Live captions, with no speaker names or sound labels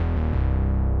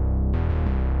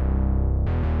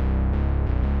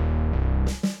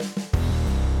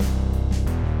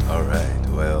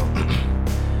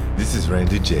This is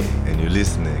Randy J, and you're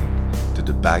listening to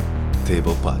the Back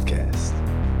Table Podcast.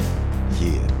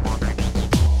 Yeah.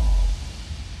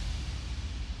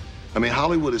 I mean,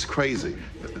 Hollywood is crazy.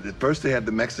 At first they had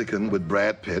The Mexican with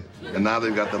Brad Pitt, and now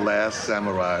they've got The Last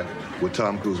Samurai with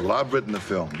Tom Cruise. Well, I've written the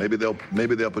film. Maybe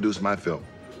they'll produce my film.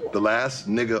 The Last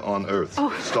Nigga on Earth,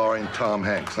 starring Tom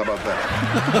Hanks. How about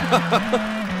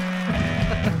that?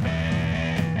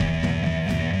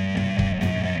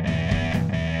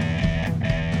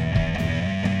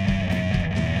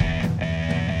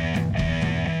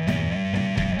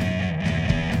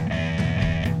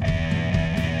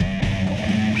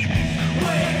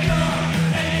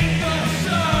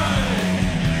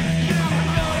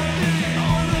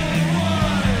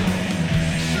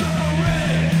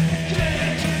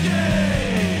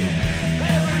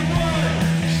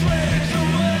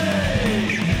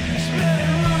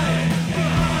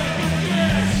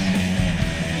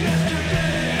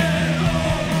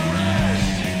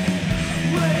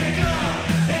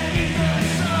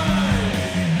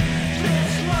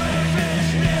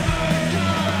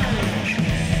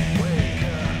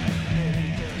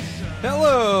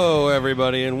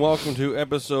 Everybody, and welcome to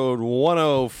episode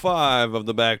 105 of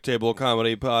the Back Table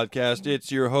Comedy Podcast.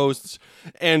 It's your hosts,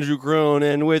 Andrew Crone,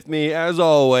 and with me, as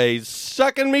always,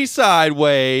 sucking me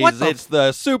sideways, it's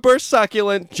the super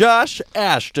succulent Josh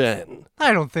Ashton.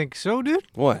 I don't think so, dude.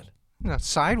 What? Not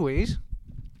sideways.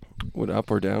 Would up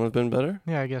or down have been better?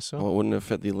 Yeah, I guess so. Well, it wouldn't have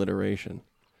fit the alliteration.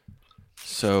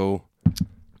 So,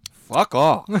 fuck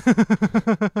off.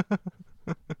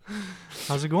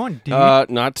 How's it going, dude?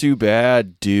 Not too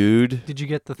bad, dude. Did you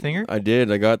get the thinger? I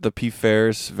did. I got the P.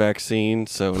 ferris vaccine,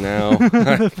 so now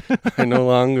I no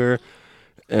longer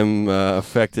am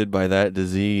affected by that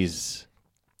disease.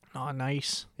 Oh,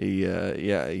 nice. He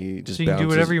just so you can do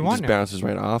whatever you want just now. Bounces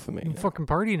right off of me. You can fucking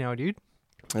party now, dude.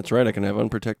 That's right. I can have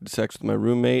unprotected sex with my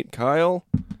roommate Kyle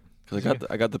because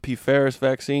I got the P. ferris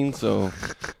vaccine, so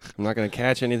I'm not gonna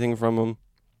catch anything from him.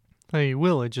 Oh, you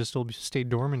will. It just will stay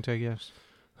dormant, I guess.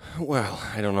 Well,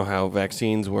 I don't know how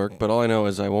vaccines work, but all I know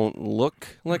is I won't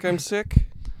look like I'm sick.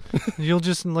 You'll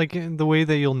just, like, the way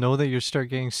that you'll know that you start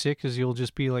getting sick is you'll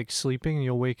just be, like, sleeping and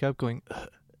you'll wake up going...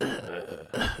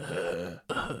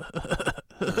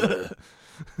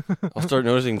 I'll start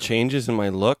noticing changes in my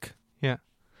look. Yeah.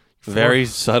 Very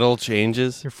subtle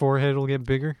changes. Your forehead will get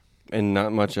bigger. And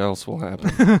not much else will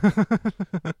happen.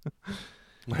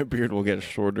 My beard will get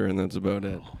shorter, and that's about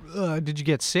it. Did you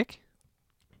get sick?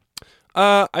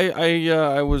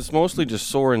 I was mostly just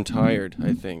sore and tired,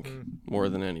 I think, more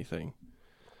than anything.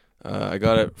 I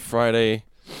got it Friday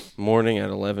morning at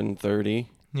 11:30.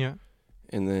 Yeah.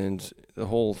 And then the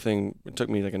whole thing, it took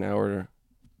me like an hour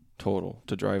total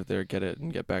to drive there, get it,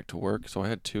 and get back to work. So I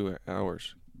had 2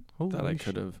 hours I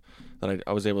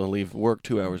was able to leave work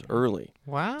 2 hours early.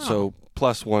 Wow. So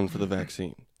 +1 for the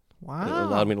vaccine. Wow. It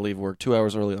allowed me to leave work 2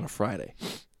 hours early on a Friday.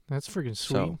 That's freaking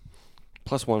sweet. So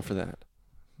 +1 for that.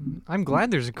 I'm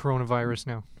glad there's a coronavirus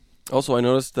now. Also, I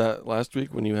noticed that last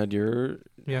week when you had your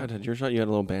had your shot, you had a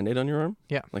little Band-Aid on your arm.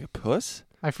 Yeah. Like a puss.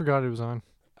 I forgot it was on.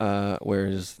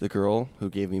 Whereas the girl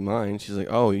who gave me mine, she's like,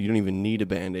 "Oh, you don't even need a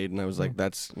Band-Aid," and I was like,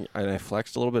 and I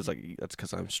flexed a little bit. It's like, that's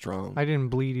because I'm strong. I didn't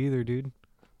bleed either, dude.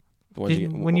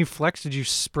 When you flexed, did you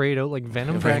spray it out like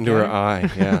venom? Right into her eye,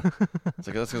 yeah. It's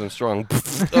like, that's because I'm strong.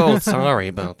 Oh, sorry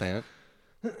about that.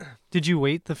 Did you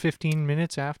wait the 15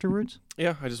 minutes afterwards?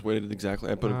 Yeah, I just waited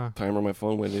exactly. I put a timer on my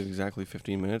phone, waited exactly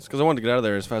 15 minutes, because I wanted to get out of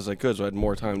there as fast as I could, so I had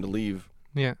more time to leave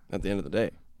at the end of the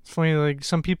day. It's funny, like,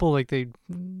 some people, like,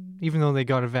 even though they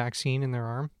got a vaccine in their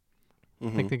arm,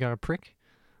 like they got a prick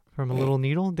from a little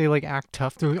needle, they, like, act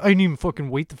tough. They're like, I didn't even fucking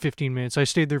wait the 15 minutes. I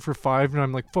stayed there for 5, and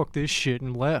I'm like, fuck this shit,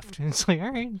 and left. And it's like,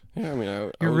 all right. Yeah, I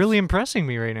mean, You're really impressing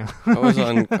me right now.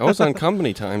 I was on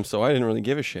company time, so I didn't really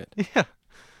give a shit. Yeah.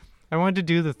 I wanted to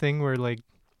do the thing where, like,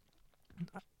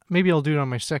 maybe I'll do it on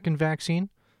my second vaccine,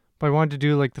 but I wanted to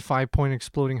do, like, the 5-point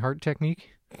exploding heart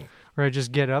technique, where I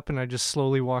just get up and I just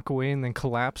slowly walk away and then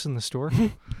collapse in the store.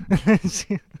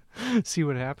 see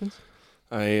what happens.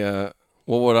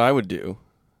 What I would do,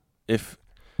 if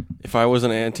I was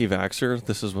an anti-vaxxer,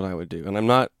 this is what I would do. And I'm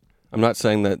not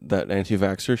saying that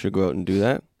anti-vaxxer should go out and do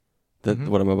that.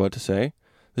 What I'm about to say.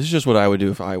 This is just what I would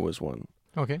do if I was one.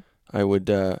 Okay. I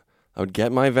would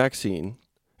get my vaccine,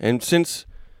 and since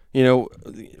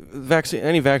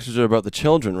anti-vaxxers are about the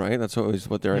children, right? That's always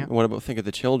what they're. Yeah. What about think of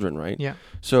the children, right? Yeah.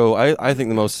 So I think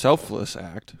the most selfless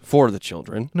act for the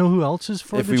children. Know who else is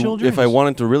for the children? If I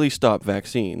wanted to really stop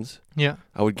vaccines, yeah,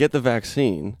 I would get the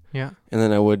vaccine. Yeah. And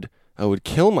then I would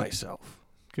kill myself.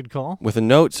 Good call. With a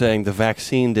note saying the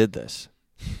vaccine did this.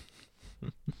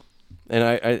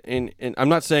 And I'm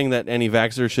not saying that any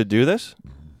vaxxer should do this.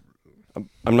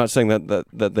 I'm not saying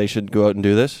that they should go out and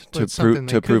do this But it's something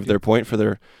they could prove do. their point for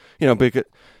their,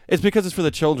 because it's for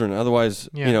the children. Otherwise,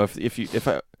 Yeah.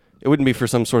 it wouldn't be for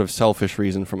some sort of selfish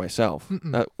reason for myself.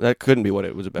 That couldn't be what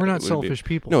it was about. We're not It would selfish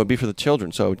people. No, it'd be for the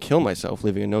children. So I would kill myself,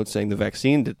 leaving a note saying the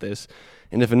vaccine did this,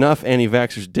 and if enough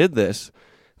anti-vaxxers did this,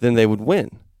 then they would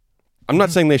win. I'm not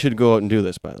saying they should go out and do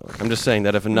this, by the way. I'm just saying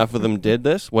that if enough of them did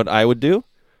this, what I would do,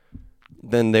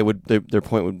 then they would their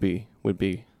point would be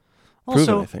proven,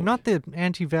 Also, I think. not the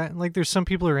anti-vax. Like, there's some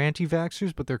people who are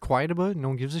anti-vaxxers, but they're quiet about it and no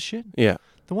one gives a shit. Yeah.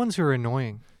 The ones who are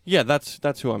annoying. Yeah, that's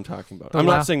who I'm talking about. The I'm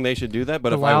lou- not saying they should do that, but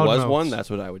the if I was loudmouths. one, that's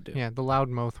what I would do. Yeah, the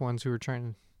loudmouth ones who are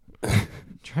trying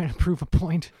to prove a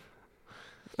point.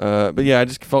 But yeah, I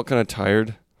just felt kind of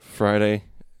tired Friday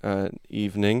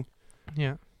evening,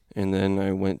 Yeah. and then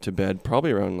I went to bed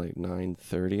probably around like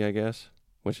 9:30, I guess,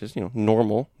 which is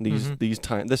normal.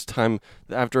 This time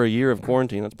after a year of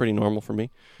quarantine, that's pretty normal for me.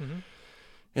 Mm-hmm.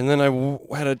 And then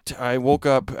I woke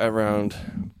up around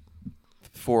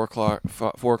 4 o'clock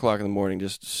in the morning,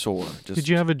 just sore. Did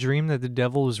you have a dream that the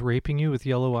devil was raping you with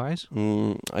yellow eyes?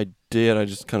 I did. I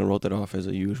just kind of wrote that off as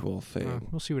a usual thing.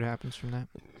 We'll see what happens from that.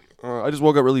 I just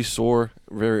woke up really sore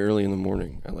very early in the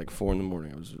morning. At like 4 in the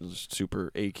morning, I was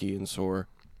super achy and sore.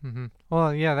 Mm-hmm.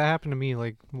 Well, yeah, that happened to me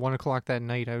like 1 o'clock that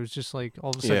night. I was just like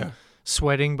all of a sudden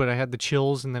sweating, but I had the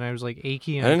chills, and then I was like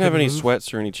achy. And I didn't have any couldn't move.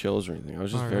 sweats or any chills or anything. I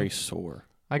was just All very right. sore.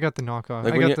 I got the knockoff.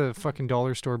 Like I when got the fucking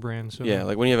dollar store brand. So Yeah,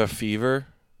 like when you have a fever,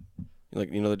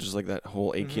 like just like that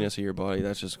whole achiness of your body.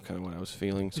 That's just kind of what I was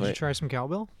feeling. Did So you try some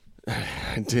cowbell?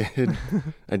 I did.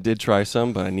 I did try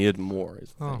some, but I needed more.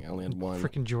 Is the thing. I only had one.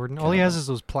 Freaking Jordan. All he has is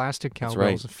those plastic That's cowbells,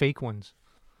 right. the fake ones.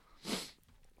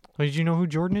 Oh, did you know who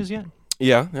Jordan is yet?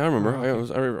 Yeah, I remember. Oh,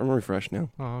 okay. I'm refreshed now.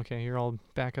 Oh, okay. You're all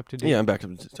back up to date. Yeah, I'm back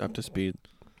up to speed.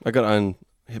 I got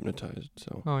unhypnotized,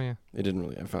 so Oh, yeah. it didn't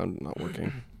really. I found it not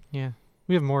working. Yeah.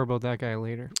 We have more about that guy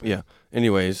later. Yeah.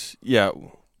 Anyways, yeah,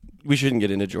 we shouldn't get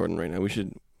into Jordan right now. We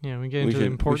should. Yeah, we get We into the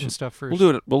should- important stuff first.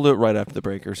 We'll do it right after the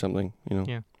break or something.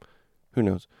 Yeah. Who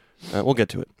knows? We'll get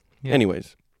to it. Yeah.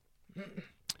 Anyways,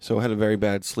 so I had a very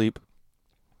bad sleep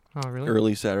Oh, really?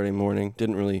 early Saturday morning.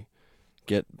 Didn't really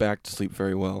get back to sleep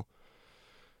very well.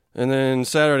 And then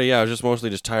Saturday, I was just mostly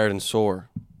just tired and sore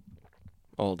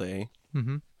all day.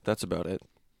 Mm-hmm. That's about it.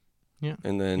 Yeah.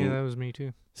 And then Yeah, that was me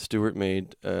too. Stuart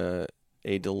made a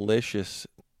delicious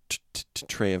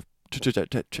tray of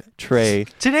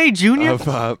Today, Junior?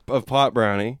 of pot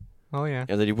brownie, Oh, yeah.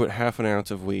 and then you put half an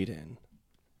ounce of wheat in.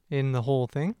 In the whole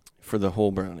thing? For the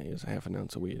whole brownie is half an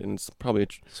ounce of wheat, and it's probably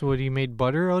So what, you made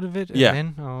butter out of it? And Yeah.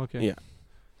 Then? Oh, okay. Yeah.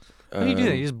 How do you do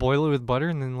that? You just boil it with butter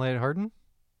and then let it harden?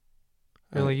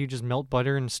 Or Uh, like you just melt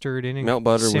butter and stir it in and melt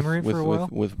butter simmer it for a while?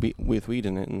 with wheat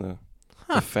in it, and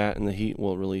the fat and the heat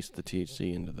will release the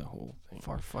THC into the whole thing.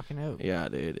 Far fucking out. Yeah,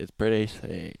 dude, it's pretty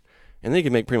sick. And then you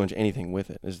can make pretty much anything with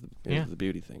it. Is Yeah. the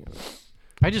beauty thing of it.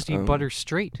 I just eat butter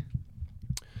straight.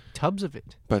 Tubs of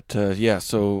it. But yeah,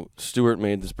 so Stuart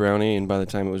made this brownie, and by the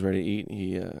time it was ready to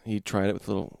eat, he tried it with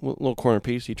a little corner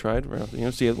piece. He tried,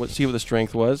 see what the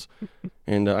strength was,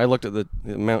 and I looked at the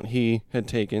amount he had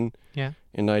taken, Yeah.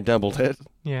 and I doubled it.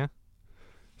 Yeah.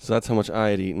 So that's how much I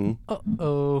had eaten.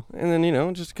 Uh-oh. And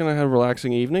then just kind of had a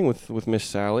relaxing evening with Miss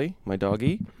Sally, my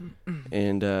doggie,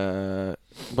 and about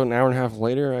an hour and a half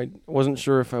later, I wasn't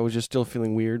sure if I was just still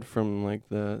feeling weird from like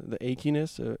the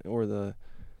achiness or the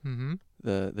Mm-hmm.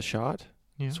 the shot.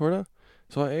 Yeah. Sort of.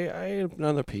 So I ate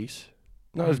another piece.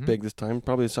 Not as Mhm. big this time.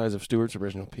 Probably the size of Stuart's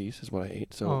original piece is what I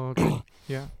ate. So Oh, okay.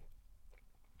 Yeah.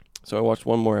 so I watched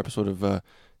one more episode of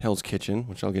Hell's Kitchen,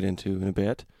 which I'll get into in a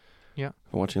bit. Yeah.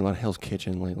 I'm watching a lot of Hell's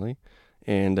Kitchen lately.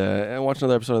 And I watched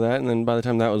another episode of that, and then by the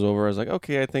time that was over, I was like,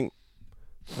 okay, I think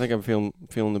I'm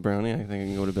feeling the brownie. I think I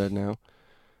can go to bed now.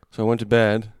 So I went to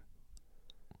bed,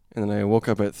 and then I woke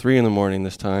up at 3 in the morning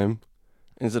this time.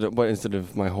 Instead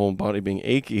of my whole body being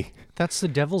achy, That's the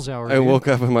devil's hour. I dude. woke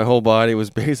up and my whole body was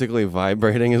basically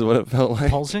vibrating, is what it felt like.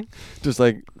 Pulsing? Just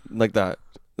like that,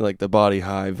 like the body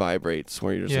high vibrates,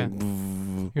 where you're just Yeah.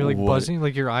 like, You're like what? buzzing,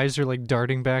 like your eyes are like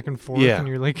darting back and forth, Yeah. and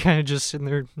you're like kind of just sitting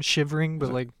there shivering,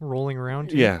 but like rolling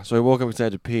around. Yeah. So I woke up and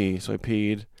had to pee. So I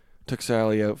peed, took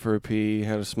Sally out for a pee,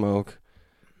 had a smoke,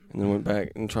 and then went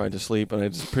back and tried to sleep. And I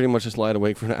just pretty much just lied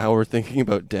awake for an hour thinking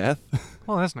about death.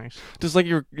 Oh, that's nice. Just like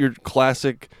your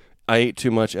classic, I ate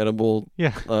too much edible Yeah.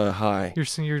 high. You're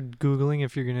googling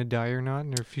if you're gonna die or not,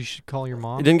 and if you should call your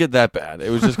mom. It didn't get that bad. It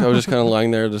was just I was just kind of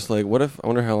lying there, just like, what if? I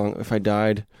wonder how long if I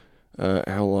died.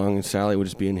 How long Sally would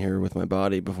just be in here with my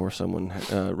body before someone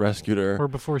rescued her. Or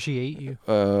before she ate you.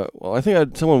 Well, I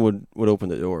think someone would open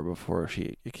the door before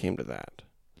it came to that.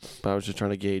 But I was just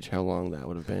trying to gauge how long that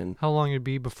would have been. How long it'd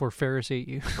be before Ferris ate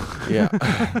you? Yeah.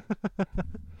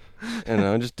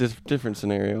 And just different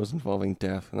scenarios involving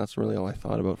death, and that's really all I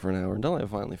thought about for an hour until I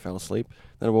finally fell asleep.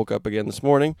 Then I woke up again this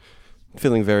morning,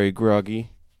 feeling very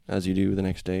groggy, as you do the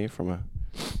next day from a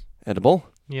edible.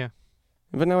 Yeah.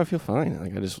 But now I feel fine.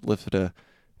 Like I just lifted a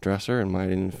dresser and I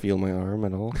didn't feel my arm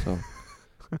at all. So,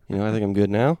 I think I'm good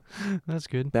now. That's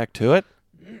good. Back to it.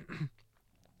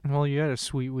 Well, you had a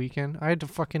sweet weekend. I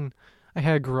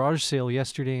had a garage sale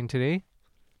yesterday and today.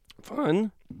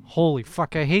 Fun. Holy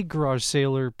fuck, I hate garage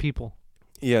sailor people.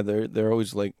 Yeah, they're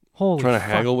always like Holy trying to fuck.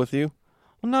 haggle with you.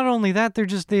 Well, not only that,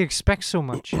 they expect so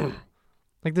much.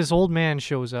 Like this old man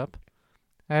shows up.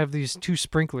 I have these 2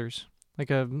 sprinklers. Like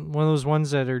one of those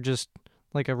ones that are just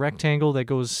like a rectangle that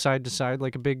goes side to side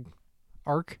like a big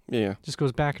arc. Yeah. Just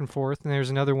goes back and forth. And there's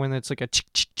another one that's like a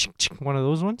one of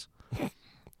those ones.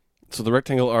 So the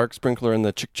rectangle arc sprinkler and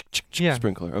the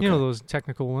sprinkler. Okay. You know those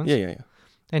technical ones? Yeah.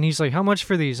 And he's like, how much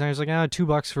for these? And I was like,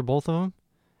 $2 for both of them.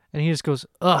 And he just goes,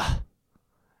 ugh.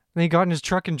 And he got in his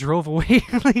truck and drove away.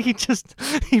 Like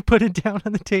he put it down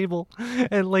on the table.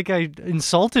 And like I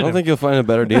insulted him. I don't think you'll find a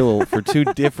better deal for 2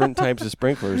 different types of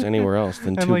sprinklers anywhere else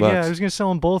than $2. Yeah, I was going to sell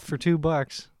them both for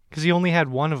 $2 because he only had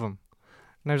one of them.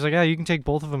 And I was like, you can take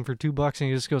both of them for $2. And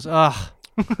he just goes, ugh.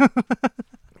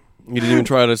 You didn't even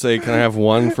try to say, can I have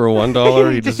one for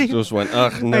 $1? He just went,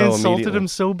 ugh, no, I insulted immediately. him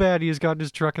so bad he just got in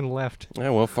his truck and left. Yeah,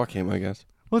 well, fuck him, I guess.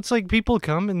 Well, it's like people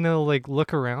come and they'll like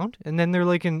look around and then they're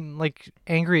like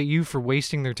angry at you for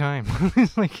wasting their time.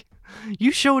 It's like,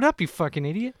 you showed up, you fucking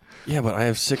idiot. Yeah, but I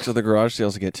have 6 other garage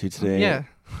sales to get to today. Yeah.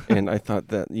 And I thought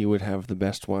that you would have the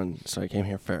best one, so I came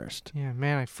here first. Yeah,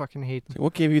 man, I fucking hate them. So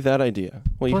what gave you that idea?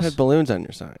 Well, you Plus- had balloons on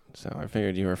your side, so I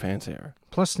figured you were a fancier.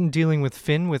 Plus, in dealing with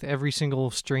Finn with every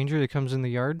single stranger that comes in the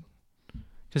yard,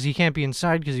 because he can't be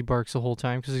inside because he barks the whole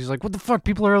time because he's like, what the fuck,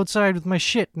 people are outside with my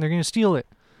shit and they're going to steal it.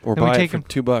 Or And we buy it take for him-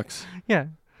 $2. Yeah.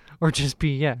 Or just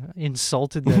be,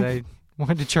 insulted that I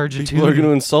wanted to charge a People are going to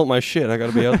 $2. insult my shit. I got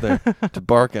to be out there to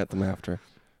bark at them after.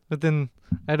 But then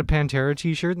I had a Pantera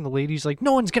t-shirt and the lady's like,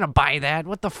 no one's going to buy that.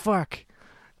 What the fuck?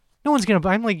 No one's going to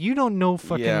buy. I'm like, you don't know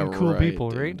fucking cool right, people,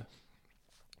 dude. right?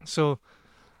 So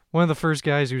one of the first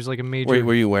guys who's like a major... Wait,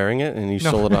 were you wearing it and you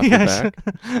No. sold it off Yes. the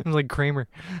back? I'm like Kramer.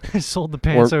 I sold the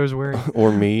pants I was wearing.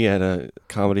 Or me at a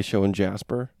comedy show in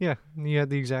Jasper? Yeah. And you had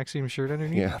the exact same shirt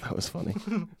underneath. Yeah, that was funny.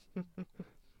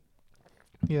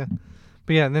 Yeah.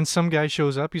 But yeah, and then some guy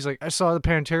shows up. He's like, I saw the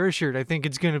Pantera shirt. I think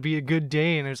it's going to be a good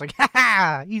day. And I was like, ha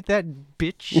ha, eat that,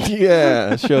 bitch.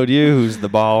 Yeah, showed you who's the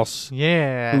boss.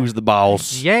 Yeah. Who's the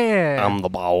boss? Yeah. I'm the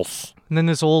boss. And then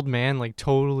this old man, like,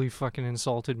 totally fucking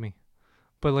insulted me.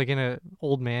 But, like, in a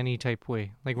old man-y type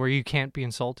way. Like, where you can't be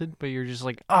insulted, but you're just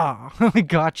like, I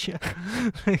gotcha.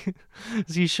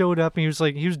 So he showed up, and he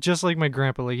was just like my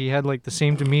grandpa. Like, he had, like, the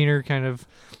same demeanor, kind of,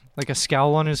 like, a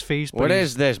scowl on his face. But What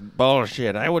is this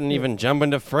bullshit? I wouldn't even jump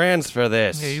into France for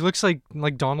this. Yeah, he looks like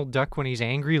Donald Duck when he's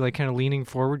angry, like, kind of leaning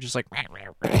forward, just like...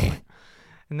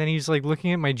 And then he's, like,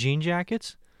 looking at my jean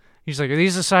jackets. He's like, are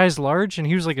these a size large? And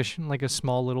he was like a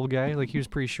small little guy. Like, he was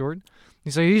pretty short.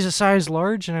 He's like, are these a size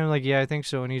large? And I'm like, yeah, I think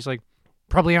so. And he's like,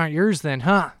 probably aren't yours then,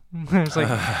 huh? And I was like,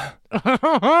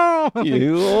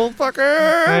 You old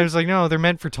fucker! I was like, no, they're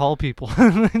meant for tall people.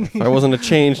 If I wasn't a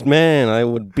changed man, I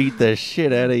would beat the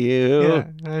shit out of you. Yeah.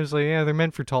 And I was like, yeah, they're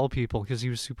meant for tall people because he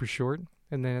was super short.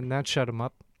 And then that shut him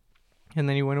up. And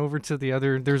then he went over to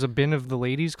there's a bin of the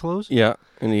ladies' clothes. Yeah,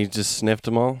 and he just sniffed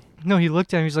them all. No, he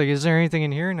looked at me. He's like, is there anything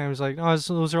in here? And I was like, oh,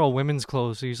 those are all women's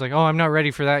clothes. So he's like, oh, I'm not ready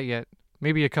for that yet.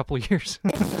 Maybe a couple of years.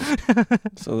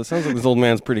 So it sounds like this old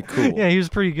man's pretty cool. Yeah, he was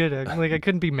pretty good. Like, I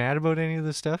couldn't be mad about any of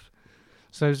this stuff.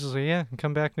 So I was just like, yeah,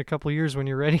 come back in a couple of years when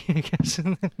you're ready, I guess.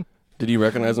 And then, Did you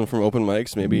recognize him from open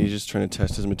mics? Maybe he's just trying to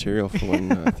test his material for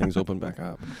when things open back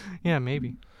up. yeah,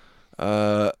 maybe.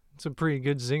 Uh, It's a pretty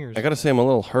good zingers. I gotta say, I'm a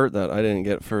little hurt that I didn't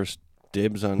get first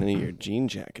dibs on any of your jean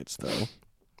jackets, though.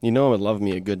 You know I would love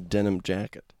me a good denim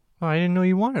jacket. Oh, I didn't know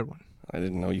you wanted one. I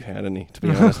didn't know you had any, to be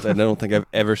honest. I don't think I've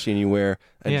ever seen you wear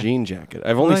a Yeah. jean jacket.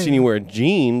 I've only Well, seen you wear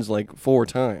jeans like 4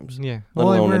 times, Yeah. let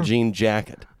Well, alone a jean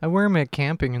jacket. I wear them at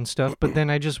camping and stuff, but then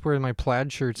I just wear my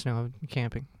plaid shirts now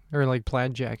camping. Or, like,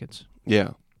 plaid jackets.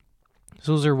 Yeah.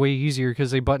 So those are way easier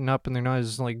because they button up and they're not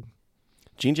as, like...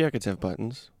 Jean jackets have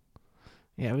buttons.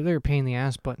 Yeah, but they're a pain in the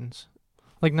ass buttons.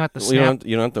 Like, not the Well, snap.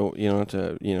 you don't have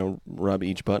to rub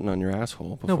each button on your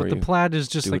asshole before No, but the you... plaid is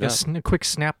just do like it a up. quick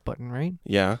snap button, right?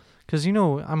 Yeah. Because,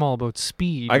 I'm all about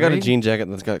speed, I got a right? jean jacket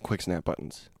that's got quick snap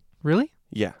buttons. Really?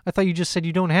 Yeah. I thought you just said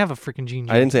you don't have a freaking jean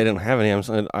jacket. I didn't say I didn't have any. I'm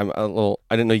saying I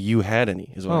didn't know you had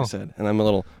any, is what I Oh. said. And I'm a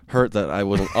little hurt that I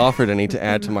wasn't offered any to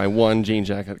add to my one jean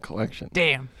jacket collection.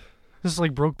 Damn. This is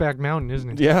like Brokeback Mountain, isn't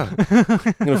it? Yeah.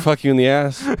 I'm gonna fuck you in the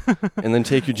ass and then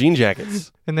take your jean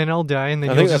jackets. And then I'll die, and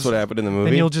then I think that's what happened in the movie.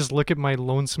 Then you'll just look at my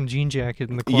lonesome jean jacket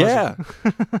in the closet. Yeah.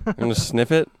 I'm gonna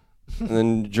sniff it and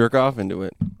then jerk off into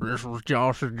it. This was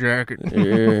Josh's jacket.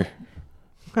 Yeah.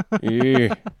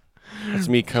 Yeah. That's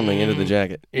me coming into the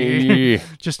jacket. Yeah.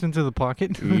 Just into the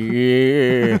pocket.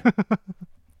 Yeah.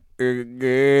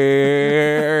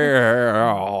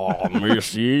 Oh,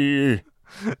 mercy.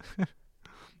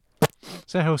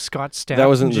 Is that how Scott stabbed? That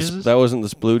wasn't jizzes? that wasn't the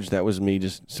splooge. That was me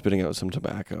just spitting out some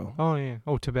tobacco Oh yeah.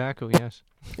 Oh, tobacco. Yes.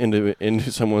 into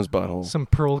someone's butthole. Some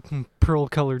pearl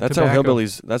colored. That's tobacco. how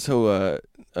hillbillies. That's how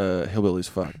hillbillies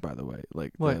fuck. By the way,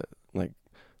 like What?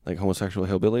 Like homosexual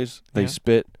hillbillies. They Yeah.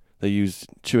 spit. They use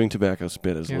chewing tobacco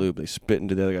spit as Yeah. lube. They spit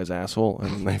into the other guy's asshole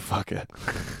and then they fuck it.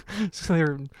 So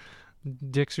their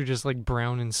dicks are just like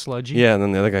brown and sludgy. Yeah, and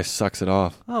then the other guy sucks it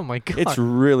off. Oh my god. It's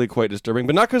really quite disturbing,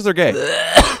 but not because they're gay.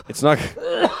 It's not.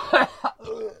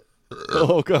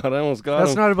 Oh god, I almost got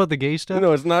That's him. not about the gay stuff.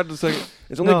 No, it's not. Just like,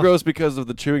 it's only No. gross because of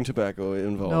the chewing tobacco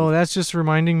involved. No, that's just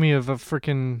reminding me of a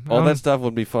freaking. All that stuff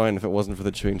would be fine if it wasn't for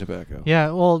the chewing tobacco.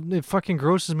 Yeah, well, it fucking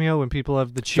grosses me out when people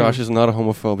have the chew. Josh is not a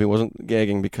homophobe. He wasn't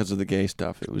gagging because of the gay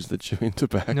stuff. It was the chewing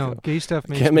tobacco. No, gay stuff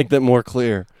makes Can't me, make that more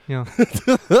clear. Yeah.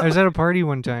 I was at a party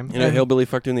one time. You know, and- hillbilly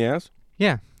fucked you in the ass,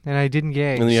 Yeah, and I didn't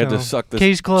gag. and then you had to so- suck this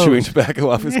Case closed. chewing tobacco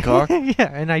off his cock.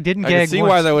 Yeah, and I didn't I gag can see once.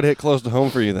 why that would hit close to home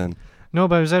for you then. No,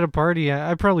 but I was at a party.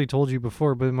 I probably told you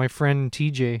before, but my friend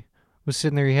TJ was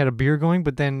sitting there. He had a beer going,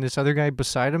 but then this other guy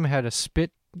beside him had a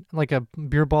spit, like a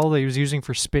beer ball that he was using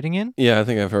for spitting in. Yeah, I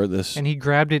think I've heard this. And he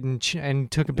grabbed it and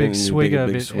took a big And you swig take a of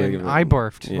big it, swig and of it. I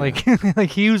barfed. Yeah. Like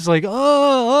he was like,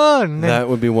 oh, and then That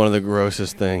would be one of the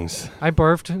grossest things. I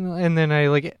barfed, and then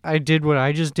I did what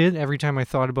I just did every time I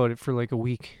thought about it for like a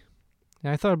week.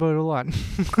 And I thought about it a lot.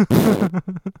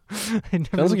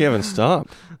 Sounds like you haven't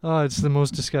stopped. Oh, it's the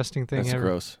most disgusting thing That's ever.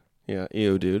 gross. Yeah,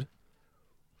 ew, dude.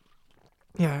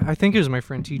 Yeah, I think it was my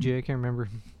friend TJ. I can't remember.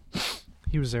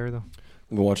 He was there though. I've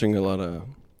been watching a lot of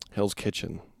Hell's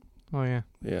Kitchen. Oh yeah.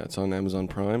 Yeah, it's on Amazon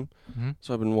Prime. Mhm.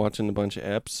 So I've been watching a bunch of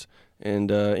eps,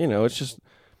 and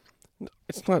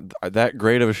it's not that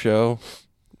great of a show,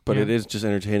 but Yeah. it is just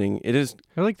entertaining. It is.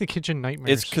 I like the kitchen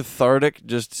nightmares. It's cathartic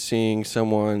just seeing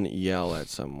someone yell at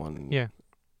someone. Yeah.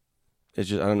 It's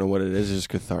just, I don't know what it is. It's just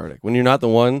cathartic when you're not the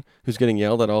one who's getting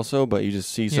yelled at, also, but you just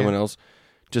see someone else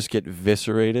just get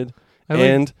eviscerated.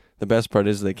 And the best part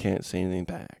is they can't say anything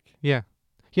back. Yeah.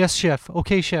 Yes, chef.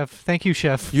 Okay, chef. Thank you,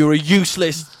 chef. You're a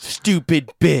useless,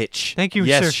 stupid bitch. Thank you,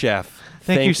 yes, sir. chef.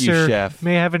 Thank you, sir. chef.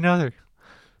 May I have another?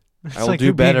 It's I will like do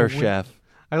you're being better, wi- chef.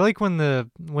 I like when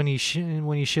he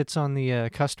shits on the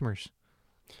customers.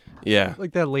 Yeah.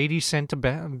 Like that lady sent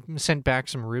back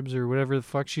some ribs or whatever the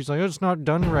fuck. She's like, oh, it's not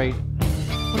done right.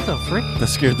 What the frick? That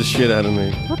scared the shit out of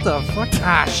me. What the fuck?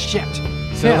 Ah, shit.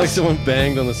 Sounded like someone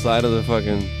banged on the side of the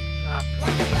fucking...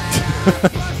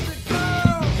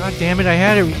 God damn it, I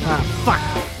had it. Ah,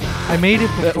 fuck. I made it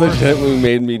That before. legitimately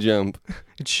made me jump.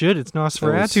 It should. It's That was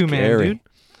Nosferatu, man, scary. dude.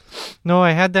 No,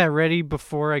 I had that ready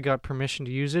before I got permission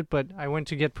to use it, but I went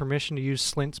to get permission to use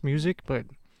Slint's music, but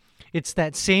it's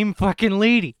that same fucking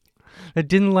lady that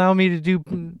didn't allow me to do...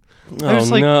 I was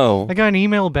Oh, like, no. I got an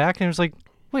email back and I was like,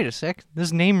 wait a sec,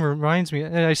 this name reminds me.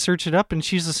 And I searched it up and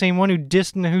she's the same one who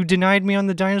denied me on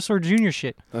the Dinosaur Jr.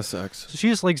 shit. That sucks. So she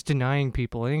just likes denying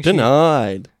people. I think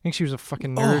Denied. I think she was a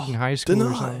fucking nerd in high school or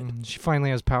denied. something. She finally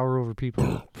has power over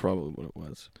people. Probably what it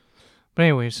was. But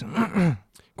anyways,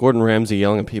 Gordon Ramsay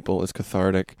yelling at people is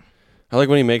cathartic. I like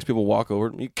when he makes people walk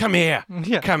over. Come here.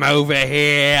 yeah. Come over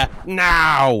here.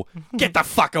 Now. Get the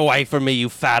fuck away from me, you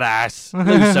fat ass.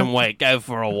 Lose some weight. Go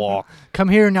for a walk. Come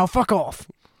here now, fuck off.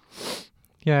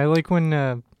 Yeah, I like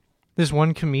when this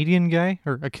one comedian guy,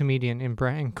 or a comedian in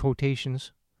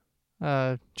quotations,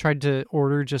 tried to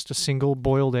order just a single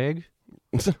boiled egg.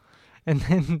 And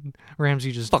then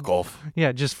Ramsey just... Fuck off.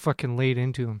 Yeah, just fucking laid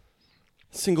into him.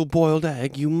 Single boiled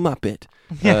egg, you muppet.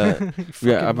 Yeah,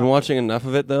 Yeah, I've been watching enough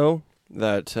of it, though,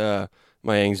 that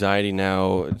my anxiety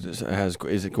now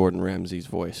is Gordon Ramsay's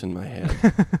voice in my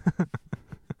head.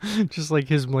 Just like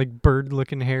his like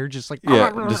bird-looking hair, just like...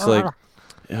 Yeah, just like...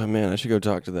 Oh man, I should go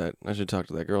talk to that. I should talk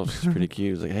to that girl. She's pretty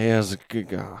cute. It's like, hey, how's it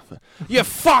go? You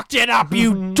fucked it up,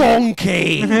 you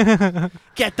donkey!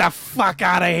 Get the fuck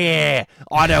out of here!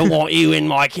 I don't want you in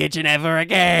my kitchen ever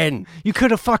again. You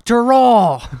could have fucked her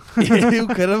raw. You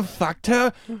could have fucked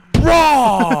her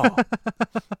raw.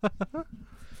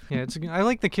 Yeah, I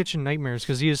like the kitchen nightmares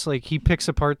because he picks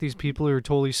apart these people who are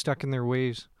totally stuck in their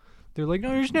ways. They're like, no,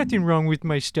 there's nothing wrong with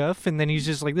my stuff, and then he's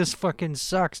just like, this fucking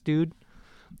sucks, dude.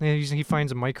 He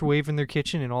finds a microwave in their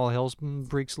kitchen and all hell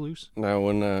breaks loose. Now,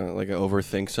 when like I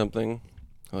overthink something,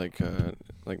 like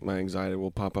my anxiety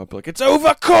will pop up like, it's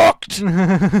overcooked!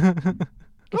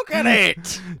 Look at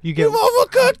it! You've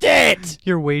overcooked it!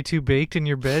 You're way too baked in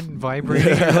your bed,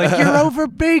 vibrating. You're like, you're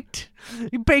overbaked!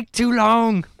 You baked too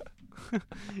long!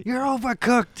 You're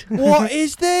overcooked! What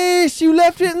is this? You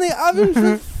left it in the oven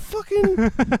for fucking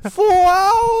 4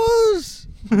 hours!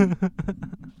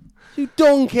 You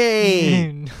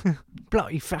donkey!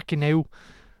 Bloody fucking hell.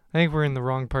 I think we're in the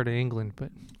wrong part of England,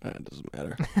 but... It doesn't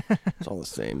matter. It's all the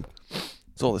same.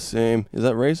 It's all the same. Is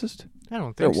that racist? I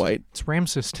don't think They're so. white. It's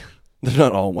Ramsist. They're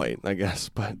not all white, I guess,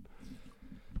 but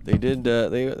they did.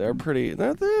 They're pretty.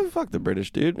 Fuck the British,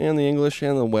 dude, and the English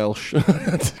and the Welsh.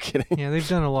 Just kidding. Yeah, they've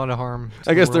done a lot of harm.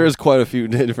 I guess there is quite a few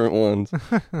different ones.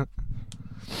 Yeah,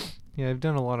 they've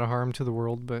done a lot of harm to the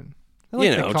world, but I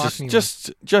like the Cockney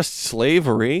just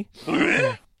slavery,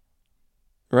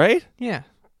 right? Yeah,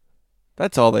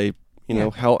 that's all they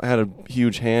had a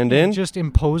huge hand in. Just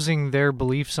imposing their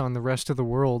beliefs on the rest of the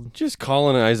world. Just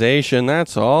colonization.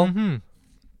 That's all. Mm-hmm.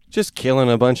 Just killing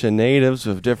a bunch of natives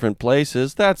of different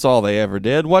places. That's all they ever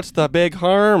did. What's the big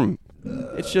harm?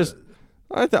 It's just,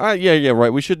 yeah,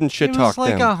 right. We shouldn't shit talk them.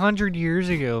 It was like 100 years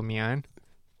ago, man.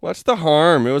 What's the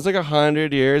harm? It was like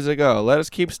 100 years ago. Let us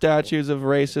keep statues of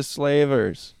racist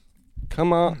slavers.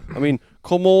 Come on. I mean,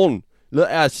 come on. Let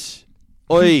us.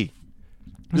 Oi.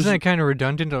 Isn't that kind of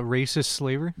redundant, a racist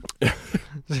slaver? Is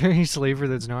there any slaver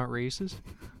that's not racist?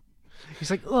 He's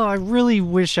like, oh, I really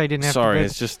wish I didn't have to. Sorry,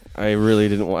 it's just, I really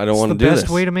didn't. I don't want to do this. It's the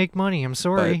best way to make money. I'm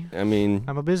sorry. But, I mean,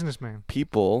 I'm a businessman.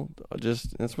 People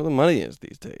just, that's where the money is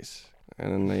these days.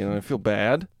 And, I feel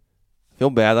bad. I feel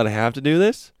bad that I have to do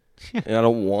this. And I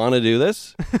don't want to do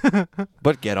this.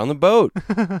 But get on the boat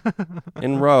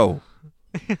and row.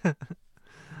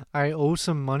 I owe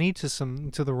some money to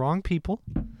the wrong people.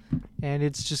 And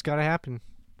it's just got to happen.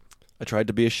 I tried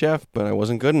to be a chef, but I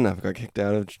wasn't good enough. I got kicked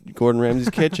out of Gordon Ramsay's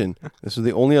kitchen. This was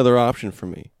the only other option for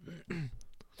me.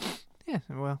 Yeah,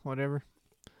 well, whatever.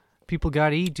 People got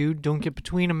to eat, dude. Don't get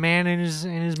between a man and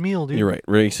his meal, dude. You're right.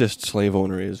 Racist slave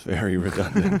owner is very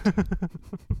redundant.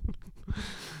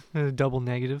 A double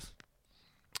negative.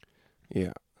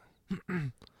 Yeah.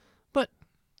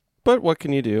 But what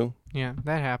can you do? Yeah,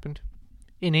 that happened.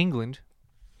 In England.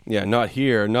 Yeah, not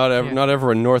here. Not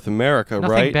ever in North America,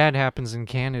 Nothing right? Nothing bad happens in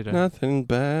Canada. Nothing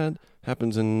bad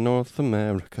happens in North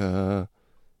America.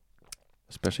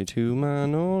 Especially to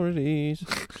minorities.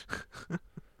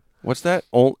 What's that?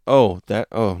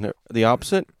 The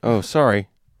opposite? Oh, sorry.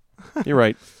 You're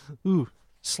right. Ooh,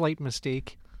 slight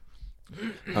mistake.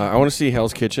 I want to see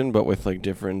Hell's Kitchen, but with like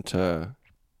different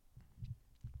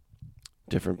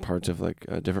parts of like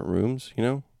different rooms, you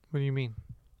know? What do you mean?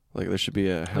 Like there should be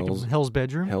a Hell's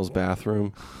bedroom? Hell's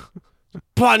bathroom.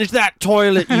 Plunge that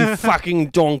toilet, you fucking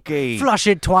donkey. Flush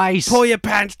it twice. Pull your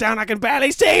pants down, I can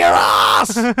barely see your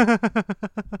ass.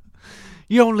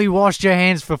 You only washed your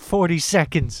hands for 40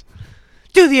 seconds.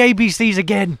 Do the ABCs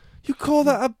again. You call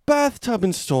that a bathtub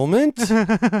installment?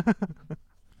 The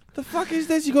fuck is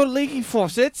this? You got leaky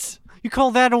faucets? You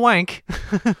call that a wank?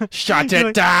 Shut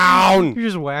it down! You're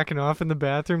just whacking off in the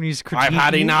bathroom and he's critiquing. I've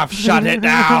had enough. Shut it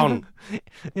down!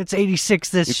 It's 86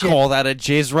 this you shit. You call that a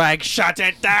jizz rag? Shut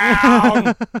it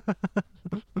down!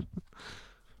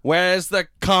 Where's the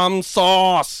cum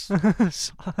sauce?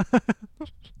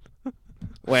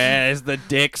 Where's the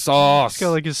dick sauce? He's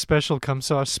got like his special cum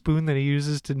sauce spoon that he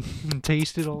uses to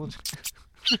taste it all.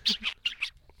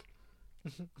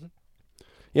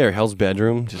 Yeah, or Hell's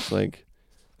bedroom. Just like,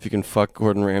 if you can fuck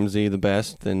Gordon Ramsay the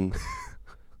best, then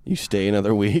you stay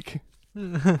another week.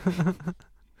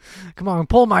 Come on,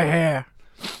 pull my hair.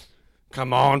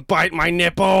 Come on, bite my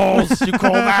nipples. You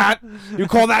call that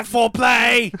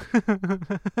foreplay?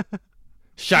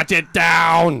 Shut it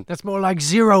down. That's more like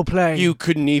zero play. You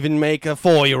couldn't even make a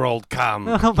 4-year-old come.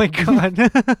 Oh my god.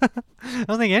 I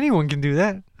don't think anyone can do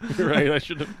that. You're right, I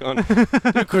should have gone.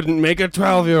 You couldn't make a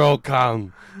 12-year-old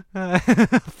come.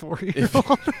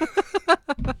 4-year-old.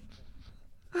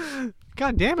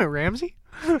 God damn it, Ramsay.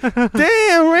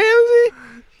 Damn, Ramsay.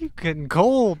 You getting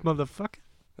cold, motherfucker.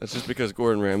 That's just because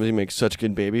Gordon Ramsay makes such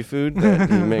good baby food that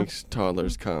he makes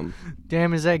toddlers come.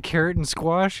 Damn, is that carrot and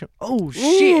squash? Oh,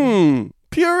 shit.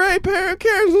 Puree, carrots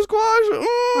and squash.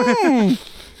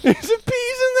 There's some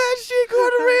peas in that shit,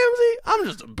 Gordon Ramsay. I'm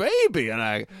just a baby,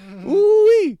 and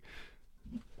ooh-wee.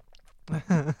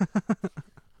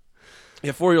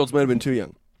 Yeah, 4-year-olds might have been too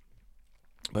young.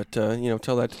 But,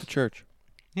 tell that to the church.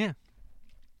 Yeah.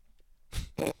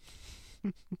 Have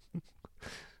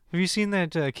you seen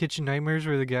that Kitchen Nightmares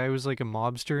where the guy was like a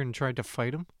mobster and tried to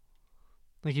fight him?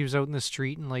 Like he was out in the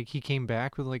street and like he came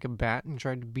back with like a bat and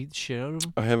tried to beat the shit out of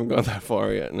him. I haven't gone that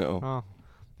far yet. No. Oh,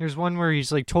 there's one where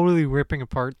he's like totally ripping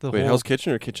apart the Wait, whole Hell's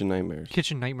Kitchen or Kitchen Nightmares?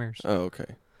 Kitchen Nightmares. Oh,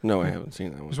 okay. No, I haven't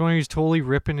seen that one. There's one where he's totally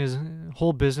ripping his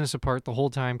whole business apart the whole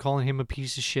time, calling him a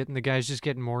piece of shit, and the guy's just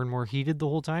getting more and more heated the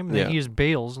whole time. And then he just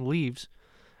bails and leaves.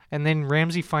 And then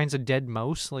Ramsey finds a dead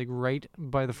mouse like right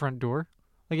by the front door.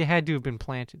 Like it had to have been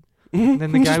planted. And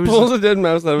then the guy just pulls like, a dead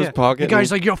mouse out of his pocket. The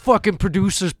guy's like, your fucking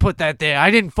producers put that there.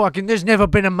 I didn't fucking, there's never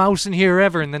been a mouse in here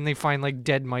ever. And then they find like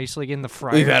dead mice like in the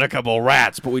fryer. We've had a couple of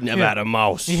rats, but we never had a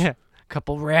mouse. Yeah.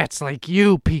 Couple rats like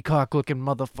you, peacock looking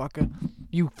motherfucker.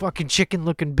 You fucking chicken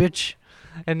looking bitch.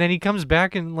 And then he comes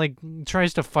back and like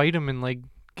tries to fight him and like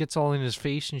gets all in his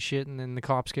face and shit. And then the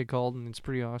cops get called and it's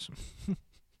pretty awesome.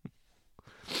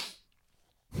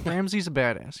 Ramsey's a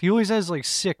badass. He always has like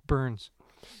sick burns.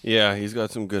 Yeah, he's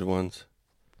got some good ones.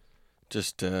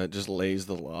 Just lays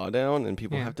the law down, and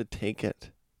people have to take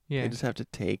it. Yeah, they just have to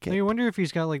take it. I wonder if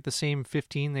he's got like the same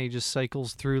 15 that he just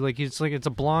cycles through. Like it's a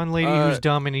blonde lady who's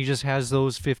dumb, and he just has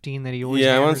those 15 that he always.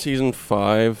 Yeah, I'm on hammers. season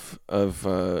 5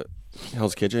 of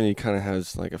Hell's Kitchen. He kind of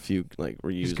has like a few like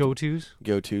reused His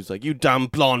go-tos, like you dumb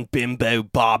blonde bimbo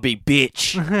Barbie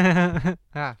bitch.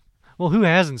 Well, who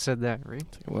hasn't said that,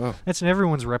 right? Wow. That's in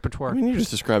everyone's repertoire. I mean, you're just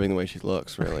describing the way she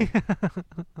looks, really.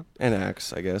 And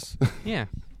acts, I guess. Yeah.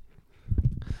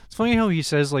 It's funny how he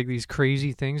says, like, these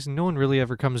crazy things, and no one really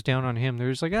ever comes down on him.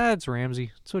 They're just like, it's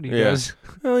Ramsey. That's what he does.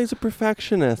 Well, he's a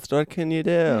perfectionist. What can you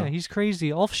do? Yeah, he's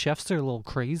crazy. All chefs are a little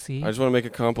crazy. I just want to make a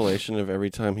compilation of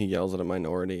every time he yells at a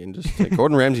minority and just say,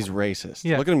 Gordon Ramsay's racist.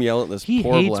 Yeah. Look at him yell at this he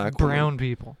poor hates black brown woman.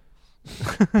 people.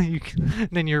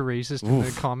 Then you're racist in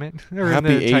the comment. Or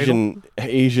Happy in the title.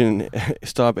 Asian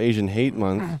Stop Asian Hate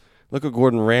Month. Look what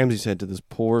Gordon Ramsay said to this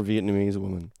poor Vietnamese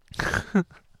woman.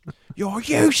 You're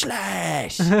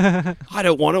useless. I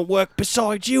don't want to work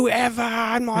beside you ever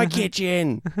in my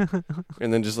kitchen.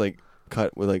 And then just like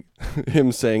cut with like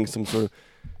him saying some sort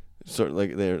of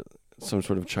like they're some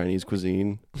sort of Chinese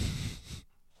cuisine.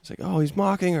 It's like, oh, he's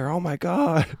mocking her. Oh my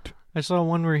god. I saw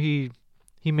one where he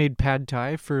made pad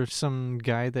thai for some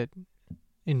guy that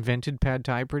invented pad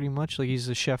thai pretty much. Like he's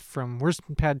a chef from, where's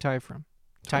pad thai from?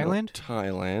 Thailand?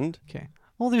 Thailand. Okay.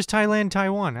 Well, there's Thailand,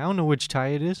 Taiwan. I don't know which Thai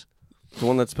it is. The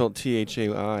one that's spelled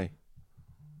Thai.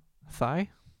 Thai?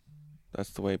 That's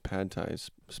the way pad thai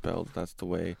is spelled. That's the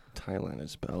way Thailand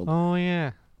is spelled. Oh,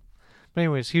 yeah. But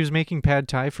anyways, he was making pad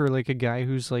thai for like a guy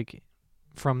who's like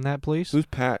from that place. Who's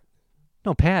Pat?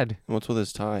 No, pad. And what's with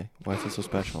his tie? Why is it so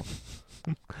special?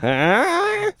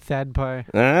 Thad pie.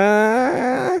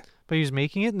 But he was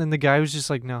making it, and then the guy was just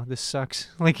like, no, this sucks.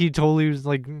 Like, he totally was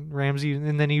like, Ramsey,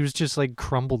 and then he was just like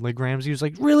crumbled. Like, Ramsey was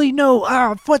like, really? No.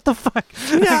 What the fuck?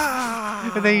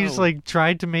 No! And then he just like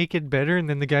tried to make it better, and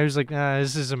then the guy was like,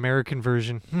 this is American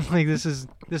version. Like, this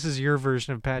is your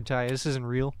version of pad thai. This isn't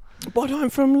real. But I'm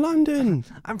from London.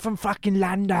 I'm from fucking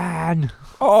London.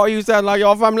 Oh, you sound like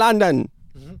you're from London.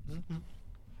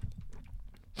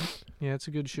 Yeah, it's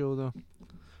a good show, though.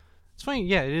 It's funny.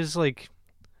 Yeah, it is like,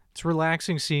 it's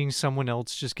relaxing seeing someone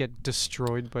else just get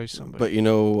destroyed by somebody. But you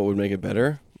know what would make it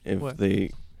better? If what?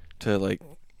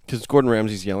 Because Gordon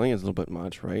Ramsay's yelling is a little bit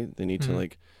much, right? They need to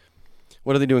like,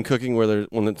 what do they do in cooking where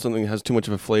when something has too much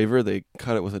of a flavor, they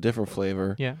cut it with a different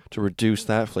flavor to reduce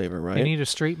that flavor, right? They need a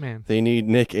straight man. They need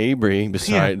Nick Avery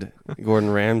beside Gordon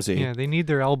Ramsay. Yeah, they need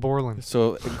their Al Borland.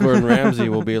 So Gordon Ramsay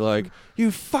will be like, you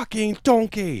fucking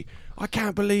donkey. I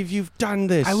can't believe you've done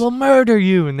this. I will murder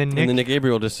you. And then Nick Avery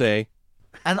will just say,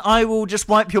 and I will just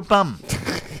wipe your bum.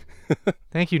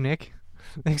 Thank you, Nick.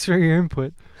 Thanks for your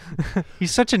input.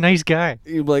 He's such a nice guy.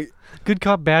 You're like, good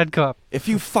cop, bad cop. If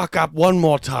you fuck up one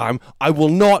more time, I will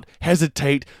not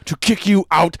hesitate to kick you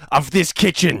out of this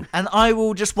kitchen. And I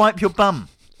will just wipe your bum.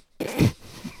 He's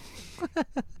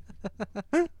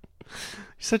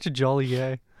such a jolly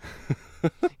guy.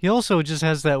 He also just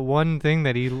has that one thing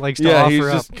that he likes to offer up. Yeah, he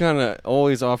just kind of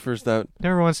always offers that.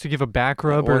 Never wants to give a back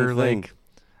rub or like.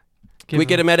 Can we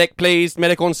get a medic, please?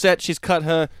 Medic on set. She's cut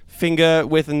her finger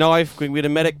with a knife. Can we get a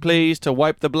medic, please, to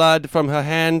wipe the blood from her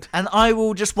hand? And I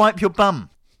will just wipe your bum.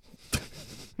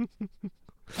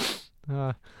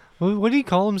 What did he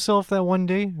call himself that one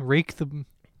day? Rake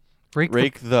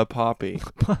the poppy.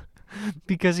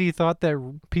 Because he thought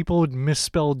that people would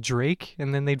misspell Drake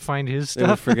and then they'd find his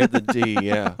stuff. They would forget the D,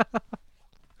 yeah.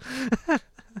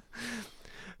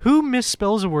 Who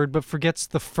misspells a word but forgets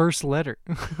the first letter?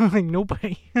 Like,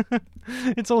 nobody.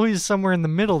 It's always somewhere in the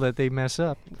middle that they mess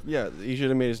up. Yeah, he should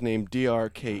have made his name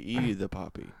DRKE the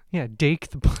poppy. Yeah,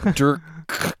 Dake the poppy.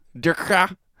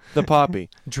 Dirk the poppy.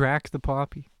 Drac the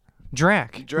poppy.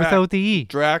 Drac without the E.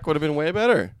 Drac would have been way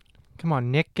better. Come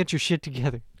on, Nick, get your shit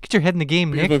together. Get your head in the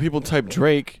game, Because Nick. when people type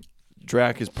Drake,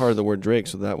 Drac is part of the word Drake,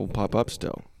 so that will pop up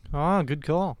still. Ah, good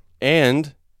call.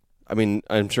 And, I mean,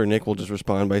 I'm sure Nick will just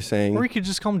respond by saying... Or you could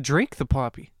just call him Drake the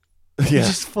Poppy. yeah.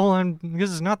 Just full on,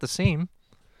 because it's not the same.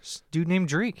 Just dude named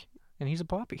Drake, and he's a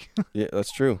poppy. Yeah,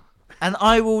 that's true. And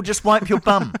I will just wipe your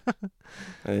bum.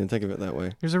 I didn't think of it that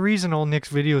way. There's a reason all Nick's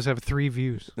videos have 3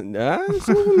 views. Nah,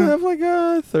 some of them have like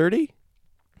 30.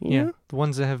 Yeah. The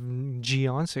ones that have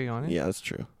Beyonce on it. Yeah, that's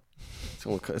true.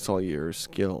 It's all your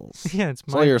skills. Yeah, It's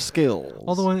all your skills.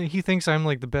 all the one he thinks I'm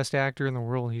like the best actor in the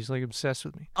world. He's like obsessed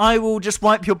with me. I will just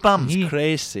wipe your bum. He-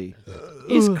 Crazy.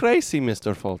 He's crazy,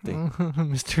 Mr. Faulty.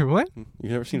 Mr. What?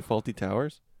 You've never seen Faulty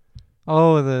Towers?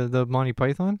 Oh, the Monty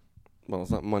Python? Well,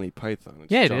 it's not Monty Python.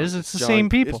 It's Yeah, it John, is. It's the same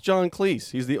people. It's John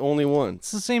Cleese. He's the only one.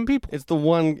 It's the same people. It's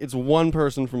one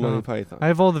person from Monty Python. I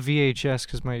have all the VHS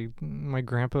because my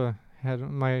grandpa had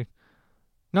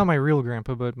not my real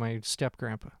grandpa, but my step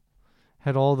grandpa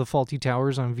had all the Faulty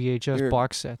Towers on VHS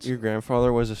box sets. Your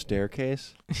grandfather was a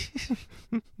staircase?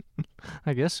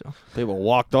 I guess so. People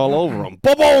walked all over him.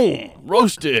 Boom!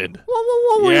 Roasted.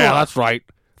 Yeah, that's right.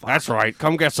 That's right.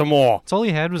 Come get some more. That's all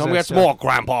he had was Come that get stuff. some more,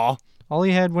 Grandpa. All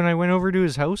he had when I went over to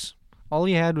his house, all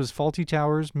he had was Faulty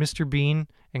Towers, Mr. Bean,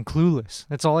 and Clueless.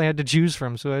 That's all I had to choose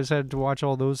from, so I just had to watch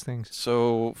all those things.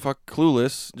 So, fuck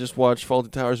Clueless. Just watch Faulty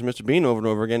Towers and Mr. Bean over and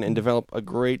over again and develop a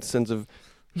great sense of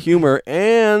humor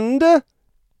and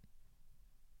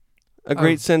a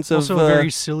great sense of... Also a very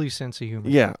silly sense of humor.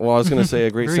 Yeah, well, I was going to say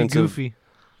a great very sense goofy.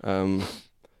 of...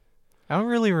 I don't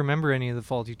really remember any of the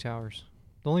Faulty Towers.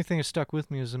 The only thing that stuck with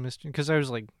me was the Mr. Because I was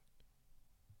like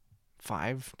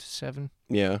 5 to 7.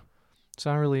 Yeah.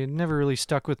 So it never really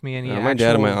stuck with me any My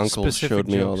dad and my actual uncle specific showed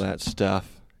me all jokes. that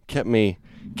stuff. Kept me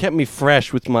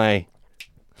fresh with my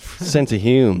sense of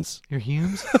Humes. Your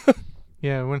Humes?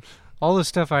 Yeah, when all the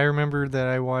stuff I remember that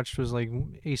I watched was like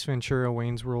Ace Ventura,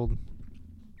 Wayne's World.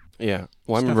 Yeah.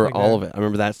 Well, I Stuff remember like all that. of it. I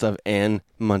remember that stuff and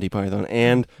Monty Python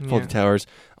and Faulty Yeah. Towers.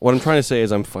 What I'm trying to say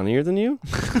is I'm funnier than you.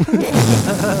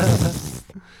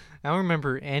 I don't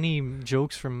remember any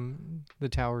jokes from the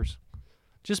Towers.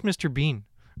 Just Mr. Bean.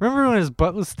 Remember when his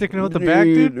butt was sticking out the back,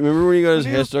 dude? Remember when he got his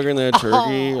head stuck in that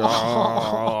turkey?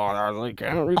 Oh,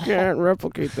 you can't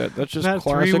replicate that. That's just That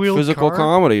classic three-wheeled physical car?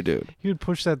 comedy, dude. He would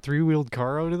push that 3-wheeled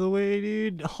car out of the way,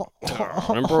 dude.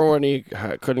 Remember when he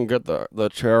couldn't get the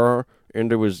chair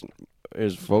into his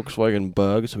Volkswagen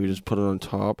Bug, so he just put it on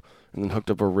top and then hooked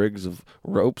up a rigs of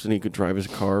ropes, and he could drive his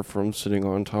car from sitting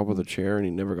on top of the chair, and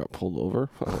he never got pulled over.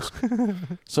 That was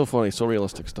so funny, so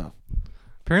realistic stuff.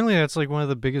 Apparently, that's like one of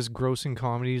the biggest grossing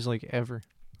comedies like ever.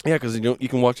 Yeah, because you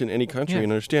can watch it in any country Yeah.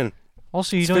 and understand.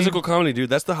 Also, you It's don't physical even, comedy, dude.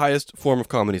 That's the highest form of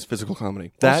comedy. Is physical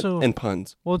comedy. That Also- and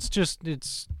puns. well,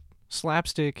 it's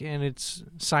slapstick and it's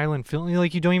silent film.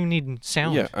 Like you don't even need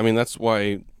sound. Yeah, I mean that's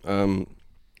why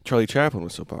Charlie Chaplin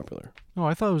was so popular. No,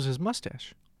 I thought it was his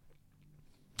mustache.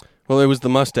 Well, it was the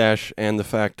mustache and the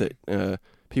fact that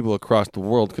people across the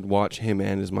world could watch him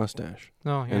and his mustache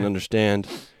Oh, yeah. and understand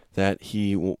that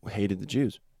he hated the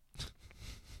Jews.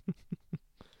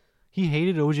 He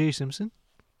hated O.J. Simpson.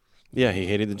 Yeah, he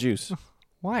hated the Jews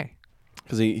Why?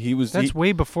 because he was That's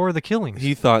way before the killings.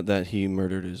 he thought that he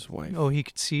murdered his wife. Oh, he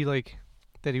could see like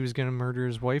that he was gonna murder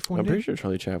his wife one I'm day. pretty sure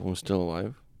Charlie Chaplin was still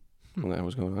alive when that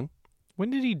was going on. When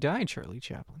did he die, Charlie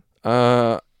Chaplin?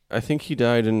 I think he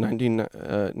died in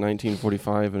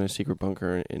 1945 in a secret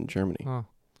bunker in Germany.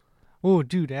 Oh,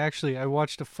 dude, actually, I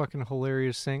watched a fucking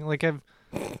hilarious thing. Like I've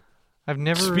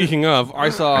never. Speaking of, I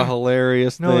saw a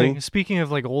hilarious no, thing. like, speaking of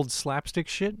like old slapstick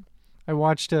shit, I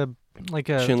watched a.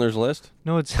 Schindler's List.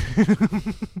 No, it's.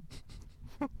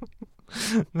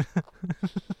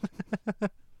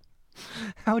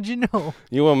 How'd you know?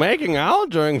 You were making out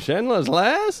during Schindler's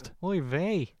List? Oy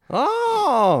vey.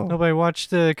 Oh. No, but I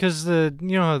watched because you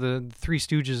know how the Three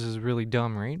Stooges is really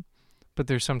dumb, right? But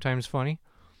they're sometimes funny.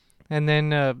 And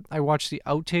then I watched the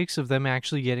outtakes of them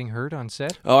actually getting hurt on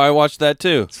set. Oh, I watched that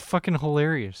too. It's fucking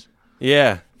hilarious.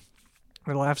 Yeah.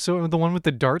 I laughed so the one with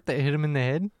the dart that hit him in the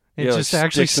head. It Yeah, just like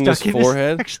actually sticks in his stuck in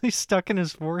forehead? actually stuck in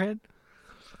his forehead.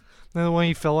 Then the one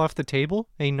he fell off the table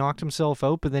and he knocked himself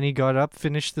out, but then he got up,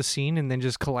 finished the scene, and then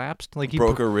just collapsed. Like he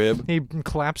Broke a rib. He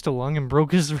collapsed a lung and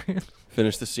broke his rib.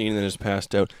 Finished the scene and then just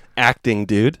passed out. Acting,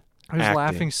 dude. I was Acting.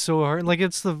 laughing so hard. Like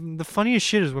it's the funniest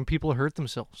shit is when people hurt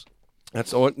themselves.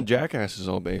 That's what Jackass is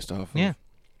all based off of. Yeah.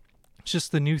 It's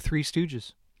just the new Three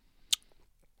Stooges.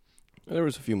 There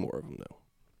was a few more of them though.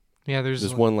 Yeah, there's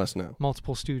There's one less now.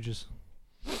 multiple Stooges.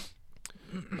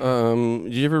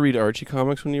 Did you ever read Archie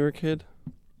comics when you were a kid?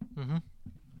 Mm-hmm.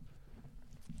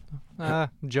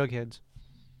 Jugheads.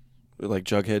 Like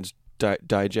Jughead's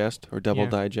Digest or Double Yeah.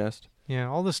 Digest? Yeah,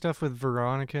 all the stuff with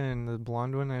Veronica and the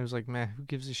blonde one, I was like, meh, who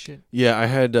gives a shit? Yeah, I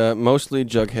had mostly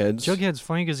Jugheads. Jughead's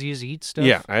funny because he just eats stuff.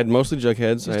 Yeah, I had mostly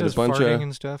Jugheads. He I had a does bunch farting of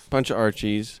and stuff.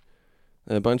 Archies,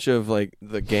 and a bunch of like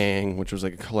the gang, which was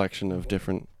like a collection of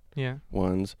different Yeah.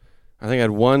 ones. I think I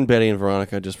had one Betty and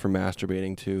Veronica just for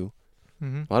masturbating too.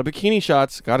 Mm-hmm. A lot of bikini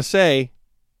shots, gotta say.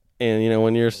 And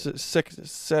when you're 6,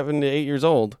 7 to 8 years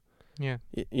old, Yeah.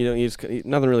 you just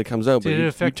nothing really comes out. Did but it you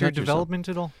affect your touch yourself. development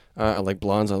at all? I like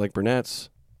blondes, I like brunettes,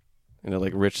 and I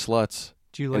like rich sluts,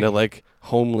 Do you and I like like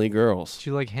homely girls. Do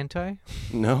you like hentai?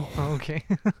 No. Oh, okay.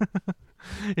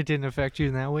 It didn't affect you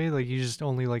in that way? Like you just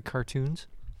only like cartoons?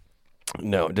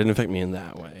 No, it didn't affect me in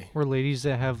that way. Or ladies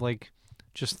that have like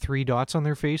just 3 dots on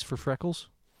their face for freckles?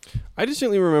 I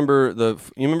distinctly remember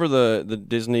you remember the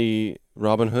Disney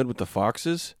Robin Hood with the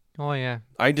foxes? Oh yeah.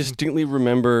 I distinctly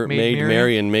remember Maid Maid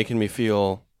Marian making me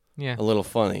feel Yeah. a little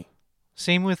funny.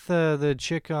 Same with the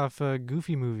chick off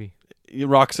Goofy movie.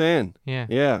 Roxanne. Yeah.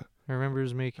 Yeah. I remember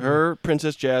was making Her,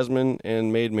 Princess Jasmine,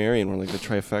 and Maid Marian were like the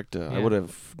trifecta. I Yeah. would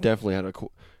have definitely had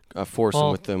a foursome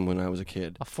Well, with them when I was a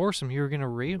kid. a foursome. You were gonna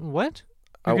rape what?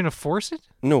 You're I- gonna force it?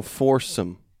 No,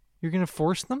 foursome. You're gonna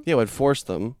force them? Yeah, I'd force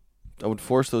them. I would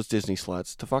force those Disney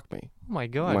sluts to fuck me. Oh my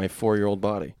god. My 4-year-old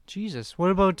body. Jesus.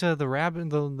 What about the rabbit,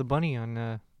 the bunny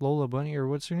on Lola Bunny, or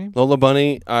what's her name? Lola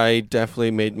Bunny, I definitely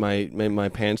made my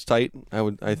pants tight.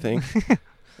 I think.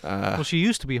 Well, she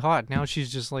used to be hot. Now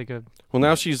she's just like a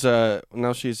Now she's a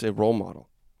role model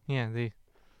yeah.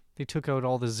 They took out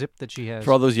all the zip that she has.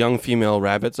 for all those young female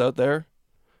rabbits out there.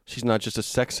 She's not just a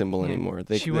sex symbol Yeah. anymore.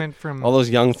 She went from all those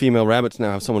young female rabbits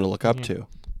now have someone to look up Yeah. to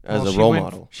as well, a she role went-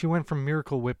 model. She went from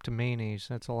Miracle Whip to mayonnaise.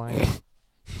 That's all I know.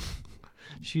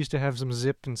 She used to have some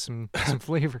zip and some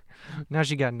flavor. Now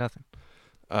she got nothing.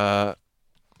 What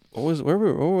was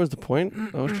the point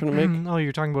I was trying to make? Oh,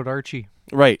 you're talking about Archie.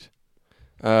 Right.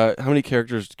 How many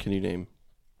characters can you name?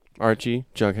 Archie,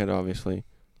 Jughead, obviously.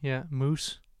 Yeah,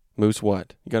 Moose. Moose,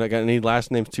 what? You got any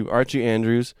last names too? Archie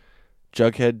Andrews,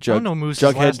 Jughead, I don't know Moose's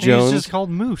Jughead last name. Jones. He's just called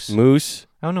Moose. Moose,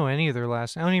 I don't know any of their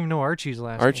last. I don't even know Archie's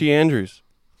last Archie name. Andrews.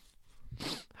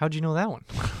 How'd you know that one?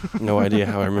 No idea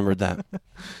how I remembered that.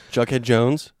 Jughead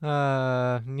Jones,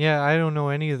 Yeah, I don't know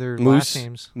any of their Moose last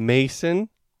names. Mason.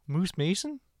 Moose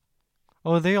Mason?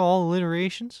 Oh, are they all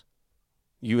alliterations?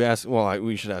 You asked. Well,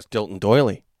 we should ask Dilton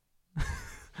Doily.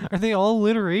 Are they all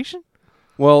alliteration?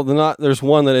 Well, they're not. There's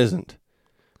one that isn't.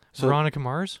 So Veronica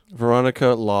Mars? Veronica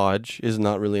Lodge is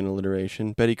not really an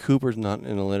alliteration. Betty Cooper's not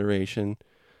an alliteration.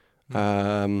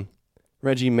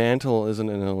 Reggie Mantle isn't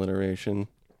an alliteration.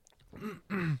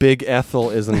 Big Ethel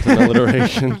isn't an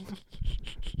alliteration.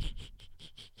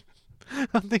 I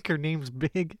don't think her name's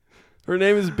Big. Her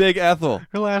name is Big Ethel.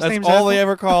 Her last That's name's all Ethel? they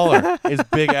ever call her is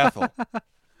Big Ethel.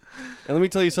 And let me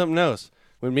tell you something else.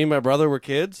 When me and my brother were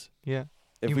kids, Yeah,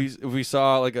 if we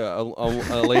saw like a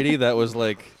lady that was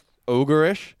like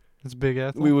ogreish, it's Big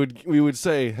Ethel. we would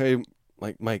say, "Hey,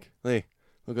 like Mike, hey,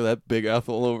 look at that Big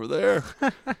Ethel over there."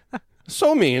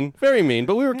 So mean, very mean.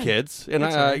 But we were kids, and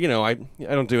That's I all right.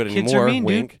 I don't do it Kids anymore. are mean,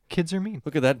 Wink. dude. Kids are mean.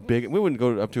 Look at that big. We wouldn't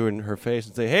go up to her in her face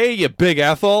and say, "Hey, you Big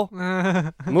Ethel,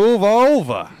 move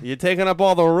over. You're taking up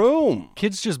all the room."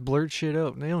 Kids just blurt shit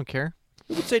out. They don't care.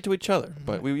 We would say it to each other,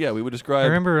 but we would I describe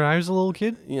remember when I was a little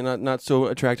kid, not so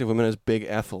attractive women as Big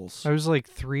Ethels. I was like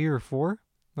 3 or 4.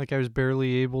 Like I was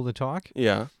barely able to talk.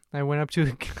 Yeah. I went up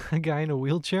to a guy in a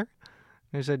wheelchair.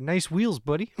 And I said, "Nice wheels,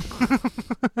 buddy."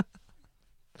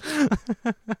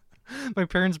 My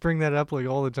parents bring that up like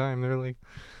all the time. They're like,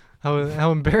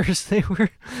 how embarrassed they were.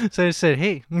 So I said,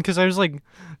 "Hey," because I was like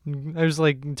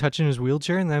touching his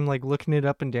wheelchair, and I'm like looking it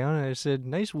up and down, and I said,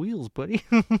 "Nice wheels, buddy."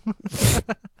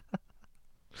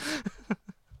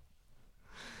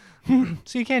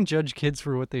 So you can't judge kids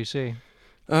for what they say.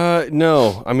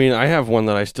 No. I mean, I have one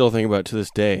that I still think about to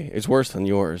this day. It's worse than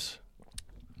yours.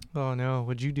 Oh no,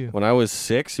 what'd you do? When I was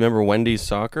 6, you remember Wendy's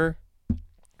soccer?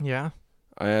 Yeah.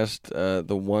 I asked the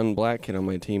one black kid on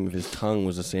my team if his tongue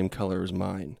was the same color as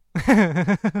mine.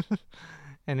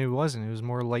 And it wasn't. It was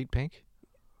more light pink.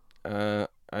 It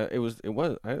was.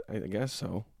 I guess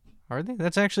so. Are they?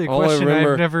 That's actually a All I question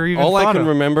remember- I've never even All thought I can of.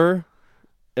 remember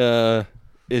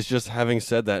is just having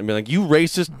said that and be like, "You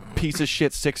racist piece of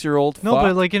shit 6-year-old." No, fuck."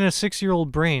 but like in a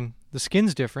 6-year-old brain, the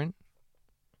skin's different.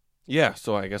 Yeah,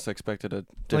 so I guess I expected a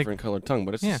different colored tongue,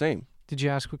 but it's yeah. the same. Did you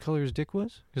ask what color his dick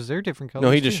was? Because they're different colors.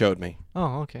 No, he just too. showed me.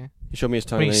 Oh, okay. He showed me his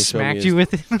tongue. When he then showed me smacked his- you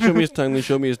with it. showed me his tongue, then he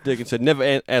showed me his dick and said,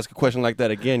 "Never ask a question like that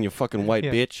again, you fucking white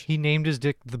Yeah. bitch." He named his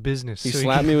dick the business. He so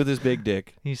slapped me with his big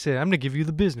dick He said, "I'm gonna give you the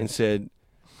and business." said,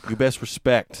 "You best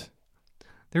respect."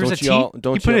 There was a don't T. y'all-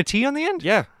 don't He put y'all- a T on the end.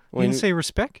 Yeah. He didn't say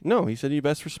respect. No, he said, "You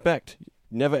best respect.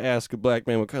 Never ask a black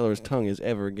man what color his tongue is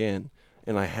ever again."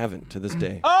 and I haven't to this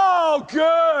day. Oh,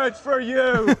 good for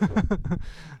you.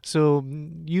 So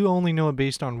you only know it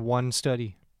based on one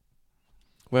study.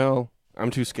 Well, I'm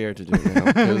too scared to do it now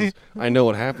because I know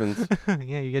what happens.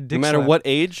 Yeah, you get dick No matter slapped. what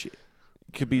age,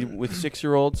 could be with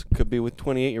 6-year-olds, could be with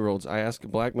 28-year-olds. I ask a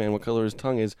black man what color his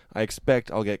tongue is. I expect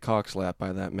I'll get cock slapped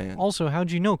by that man. Also,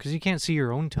 how'd you know? Because you can't see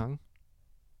your own tongue.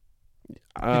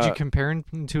 Did you compare him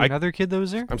to another kid that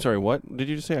was there? I'm sorry, what did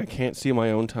you just say? I can't see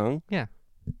my own tongue? Yeah.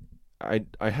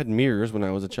 I had mirrors when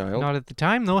I was a child. Not at the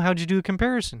time, though. How'd you do a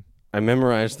comparison? I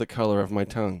memorized the color of my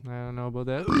tongue. I don't know about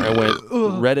that. I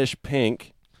went reddish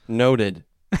pink, noted.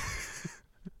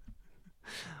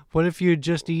 What if you had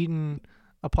just eaten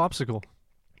a popsicle?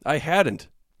 I hadn't.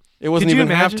 It wasn't Could you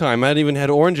even imagine? halftime. I hadn't even had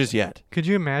oranges yet. Could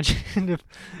you imagine if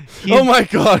he Oh had, my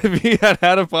god, if he had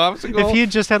a popsicle. if he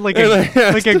had just had like And I a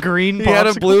asked like a green He popsicle? had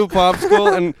a blue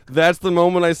popsicle, and that's the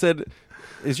moment I said,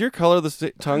 "Is your tongue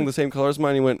the same color as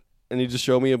mine?" He went, and he just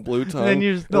showed me a blue tongue. then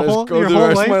you And I just go your through the whole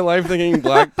rest life? of my life thinking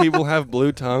black people have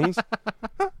blue tongues.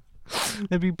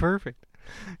 That'd be perfect.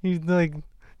 You'd like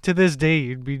to this day,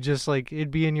 you'd be just like it'd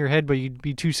be in your head, but you'd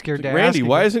be too scared to ask. Randy, it.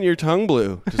 why isn't your tongue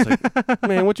blue? Just like,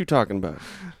 man, what you talking about?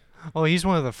 Oh, he's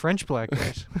one of the French black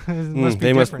guys. It must be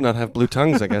They must different. not have blue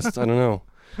tongues, I guess. I don't know.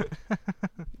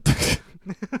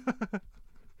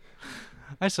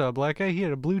 I saw a black guy. He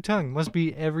had a blue tongue. Must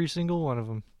be every single one of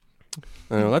them.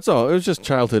 I know, that's all. It was just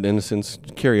childhood innocence,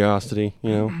 curiosity, you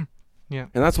know. Yeah.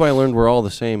 And that's why I learned we're all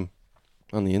the same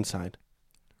on the inside.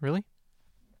 Really?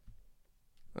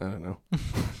 I don't know.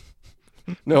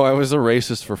 No, I was a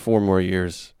racist for 4 more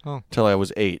years. Oh. Till I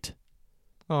was 8.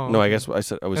 Oh. No, I okay. guess I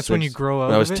said I was That's 6. when you grow out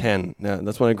When I was of it? 10. Yeah,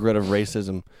 that's when I grew out of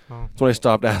racism. Oh. That's when I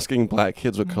stopped asking black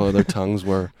kids what color their tongues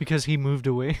were. Because he moved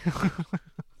away.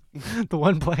 The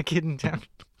one black kid in town.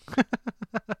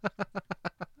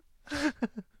 A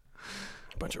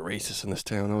bunch of racists in this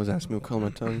town always ask me what color my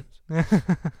tongue is.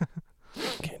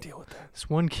 Can't deal with that. This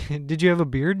one kid. Did you have a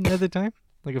beard at the time?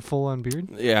 Like a full-on beard?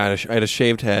 Yeah, I had a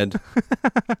shaved head.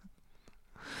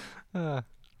 Uh,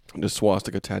 Just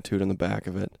swastika tattooed on the back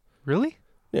of it. really?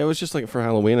 Yeah, it was just like for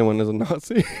Halloween. I went as a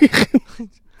Nazi.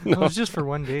 No. It was just for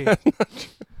one day.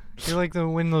 You're like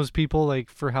when those people like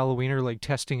for Halloween are like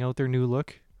testing out their new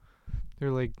look.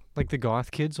 They're like the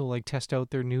goth kids will like test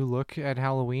out their new look at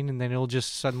Halloween, and then it'll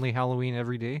just suddenly Halloween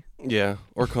every day. Yeah,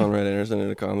 or Conrad Anderson in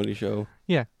a comedy show.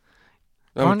 Yeah.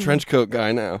 I'm a trench coat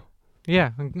guy now.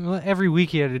 Yeah, every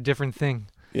week he had a different thing.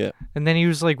 Yeah. And then he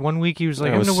was like, one week he was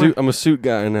like, I'm a suit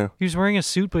guy now. He was wearing a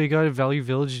suit, but he got at Value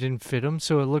Village, didn't fit him,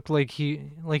 so it looked like it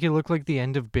looked like the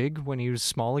end of Big when he was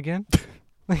small again.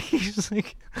 Like he's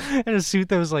like had a suit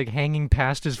that was like hanging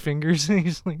past his fingers. And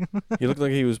he's like, He looked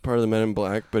like he was part of the Men in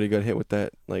Black, but he got hit with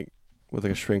that with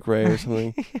a shrink ray or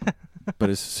something. Yeah. But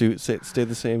his suit stayed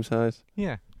the same size.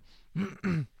 yeah,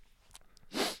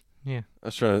 yeah. I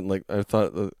was trying to I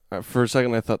thought for a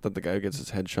second I thought that the guy gets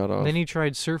his head shot off. Then he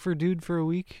tried Surfer Dude for a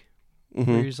week, Mhm.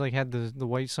 where he's like had the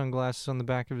white sunglasses on the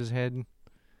back of his head,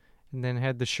 and then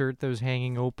had the shirt that was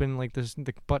hanging open, like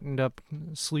the buttoned up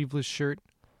sleeveless shirt.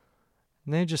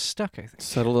 And then it just stuck, I think.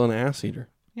 Settled on ass eater.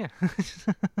 Yeah.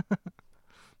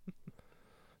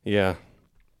 Yeah.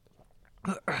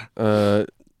 Do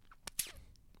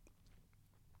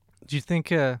you think,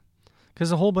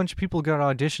 because a whole bunch of people got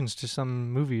auditions to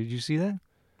some movie. Did you see that?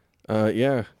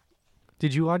 Yeah.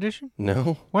 Did you audition?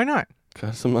 No, Why not?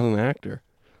 because I'm not an actor.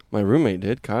 My roommate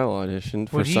did. Kyle auditioned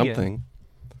for What'd he get? something.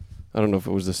 I don't know if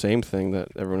it was the same thing that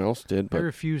everyone else did, I but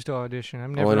refused to audition.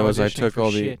 I'm never all I know is I auditioning took for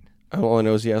all the. shit. All I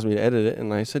know is he asked me to edit it,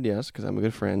 and I said yes because I'm a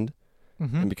good friend.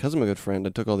 Mhm. And because I'm a good friend, I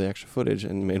took all the extra footage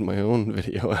and made my own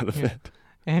video out of Yeah. it.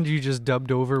 And you just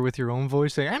dubbed over with your own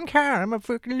voice saying, I'm Kyle, I'm a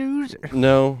fucking loser.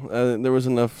 No, there was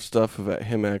enough stuff about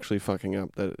him actually fucking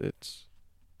up that it's.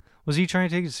 Was he trying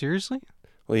to take it seriously?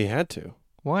 Well, he had to,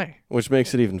 Why? which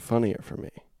makes it even funnier for me.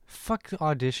 Fuck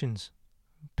auditions.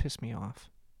 Piss me off.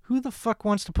 Who the fuck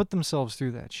wants to put themselves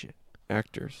through that shit?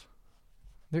 Actors.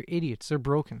 They're idiots. They're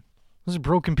broken. Those are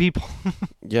broken people.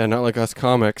 Yeah, not like us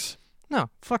comics. No,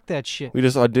 fuck that shit. We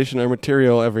just audition our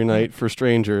material every night for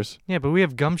strangers. Yeah, but we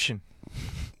have gumption.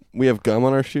 We have gum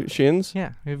on our shins.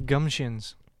 Yeah, we have gum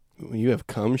shins. You have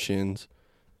cum shins.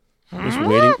 Just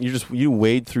waiting. You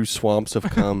wade through swamps of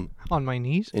cum, On my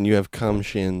knees? and you have cum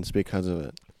shins because of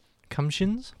it. Cum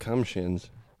shins? Cum shins.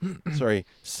 Sorry,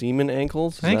 semen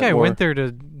ankles. Is I think that I more- went there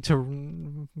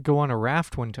to go on a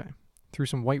raft one time through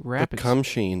some white The rapids. cum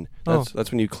sheen. Oh.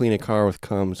 That's when you clean a car with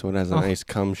cum, so it has a Oh. nice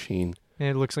cum sheen. And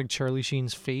it looks like Charlie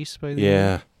Sheen's face by the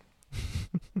Yeah.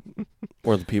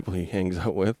 Or the people he hangs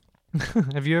out with.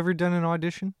 end. Have you ever done an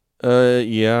audition?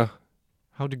 Yeah.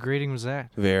 How degrading was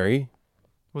that? Very.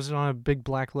 Was it on a big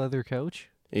black leather couch?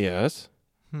 Yes.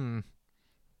 I don't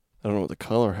know what the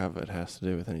color of it has to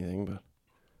do with anything, but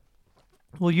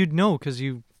Well, you'd know because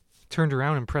you turned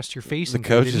around and pressed your face the into it,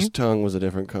 didn't coach's you? tongue was a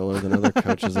different color than other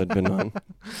coaches I'd been on.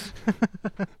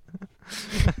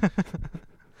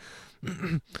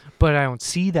 But I don't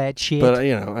see that shit. But,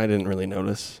 I didn't really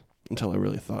notice until I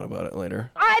really thought about it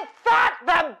later. I thought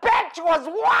the bitch was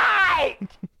white!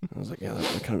 I was like, yeah,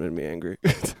 that kind of made me angry.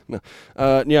 No.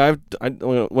 Yeah,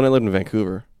 when I lived in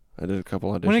Vancouver, I did a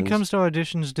couple auditions. When it comes to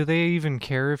auditions, do they even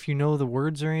care if you know the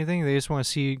words or anything? They just want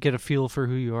to get a feel for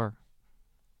who you are.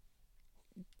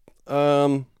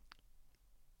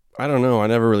 I don't know. I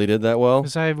never really did that well.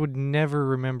 Because I would never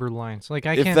remember lines. Like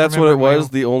I If can't. that's what it remember my was,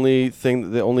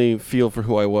 own- the only feel for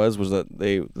who I was that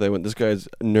they went, this guy's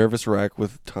a nervous wreck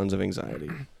with tons of anxiety.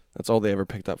 That's all they ever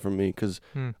picked up from me because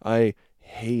I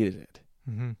hated it.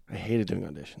 Mm-hmm. I hated doing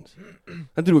auditions.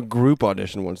 I did a group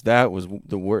audition once. That was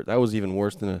the worst. That was even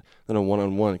worse than a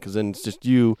one-on-one because then it's just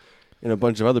you and a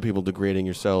bunch of other people degrading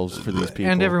yourselves for these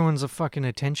people. And everyone's a fucking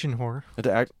attention whore.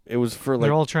 It was for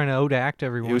They're all trying to outact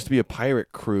everyone. It was to be a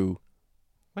pirate crew.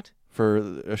 What? For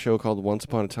a show called Once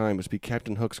Upon a Time. It was to be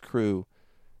Captain Hook's crew,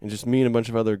 and just me and a bunch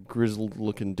of other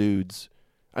grizzled-looking dudes.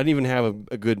 I didn't even have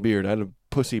a good beard. I had a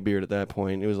pussy beard at that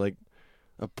point. It was like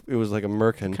a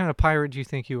merkin. What kind of pirate do you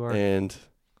think you are? And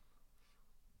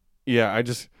yeah,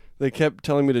 they kept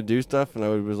telling me to do stuff, and I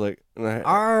was like, and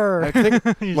Arr! I think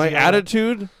You my said-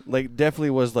 attitude, definitely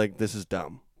was like, this is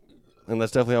dumb, and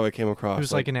that's definitely how I came across. It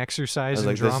was like an exercise in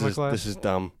I was like, drama class. this is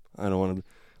dumb. I don't want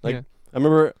to.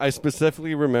 Yeah. I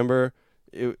specifically remember.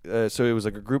 So it was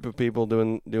like a group of people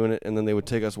doing it, and then they would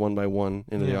take us one by one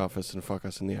into the office and fuck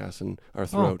us in the ass and our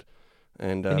throat.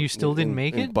 And you still didn't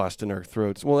make it? Bust in our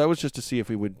throats. Well, that was just to see if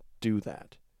we would do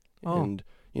that. Oh. And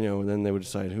then they would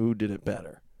decide who did it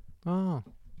better. Oh.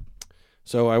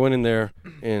 So I went in there,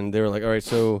 and they were like, "All right,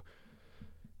 so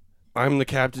I'm the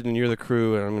captain and you're the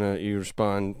crew, and you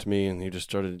respond to me." And he just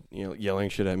started yelling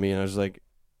shit at me, and I was like,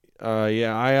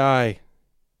 "Yeah, aye.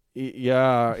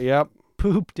 Yeah, yep."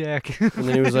 Poop deck. And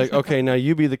then he was like, "Okay, now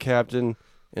you be the captain,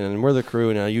 and we're the crew,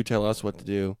 and now you tell us what to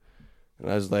do." And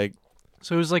I was like,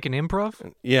 So it was like an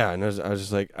improv? "Yeah," and I was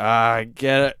just like,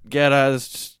 get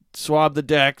us, swab the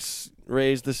decks,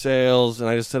 raise the sails," and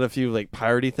I just said a few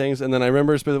piratey things, and then I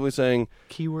remember specifically saying,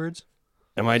 Keywords?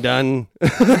 "Am I done?"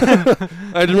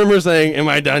 I remember saying, "Am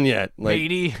I done yet?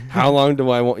 Matey. How long do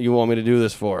you want me to do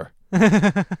this for?"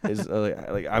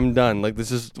 I'm done.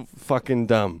 This is fucking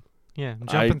dumb. Yeah, I'm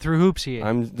jumping through hoops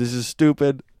here. This is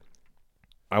stupid.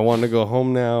 I want to go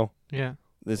home now. Yeah.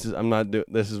 This is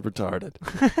retarded.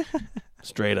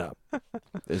 Straight up.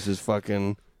 This is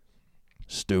fucking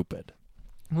stupid.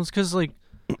 Well, it's because,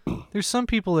 there's some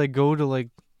people that go to,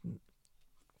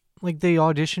 they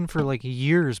audition for,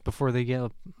 years before they get,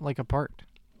 a part.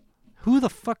 Who the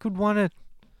fuck would want to...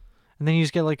 And then you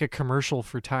just get, a commercial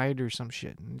for Tide or some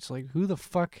shit. And it's like, who the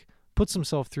fuck puts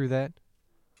himself through that?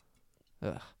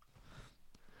 Ugh.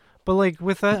 But,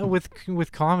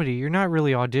 with comedy, you're not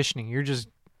really auditioning. You're just...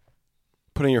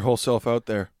 Putting your whole self out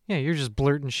there. Yeah, you're just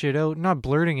blurting shit out. Not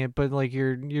blurting it, but,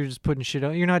 you're just putting shit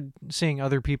out. You're not saying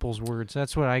other people's words.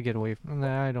 That's what I get away from.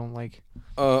 That I don't like.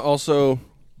 Also,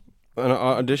 an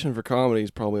audition for comedy is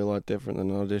probably a lot different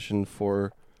than an audition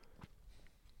for...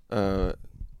 for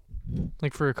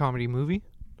a comedy movie?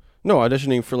 No,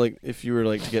 auditioning for if you were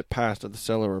to get passed at the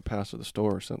cellar or passed at the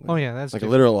store or something. Oh yeah, that's a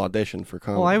different. literal audition for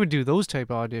comedy. Well, I would do those type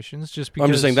of auditions just because...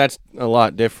 I'm just saying that's a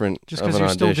lot different. Just because you're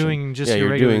still doing just your you're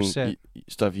regular doing set.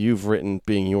 Stuff you've written,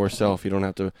 being yourself. You don't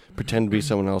have to pretend to be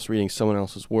someone else reading someone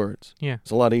else's words. Yeah. It's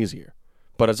a lot easier,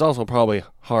 but it's also probably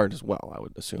hard as well. I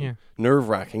would assume. Yeah.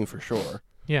 Nerve-wracking for sure.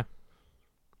 Yeah.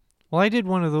 Well, I did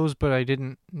one of those, but I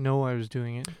didn't know I was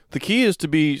doing it. The key is to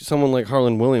be someone like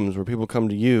Harlan Williams, where people come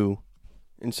to you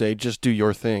and say, "Just do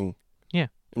your thing." Yeah.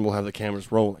 And we'll have the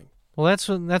cameras rolling. Well,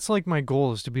 that's my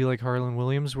goal, is to be like Harlan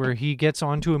Williams, where he gets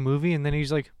onto a movie and then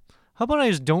he's like, "How about I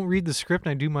just don't read the script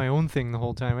and I do my own thing the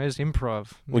whole time? I just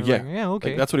improv." And Well, they're yeah. like, yeah,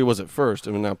 okay. That's what he was at first.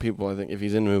 I mean, now people, I think, if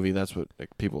he's in a movie, that's what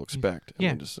people expect.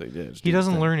 Yeah. Just say, just He do your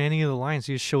doesn't thing. learn any of the lines.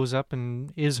 He just shows up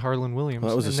and is Harlan Williams.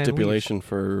 Well, that was a and then stipulation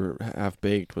for Half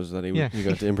Baked, was that he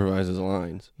got to improvise his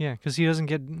lines. leaves. Yeah, because he doesn't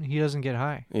get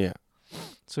high, Yeah.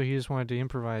 so he just wanted to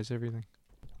improvise everything.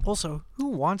 Also, who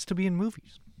wants to be in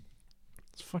movies?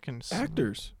 It's fucking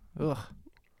Actors. Ugh.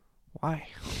 Why?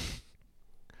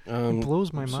 It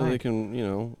blows my so mind. they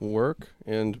can, work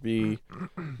and be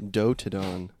doted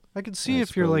on. I could see I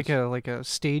if you're like suppose. a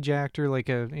stage actor,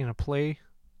 in a play.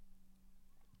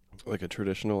 Like a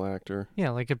traditional actor.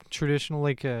 Yeah, like a traditional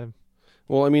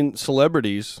Well, I mean,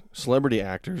 celebrity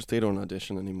actors, they don't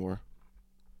audition anymore.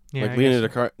 Yeah,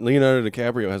 like I Leonardo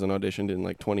DiCaprio hasn't auditioned in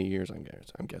like 20 years,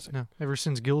 I'm guessing. No, ever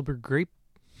since Gilbert Grape.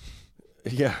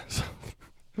 Yeah. So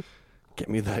get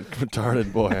me that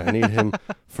retarded boy. I need him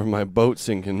for my boat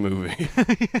sinking movie.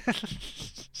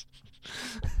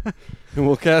 And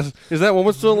we'll cast. Is that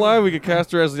woman still alive? We could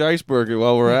cast her as the iceberg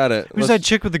while we're at it. Who's that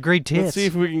chick with the great tits? Let's see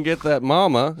if we can get that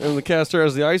mama and we cast her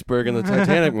as the iceberg in the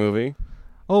Titanic movie.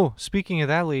 Oh, speaking of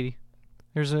that lady,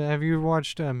 have you ever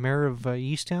watched Mayor of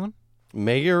Easttown?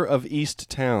 Mayor of East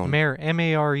Town. Mayor,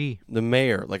 M-A-R-E. The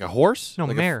mayor, like a horse? No,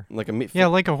 like mare. Like a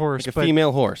horse. like a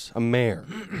female horse, a mare.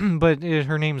 But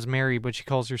her name's Mary, but she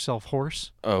calls herself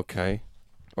Horse. Okay.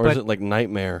 Or is it like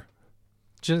Nightmare?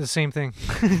 Just the same thing.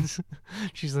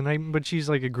 She's the night, but she's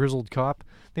like a grizzled cop.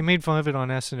 They made fun of it on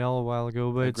SNL a while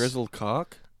ago, but A grizzled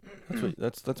cock?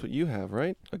 That's what you have,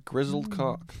 right? A grizzled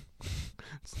cock.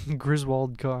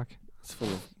 Griswold cock. It's full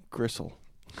of gristle.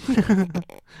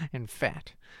 And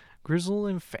fat. Grizzle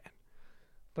and fat.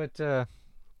 But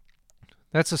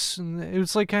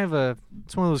it's like kind of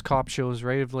it's one of those cop shows,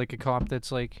 right? Of like a cop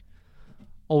that's like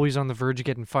always on the verge of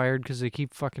getting fired because they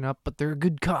keep fucking up, but they're a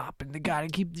good cop and they gotta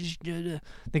keep this.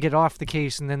 They get off the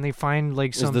case and then they find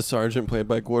like some. Is the sergeant played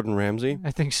by Gordon Ramsay?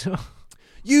 I think so.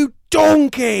 You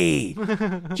donkey!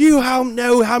 Do you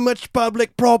know how much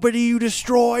public property you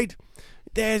destroyed?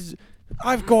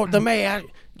 I've got the mayor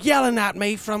yelling at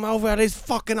me from over at his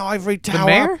fucking ivory tower. The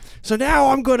mayor? So now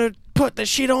I'm gonna put the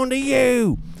shit onto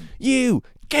you. You,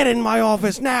 get in my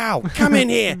office now. Come in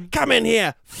here. Come in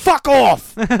here. Fuck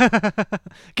off.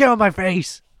 Get on my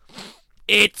face.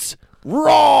 It's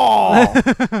Raw.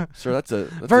 Sir, that's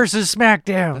versus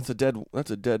SmackDown. That's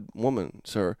a dead woman,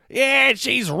 sir. Yeah,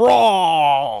 she's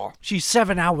Raw. She's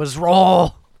 7 hours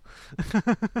raw. I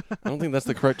don't think that's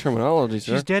the correct terminology,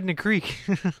 sir. She's dead in a creek.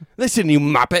 Listen, you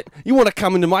muppet. You want to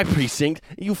come into my precinct?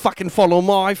 You fucking follow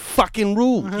my fucking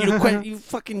rule. You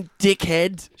fucking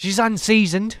dickhead. She's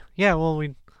unseasoned. Yeah, well,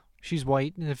 she's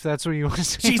white, if that's what you want to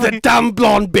say. She's a dumb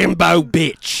blonde bimbo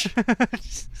bitch.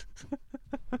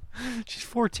 She's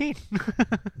 14.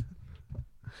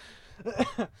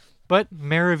 But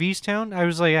Mayor of Easttown, I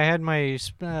was like, I had my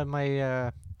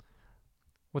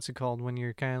what's it called when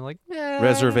you're kind of like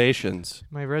Reservations.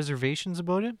 My reservations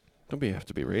about it. Don't have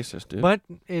to be racist, dude. But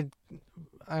I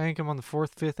think I'm on the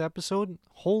 4th, 5th episode.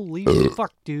 Holy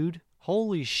fuck, dude!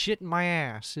 Holy shit, my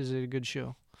ass! Is it a good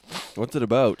show? What's it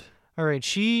about? All right,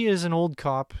 she is an old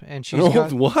cop, and she's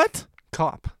got what?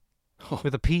 Cop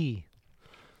with a P.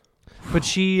 But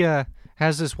she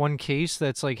has this one case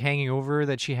that's like hanging over her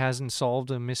that she hasn't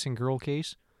solved, a missing girl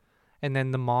case. And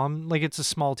then the mom, like it's a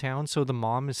small town, so the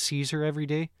mom sees her every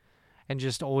day and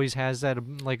just always has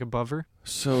that like above her.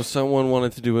 So someone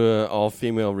wanted to do a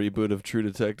all-female reboot of True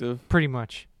Detective? Pretty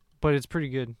much. But it's pretty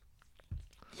good.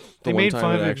 They made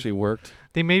fun of it. Actually worked.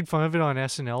 They made fun of it on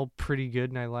SNL pretty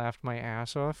good, and I laughed my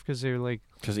ass off because they're like...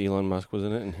 Because Elon Musk was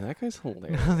in it, and that guy's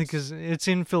hilarious. Because it's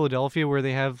in Philadelphia where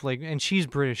they have like... And she's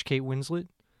British, Kate Winslet,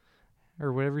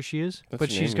 or whatever she is. That's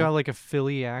but she's got like a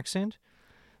Philly accent.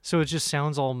 So it just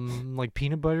sounds all like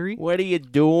peanut buttery. What are you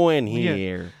doing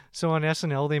here? Yeah. So on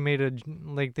SNL, they made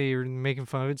they were making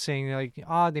fun of it, saying like,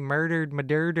 they murdered my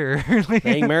daughter.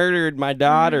 They murdered my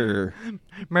daughter.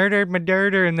 Murdered my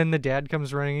daughter. And then the dad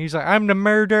comes running. He's like, I'm the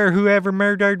murderer, whoever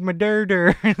murdered my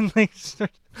daughter. And they start,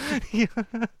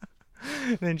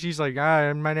 then she's like,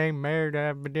 my name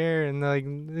murdered my daughter. And like,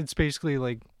 it's basically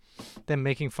like them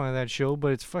making fun of that show,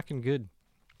 but it's fucking good.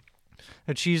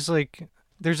 And she's like...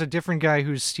 There's a different guy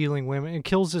who's stealing women. It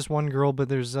kills this one girl, but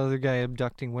there's the other guy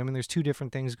abducting women. There's two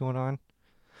different things going on.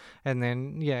 And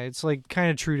then, it's like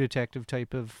kind of True Detective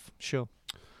type of show.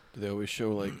 Do they always show,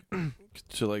 like,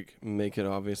 to, like, make it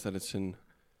obvious that it's in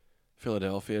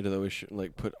Philadelphia? Do they always,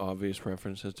 put obvious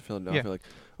references to Philadelphia? Yeah. Like,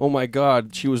 oh, my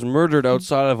God, she was murdered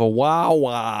outside of a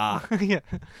Wawa. Yeah.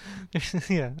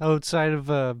 Yeah, outside of,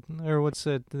 or what's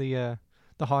that, the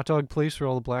hot dog place where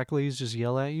all the black ladies just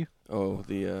yell at you? Oh,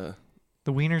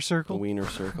 the Wiener Circle? The Wiener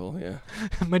Circle, yeah.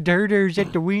 My daughter's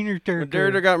at the Wiener Circle. My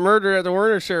daughter got murdered at the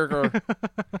Wiener Circle.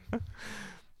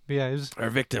 Yeah, Our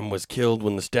victim was killed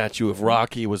when the statue of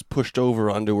Rocky was pushed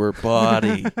over onto her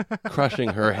body, crushing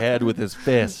her head with his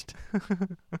fist.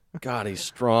 God, he's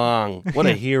strong. What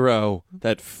a hero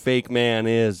that fake man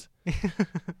is.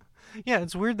 Yeah,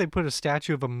 it's weird they put a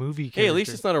statue of a movie character. Hey, at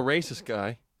least it's not a racist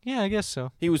guy. Yeah, I guess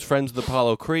so. He was friends with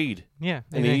Apollo Creed. Yeah.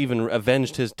 And he even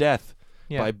avenged his death.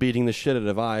 Yeah. By beating the shit out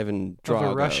of Ivan Drago.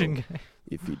 Of a Russian guy.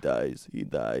 If he dies, he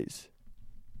dies.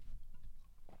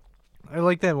 I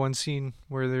like that one scene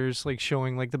where there's like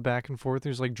showing like the back and forth.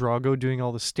 There's like Drago doing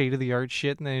all the state of the art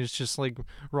shit, and then it's just like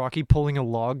Rocky pulling a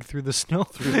log through the snow.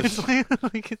 It's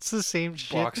like it's the same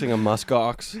shit. Boxing a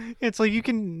muskox. It's like you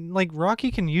can like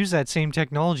Rocky can use that same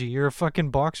technology. You're a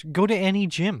fucking boxer. Go to any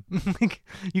gym. Like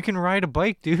you can ride a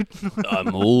bike, dude.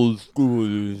 I'm old school,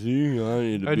 you see. I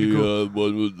need to be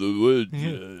one with the woods.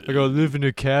 Yeah. I gotta live in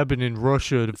a cabin in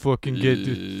Russia to fucking get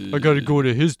to. I gotta go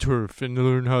to his turf and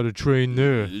learn how to train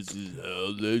there. This is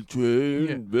how they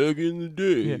trained back in the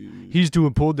day. Yeah. He's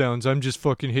doing pull downs. I'm just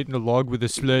fucking hitting a log with a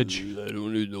sledge. I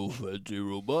don't need no fancy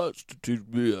robots to teach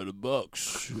me how to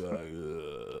box. I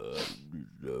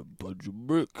punch a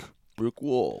brick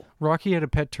wall. Rocky had a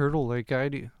pet turtle like I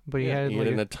do, but he had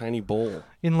in a tiny bowl.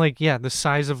 In the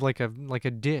size of like a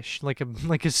dish, like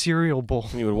a cereal bowl.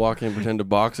 He would walk in and pretend to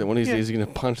box it. One of these days he's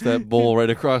gonna punch that bowl right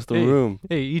across the room.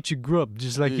 Hey, eat your grub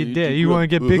just like your dad. You want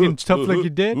to get big and tough like your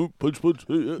dad? Punch.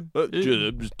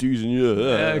 I'm just teasing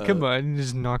you. Come on, and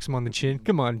just knocks him on the chin.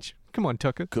 Come on,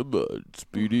 Tucker. Come on,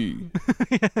 Speedy.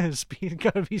 Speedy,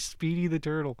 gotta be Speedy the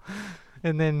turtle.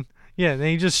 And then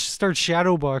he just starts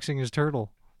shadow boxing his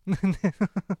turtle.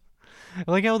 I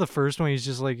like how the first one he's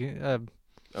just like a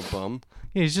bum.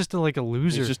 Yeah, he's just like a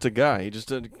loser. He's just a guy. He's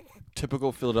just a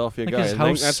typical Philadelphia like guy. His I house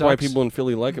think that's sucks. why people in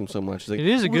Philly like him so much. Like, it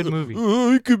is a good movie.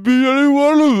 I could be any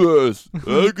one of us.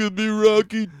 I could be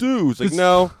Rocky too. It's like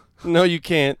no, you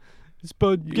can't. It's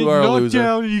about getting knocked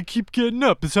down and you keep getting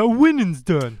up. It's how winning's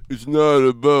done. It's not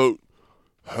about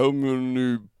how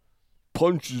many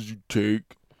punches you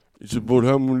take. It's about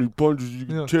how many punches you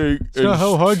can take. It's not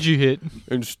how hard you hit.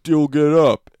 And still get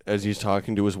up. As he's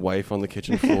talking to his wife on the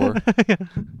kitchen floor.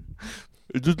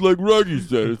 It's just like Rocky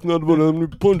said. It's not about how many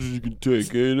punches you can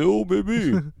take,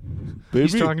 baby.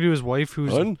 He's talking to his wife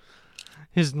who's...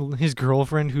 His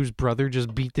girlfriend whose brother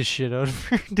just beat the shit out of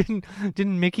her.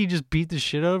 Didn't Mickey just beat the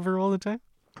shit out of her all the time?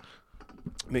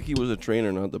 Mickey was a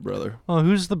trainer, not the brother. Oh,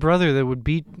 who's the brother that would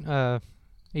beat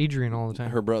Adrian all the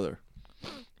time? Her brother.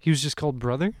 He was just called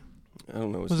Brother? I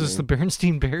don't know his Was name. this the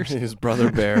Bernstein Bears? His brother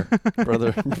Bear.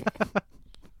 Brother.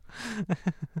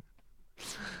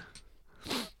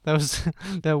 That was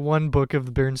that one book of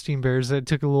the Bernstein Bears that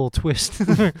took a little twist.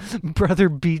 Brother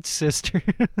beats sister.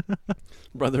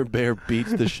 Brother Bear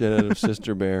beats the shit out of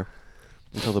Sister Bear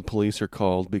until the police are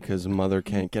called because mother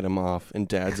can't get him off and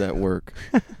dad's at work.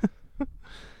 I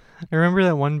remember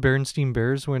that one Bernstein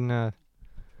Bears when it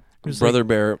was Brother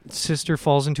Bear sister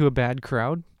falls into a bad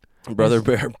crowd. Brother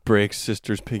Bear breaks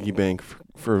sister's piggy bank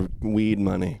for weed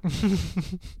money.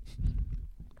 And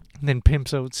then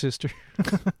pimps out sister.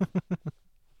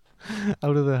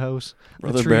 Out of the house.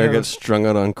 Brother Bear gets strung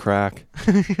out on crack.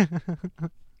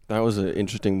 That was an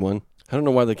interesting one. I don't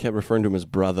know why they kept referring to him as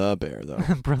Brother Bear, though.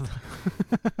 Brother.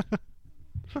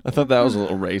 I thought that was a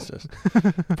little racist,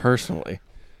 personally.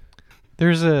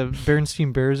 There's a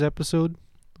Bernstein Bears episode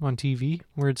on TV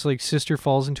where it's like sister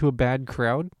falls into a bad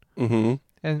crowd. Mm-hmm.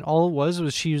 And all it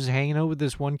was she was hanging out with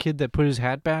this one kid that put his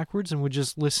hat backwards and would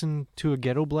just listen to a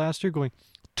ghetto blaster going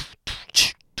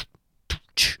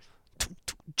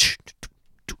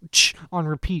on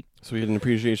repeat. So he had an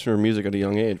appreciation for music at a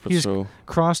young age. But He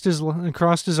crossed his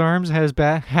arms, had his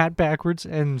hat backwards,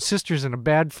 and sister's in a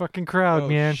bad fucking crowd,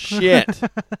 man. Shit.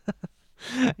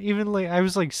 Even like I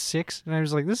was like 6, and I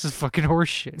was like, "This is fucking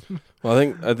horseshit."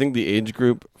 Well, I think the age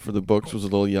group for the books was a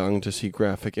little young to see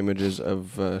graphic images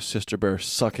of Sister Bear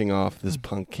sucking off this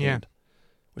punk kid,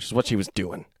 which is what she was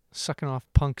doing. Sucking off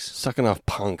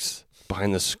punks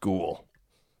behind the school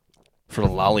for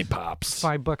lollipops.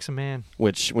 $5 a man.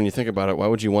 Which, when you think about it, why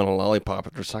would you want a lollipop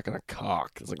after sucking a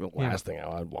cock? It's like the last thing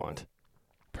I'd want,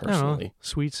 personally. I don't know.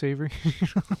 Sweet, savory.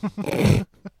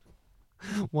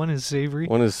 One is savory.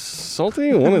 One is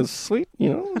salty, one is sweet,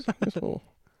 So.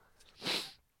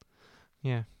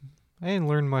 Yeah. I didn't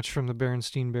learn much from the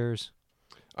Bernstein Bears.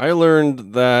 I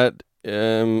learned that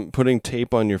putting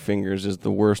tape on your fingers is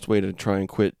the worst way to try and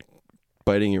quit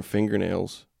biting your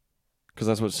fingernails. Because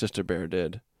that's what Sister Bear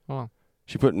did. Oh.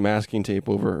 She put masking tape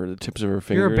over the tips of her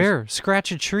fingers. You're a bear.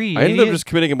 Scratch a tree. I ended up just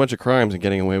committing a bunch of crimes and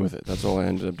getting away with it. That's all I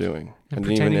ended up doing. And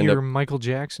pretending you were Michael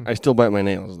Jackson. I still bite my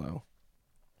nails, though.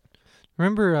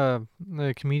 Remember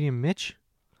the comedian Mitch?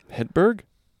 Hedberg?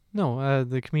 No,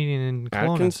 the comedian in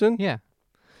Kelowna. Atkinson? Yeah.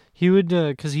 He would,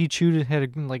 because he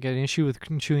had an issue with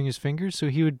chewing his fingers, so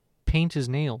he would paint his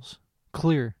nails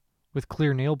clear with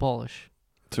clear nail polish.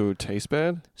 So it would taste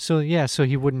bad? So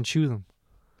he wouldn't chew them.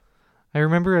 I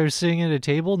remember I was sitting at a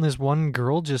table and this one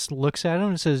girl just looks at him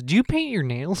and says, "Do you paint your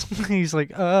nails?" He's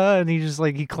like, and he just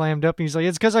he clammed up and he's like,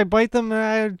 "It's because I bite them."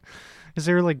 Because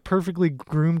they're like perfectly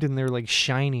groomed and they're like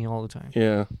shiny all the time.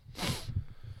 Yeah.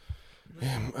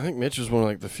 I think Mitch was one of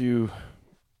like the few,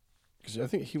 because I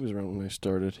think he was around when I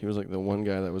started. He was like the one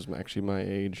guy that was actually my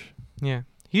age. Yeah.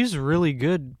 He's really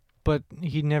good, but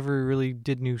he never really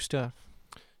did new stuff.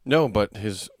 No, but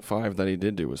his 5 that he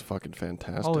did do was fucking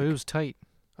fantastic. Oh, it was tight.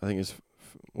 I think it's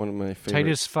one of my favorite.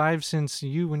 Tightest 5 since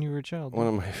you when you were a child. One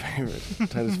of my favorite.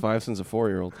 Tightest 5 since a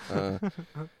 4-year-old. I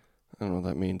don't know what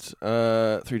that means.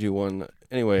 3, 2, 1.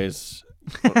 Anyways,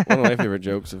 one of my favorite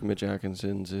jokes of Mitch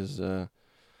Atkinson's is I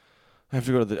have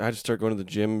to start going to the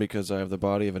gym because I have the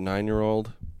body of a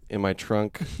 9-year-old in my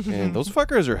trunk, and those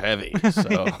fuckers are heavy.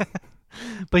 So,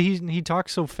 but he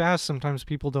talks so fast. Sometimes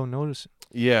people don't notice it.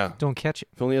 Yeah, Don't catch it.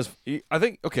 if only I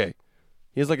think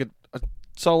he has like a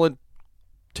solid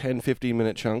 10-15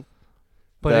 minute chunk.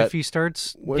 But that if he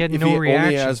starts If getting he no reaction,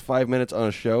 only has 5 minutes on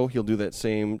a show, he'll do that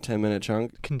same 10-minute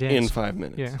chunk condensed. in 5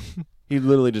 minutes. Yeah. He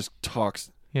literally just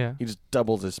talks. Yeah. He just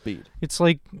doubles his speed. It's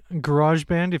like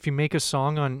GarageBand. If you make a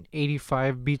song on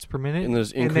 85 beats per minute, And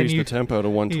just then increase you- the tempo to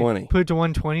you 120. put it to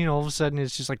 120, and all of a sudden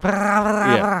it's just like,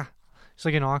 Yeah. It's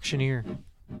like an auctioneer.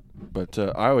 But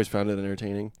I always found it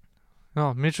entertaining.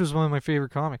 Oh, Mitch was one of my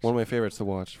favorite comics. One of my favorites to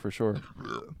watch, for sure.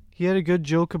 He had a good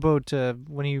joke about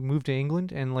when he moved to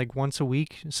England, and like once a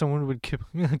week, someone would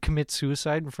commit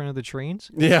suicide in front of the trains,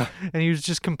 Yeah. and he was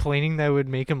just complaining that it would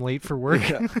make him late for work.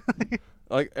 Yeah.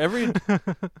 Like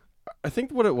I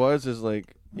think what it was is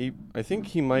like I think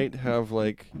he might have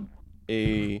like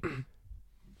a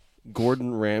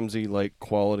Gordon Ramsay like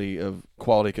quality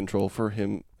control for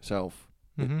himself.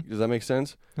 Mhm. Does that make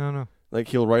sense? No. Like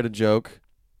he'll write a joke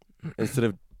instead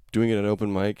of doing it at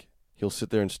open mic. He'll sit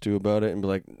there and stew about it and be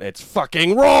like, "It's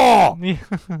fucking raw. Yeah.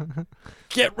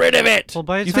 Get rid of it. Well,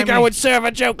 by the You time think I would serve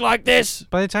a joke like this?"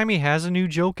 By the time he has a new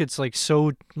joke, it's like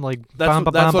so like That's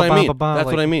what I mean. That's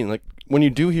what I mean. Like when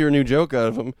you do hear a new joke out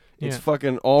of him, it's Yeah.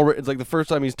 fucking already. It's like the first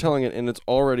time he's telling it, and it's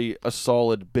already a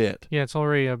solid bit. Yeah, it's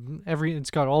already it's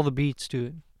got all the beats to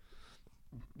it.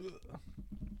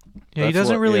 Yeah, he That's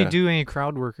doesn't what- really yeah. do any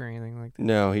crowd work or anything like that.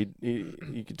 No,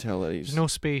 you could tell that he's There's no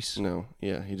space. No,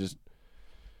 yeah, he just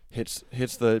hits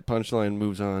the punchline, and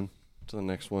moves on to the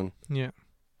next one. Yeah.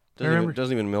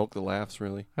 Doesn't even milk the laughs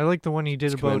really. I like the one he did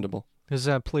It's about commendable. there's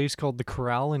that place called the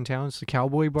Corral in town. It's the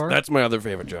cowboy bar. That's my other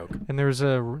favorite joke. And there's a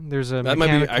That might be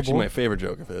mechanical actually bull. my favorite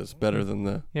joke of his. Better than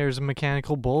the. Yeah, there's a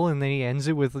mechanical bull, and then he ends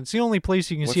it with, it's the only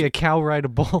place you can What's see it- a cow ride a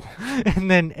bull.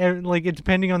 And then, like, it,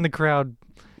 depending on the crowd,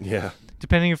 Yeah,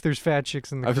 depending if there's fat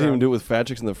chicks in the I've crowd. seen him do it with fat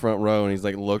chicks in the front row, and he's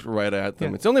like looked right at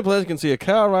them. Yeah. It's the only place you can see a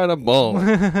cow ride a bull.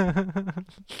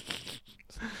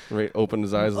 Right, opened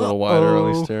his eyes a little wider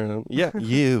while he's staring at him. Yeah,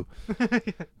 you.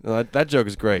 No, that joke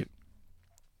is great.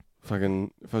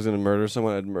 Fucking, if I was gonna murder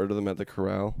someone, I'd murder them at the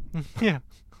corral. Yeah.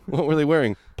 What were they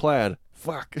wearing? Plaid.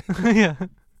 Fuck. Yeah.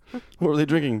 What were they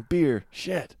drinking? Beer.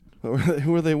 Shit.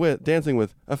 Who were they with? Dancing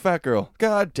with? A fat girl.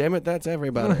 God damn it, that's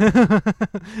everybody.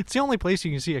 It's the only place you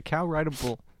can see a cow ride a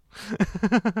bull.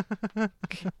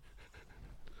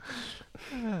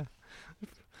 I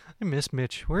miss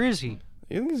Mitch. Where is he?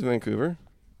 You think he's in Vancouver?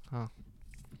 Oh.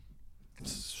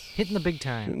 Hitting the big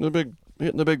time. Hitting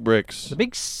the big bricks. The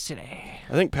big city.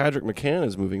 I think Patrick McCann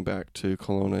is moving back to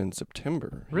Kelowna in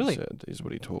September. Really? He said, is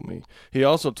what he told me. He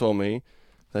also told me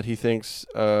that he thinks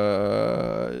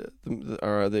the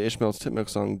Ishmael's Tip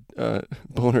song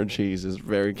 "Boner Cheese" is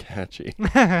very catchy.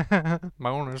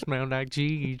 Boner smell like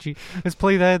cheese. Let's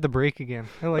play that at the break again.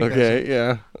 I like that. Okay,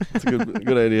 yeah, that's a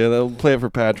good idea. They'll play it for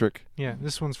Patrick. Yeah,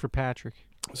 this one's for Patrick.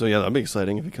 So yeah, that'll be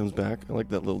exciting if he comes back. I like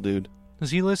that little dude.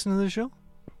 Does he listen to the show?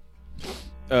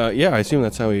 Yeah, I assume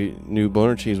that's how he knew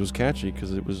Boner Cheese was catchy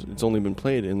because it's only been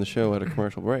played in the show at a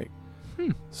commercial break.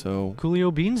 So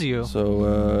Coolio Beansio.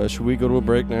 So should we go to a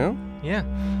break now? Yeah.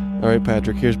 All right,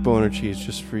 Patrick. Here's Boner Cheese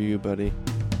just for you, buddy.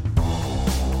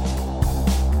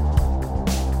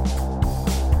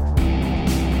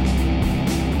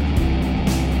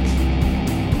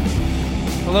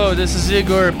 Hello, this is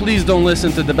Igor. Please don't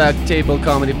listen to the Back Table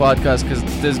Comedy Podcast because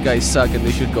these guys suck and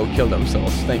they should go kill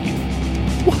themselves. Thank you.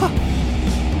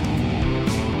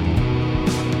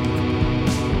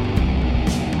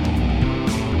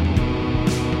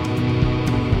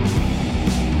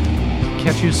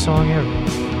 Catchiest song ever.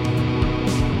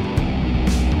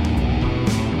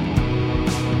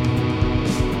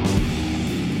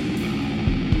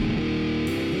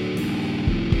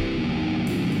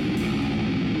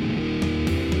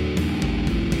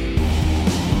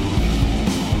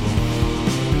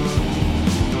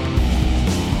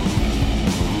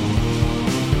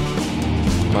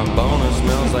 My boner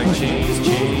smells like cheese,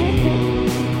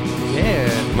 cheese.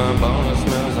 Yeah. My boner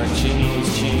smells like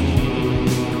cheese,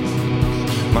 cheese.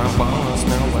 My boner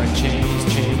smells like cheese,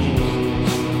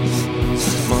 cheese.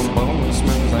 My boner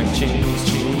smells like cheese,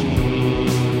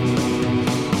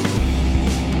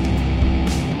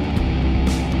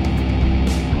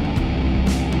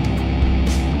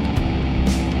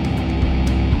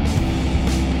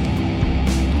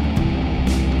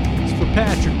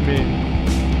 Patrick, man.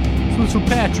 This one's for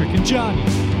Patrick and Johnny.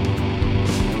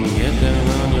 Get down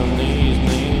on your knees,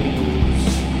 knees.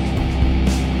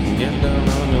 Get down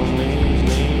on your knees,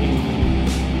 knees.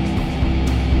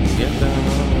 Get down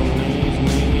on your knees,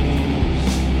 knees.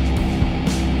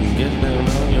 Get down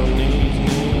on your knees,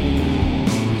 knees.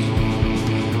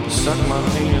 Suck my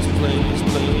penis, please,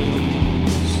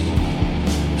 please.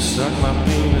 Suck my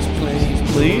penis, please,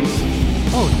 please.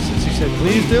 Oh, since you said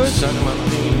please do it? Suck my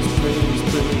penis, please,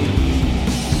 please.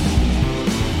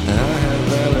 I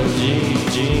have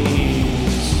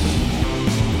allergies.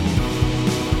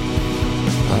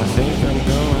 I think I'm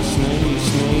gonna sneeze,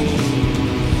 sneeze.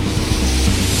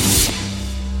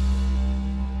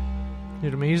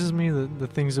 It amazes me the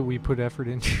things that we put effort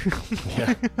into.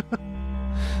 Yeah.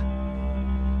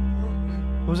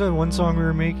 What was that one song we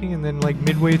were making, and then like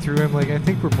midway through, I'm like, I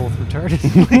think we're both retarded.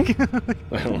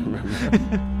 I don't remember.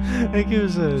 I think it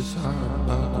was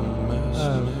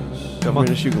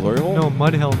Government issue glory hole? No,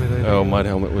 Mud Helmet. I think. Oh, Mud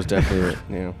Helmet was definitely it.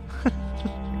 Yeah.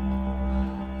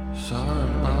 Sorry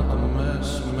about the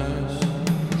mess.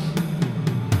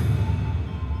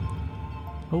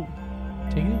 Oh,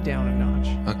 taking it down a notch.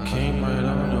 I came right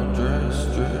on your dress.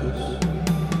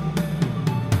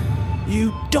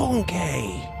 You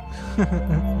donkey!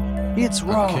 It's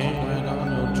wrong. Came right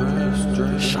on your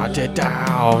dress. Shut it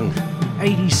down.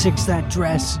 86 that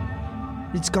dress.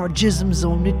 It's got jisms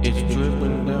on it. It's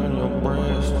dripping down your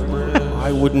breast.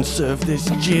 I wouldn't serve this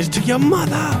jizz to your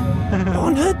mother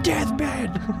on her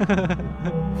deathbed.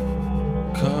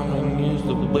 Coming is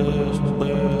the best.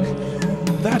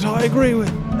 That I agree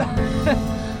with.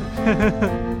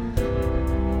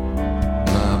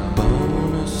 My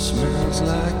bonus smells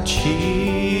like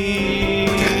cheese.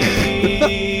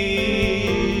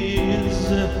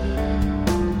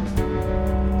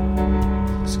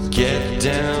 So get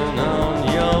down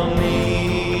on your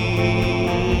knees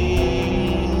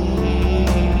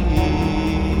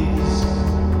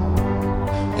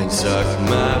and suck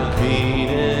my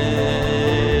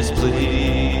penis, please.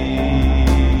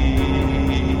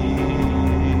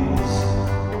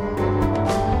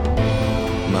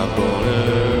 My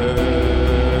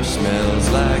boner smells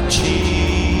like cheese.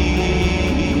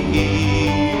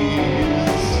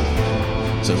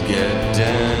 So get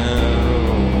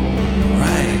down,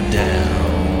 right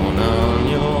down on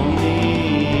your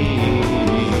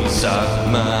knees. Suck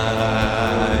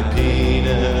my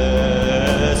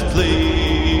penis, please.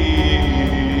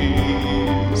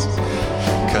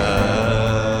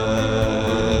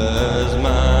 'Cause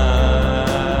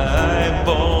my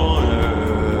boner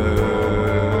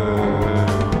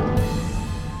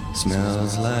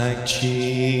smells like cheese.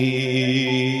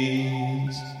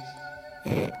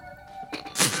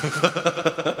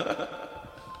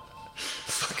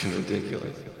 Fucking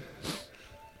ridiculous.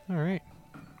 All right.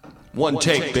 One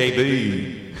take,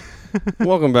 baby.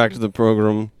 Welcome back to the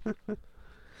program.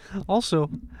 Also,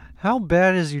 how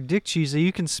bad is your dick cheese that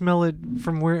you can smell it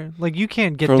from where? Like, you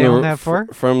can't get From down the, that far.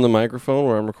 From the microphone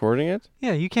where I'm recording it.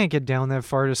 Yeah, you can't get down that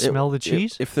far to smell the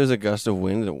cheese. If there's a gust of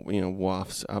wind, it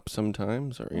wafts up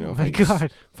sometimes, or Oh if my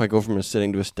God. if I go from a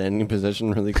sitting to a standing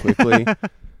position really quickly.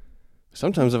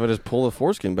 Sometimes if I just pull the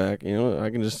foreskin back, I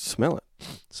can just smell it.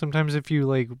 Sometimes if you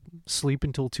like sleep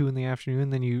until 2 p.m,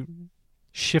 then you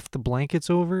shift the blankets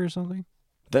over or something.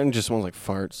 Then it just smells like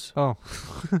farts, Oh,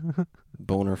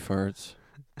 boner farts.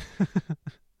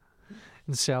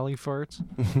 and Sally farts.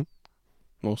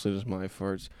 Mostly just my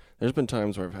farts. There's been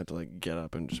times where I've had to like get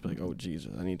up and just be like, "Oh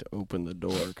Jesus, I need to open the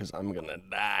door because I'm gonna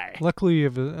die." Luckily, you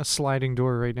have a sliding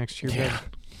door right next to your Yeah,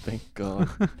 bed. thank God.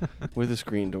 With a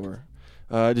screen door.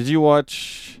 Did you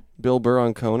watch Bill Burr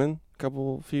on Conan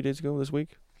a few days ago this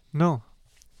week? No.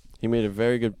 He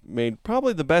made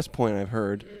probably the best point I've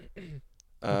heard.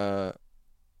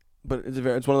 But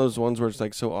it's one of those ones where it's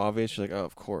like so obvious. You're like, oh,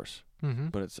 of course. Mm-hmm.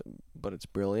 But it's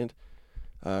brilliant.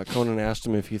 Conan asked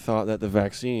him if he thought that the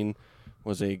vaccine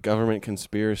was a government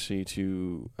conspiracy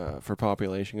for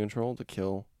population control to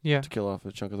kill off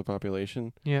a chunk of the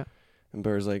population. Yeah. And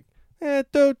Burr's like,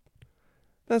 dude,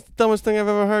 that's the dumbest thing I've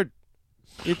ever heard.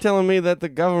 You're telling me that the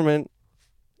government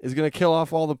is going to kill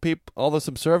off all the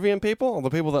subservient people, all the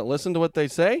people that listen to what they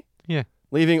say? Yeah.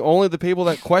 Leaving only the people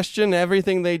that question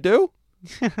everything they do?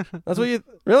 That's what you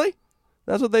really?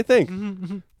 That's what they think.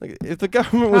 Like if the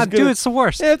government was dude, it's the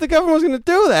worst. if the government was going to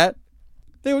do that,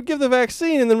 they would give the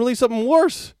vaccine and then release something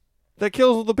worse that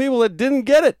kills the people that didn't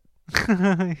get it.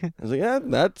 I was like, yeah,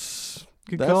 that's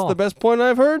call. the best point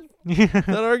I've heard Yeah.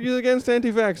 that argues against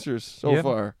anti-vaxxers so Yep.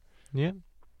 far. Yeah.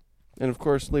 And of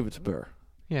course, leave it to Burr.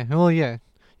 Yeah. Well, yeah.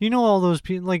 You know all those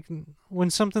people, like when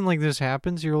something like this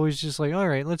happens, you're always just like, all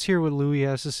right, let's hear what Louis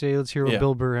has to say. Let's hear what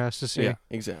Bill Burr has to say. Yeah,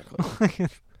 exactly.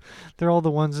 They're all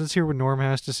the ones. Let's hear what Norm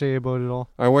has to say about it all.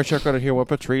 I wish I could hear what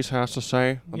Patrice has to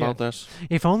say about this.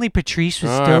 If only Patrice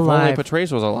was If still only alive.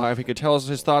 Patrice was alive, he could tell us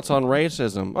his thoughts on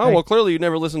racism. Oh, well, clearly you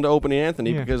never listened to Opie and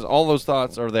Anthony because all those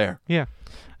thoughts are there. Yeah.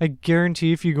 I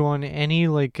guarantee if you go on any,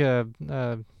 like,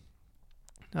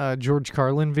 George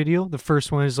Carlin video, the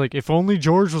first one is like, if only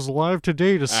George was alive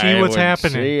today to see what's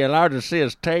happening. Allowed to see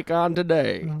his take on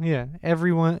today. Yeah,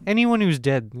 anyone who's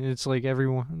dead, it's like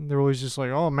everyone, they're always just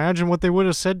like, oh, imagine what they would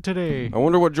have said today. I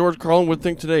wonder what George Carlin would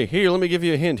think today. Here, let me give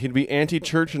you a hint. He'd be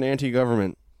anti-church and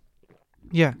anti-government.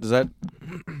 Yeah. Does that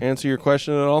answer your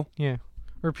question at all? Yeah.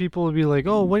 Or people would be like,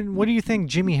 oh, what do you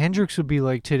think Jimi Hendrix would be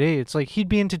like today? It's like, he'd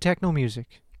be into techno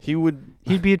music.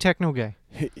 He'd be a techno guy.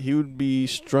 He would be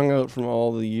strung out from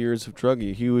all the years of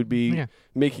druggie. He would be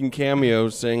making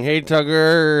cameos saying, hey,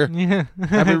 Tugger,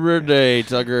 happy birthday,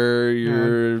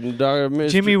 Tugger.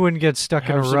 Jimmy wouldn't get stuck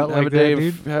in a rut like that,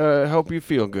 dude. Hope you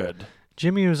feel good.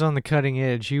 Jimmy was on the cutting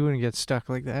edge. He wouldn't get stuck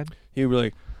like that. He would be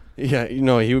like,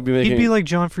 he would be making... He'd be like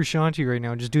John Frusciante right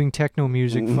now, just doing techno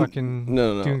music, doing crazy shit.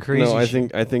 No,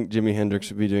 I think Jimi Hendrix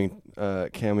would be doing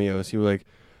cameos. He would be like,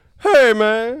 hey,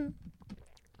 man.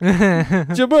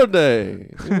 It's your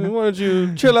birthday. Why don't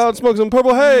you chill out, smoke some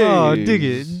purple haze? Oh, dig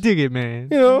it, man.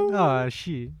 You know? Oh,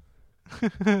 shit.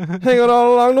 Hang out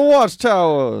all along the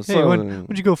watchtower. Hey, why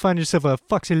don't you go find yourself a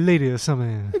foxy lady or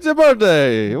something? It's your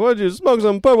birthday. Why don't you smoke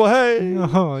some purple haze?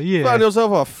 Oh, yeah. Find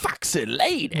yourself a foxy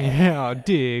lady. Yeah,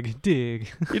 dig.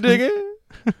 You dig it?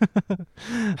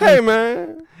 Hey,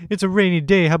 man. It's a rainy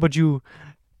day. How about you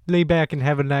lay back and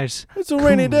have a nice... It's a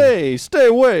rainy day. Stay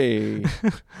away.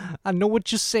 I know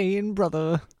what you're saying,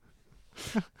 brother.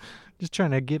 Just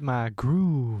trying to get my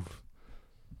groove.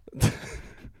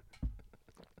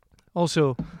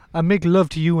 Also, I make love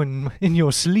to you in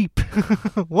your sleep.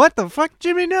 What the fuck,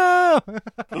 Jimmy? No!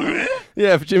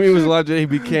 Yeah, if Jimmy was alive today, he'd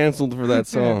be canceled for that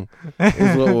song.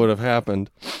 Is what would have happened.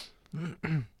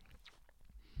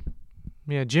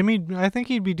 Yeah, Jimmy, I think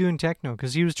he'd be doing techno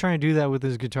because he was trying to do that with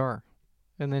his guitar.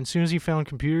 And then as soon as he found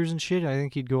computers and shit, I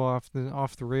think he'd go off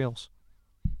the rails.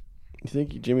 You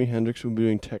think Jimi Hendrix would be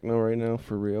doing techno right now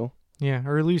for real? Yeah,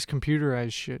 or at least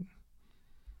computerized shit.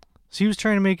 So he was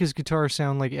trying to make his guitar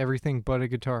sound like everything but a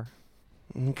guitar.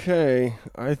 Okay,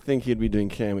 I think he'd be doing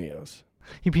cameos.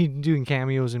 He'd be doing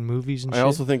cameos in movies and shit. I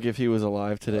also think if he was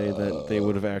alive today that they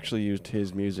would have actually used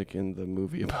his music in the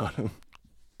movie about him.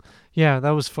 Yeah,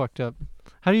 that was fucked up.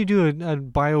 How do you do a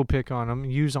biopic on him,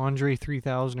 use Andre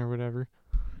 3000 or whatever,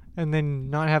 and then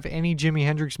not have any Jimi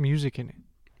Hendrix music in it?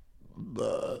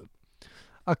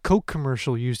 A Coke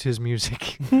commercial used his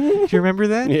music. Do you remember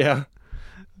that? Yeah.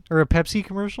 Or a Pepsi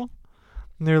commercial?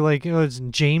 And they're like, oh, it's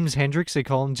James Hendrix. They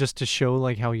call him just to show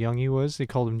like how young he was. They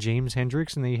called him James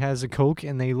Hendrix, and he has a Coke,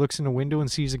 and they looks in a window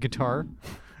and sees a guitar,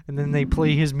 and then they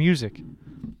play his music.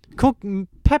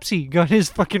 Pepsi got his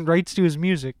fucking rights to his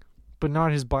music, but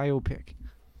not his biopic.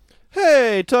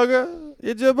 Hey, Tugger,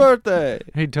 it's your birthday.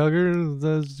 Hey,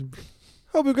 Tugger,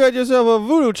 hope you got yourself a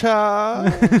voodoo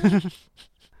child.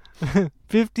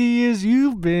 50 years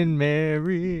you've been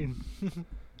married.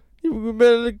 You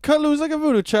better cut loose like a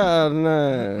voodoo child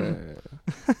tonight.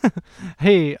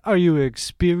 Hey, are you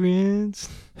experienced?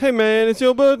 Hey, man, it's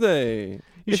your birthday.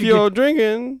 If you're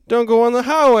drinking, don't go on the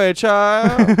highway,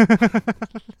 child.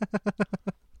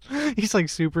 He's like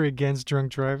super against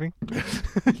drunk driving.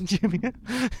 Jimmy.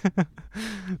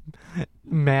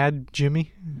 Mad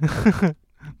Jimmy.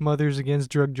 Mothers against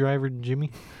drug driver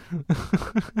Jimmy.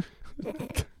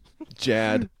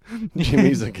 Jad.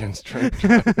 Jimmy's against drunk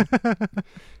driving.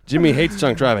 Jimmy hates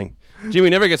drunk driving. Jimmy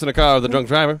never gets in a car with a drunk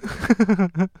driver.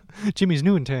 Jimmy's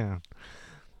new in town.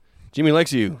 Jimmy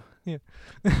likes you. Yeah.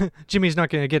 Jimmy's not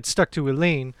going to get stuck to a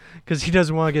lane because he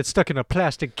doesn't want to get stuck in a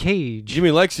plastic cage.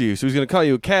 Jimmy likes you, so he's going to call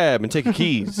you a cab and take your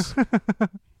keys.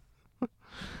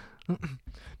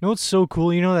 No, it's so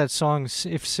cool. You know that song,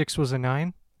 If 6 Was a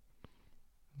 9?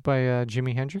 By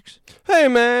Jimi Hendrix? Hey,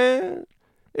 man.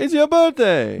 It's your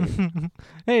birthday.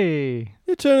 Hey.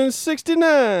 You're turning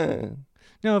 69.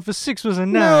 No, if a 6 was a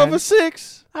 9. No, if a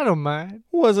 6. I don't mind.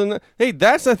 Wasn't. Hey,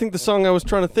 that's, I think, the song I was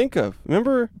trying to think of.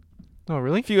 Remember? Oh,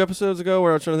 really? A few episodes ago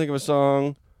where I was trying to think of a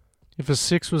song. If a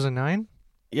 6 was a 9?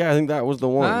 Yeah, I think that was the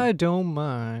one. I don't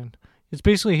mind. It's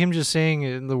basically him just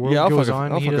saying the world I'll goes fuck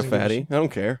on. I'll fuck a fatty. I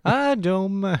don't care. I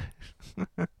don't mind.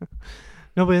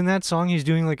 No, but in that song, he's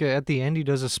doing like at the end, he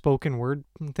does a spoken word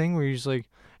thing where he's like,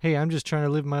 "Hey, I'm just trying to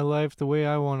live my life the way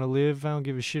I want to live. I don't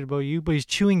give a shit about you." But he's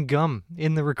chewing gum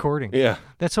in the recording. Yeah.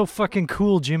 That's how fucking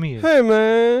cool Jimmy is. Hey,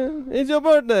 man, it's your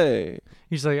birthday.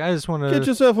 He's like, I just want to Get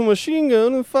yourself a machine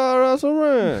gun and fire us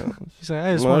around. He's like,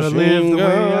 I just want to live the way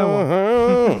I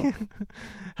want.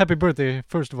 Happy birthday,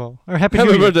 first of all, or happy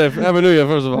New Year. birthday, Happy New Year,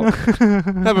 first of all.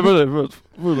 Happy birthday, first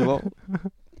of all.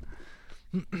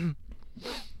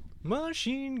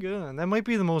 Machine gun. That might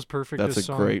be the most perfect That's a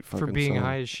song great for fucking being song.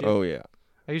 high as shit. Oh yeah.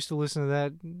 I used to listen to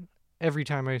that every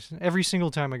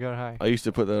single time I got high. I used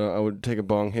to put that on. I would take a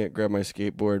bong hit, grab my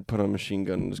skateboard, put on a machine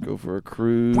gun, and just go for a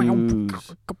cruise. Wow.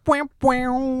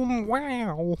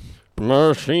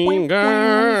 Machine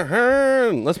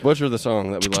gun. Let's butcher the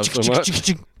song that we love so much.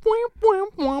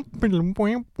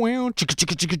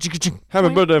 Happy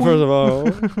birthday, first of all.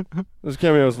 This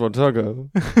cameo's for Tuggo.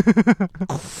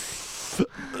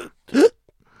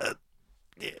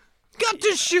 Got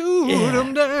to shoot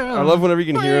him down. I love whenever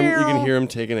you can hear him. You can hear him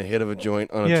taking a hit of a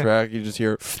joint on a track. You just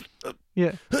hear.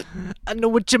 Yeah, I know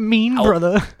what you mean,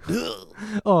 brother.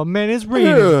 Oh man, it's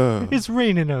raining. Yeah. It's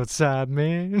raining outside,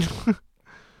 man. Hey,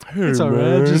 It's alright.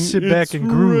 man, Just sit back it's and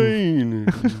groove. raining.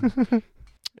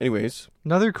 Anyways.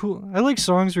 Another cool. I like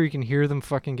songs where you can hear them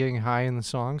fucking getting high in the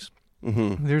songs.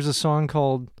 Mm-hmm. There's a song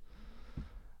called.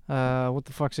 What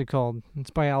the fuck's it called?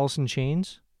 It's by Alice in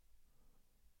Chains.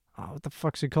 Oh, what the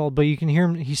fuck's it called? But you can hear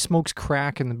him. He smokes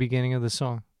crack in the beginning of the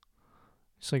song.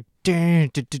 It's like dun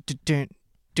dun dun dun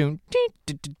dun dun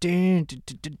dun dun dun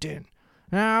dun dun.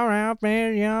 I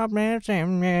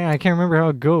can't remember how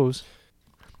it goes,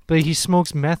 but he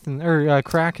smokes meth or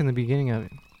crack in the beginning of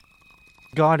it.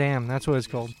 Goddamn, that's what it's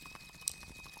called.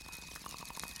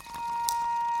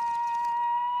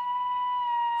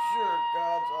 Sure,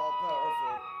 God's all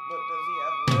powerful, but does he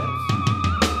have lips?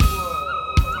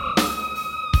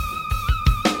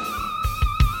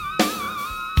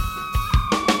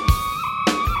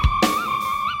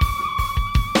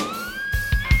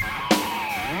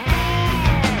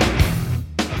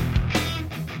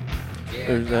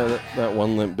 There's that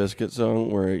one Limp Bizkit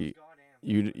song where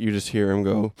you just hear him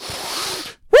go,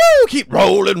 woo, keep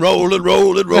rolling, rolling,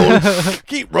 rolling, rolling,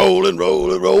 keep rolling,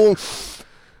 rolling, rolling.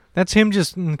 That's him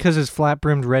just because his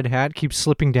flat-brimmed red hat keeps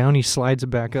slipping down, he slides it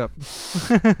back up.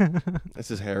 That's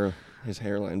his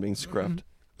hairline being scrubbed.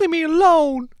 Leave me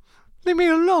alone! Leave me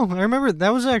alone! I remember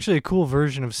that was actually a cool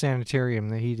version of Sanitarium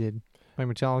that he did by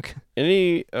Metallica.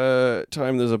 Any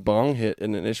time there's a bong hit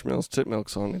in an Ishmael's Titmilk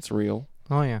song, it's real.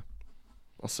 Oh, yeah.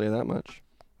 I'll say that much.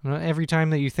 Every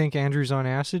time that you think Andrew's on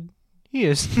acid, he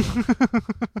is.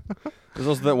 There's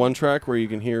also that one track where you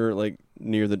can hear, like,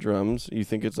 near the drums, you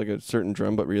think it's like a certain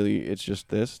drum, but really it's just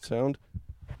this sound.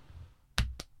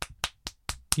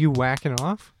 You whacking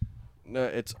off? No,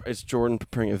 it's Jordan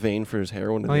preparing a vein for his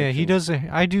heroin. Oh, yeah, he does.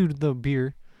 I do the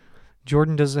beer.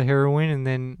 Jordan does the heroin, and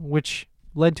then, which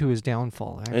led to his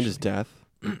downfall, actually. And his death.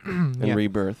 And Yeah.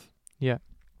 rebirth. Yeah.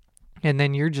 And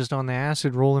then you're just on the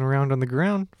acid rolling around on the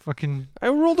ground, fucking I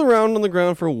rolled around on the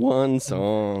ground for one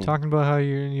song. talking about how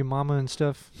your mama and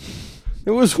stuff.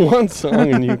 It was one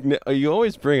song, and you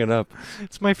always bring it up.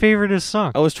 It's my favoriteest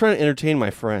song. I was trying to entertain my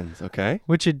friends, okay?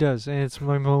 Which it does, and it's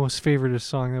my most favoriteest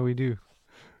song that we do.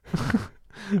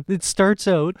 It starts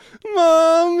out,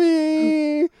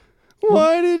 Mommy,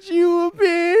 why did you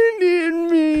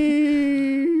abandon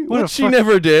me? What a Which she fuck-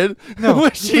 never did. No,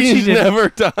 Which she's didn't. never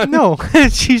done. no,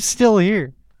 she's still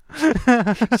here.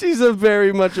 She's a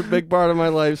very much a big part of my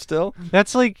life still.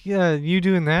 That's like you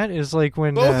doing that is like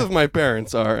when Both of my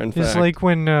parents are, in fact. it's like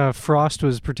when Frost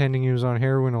was pretending he was on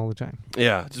heroin all the time.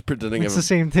 Yeah, just pretending. It's the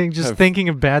same thing, just thinking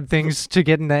of bad things to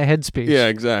get in that headspace. Yeah,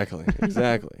 exactly.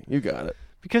 Exactly. You got it.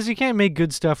 Because you can't make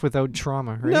good stuff without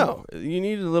trauma, right? No, you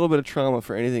need a little bit of trauma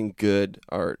for anything good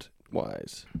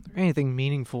art-wise. Anything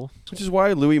meaningful. Which is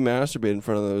why Louis masturbated in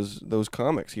front of those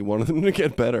comics. He wanted them to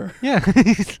get better. Yeah.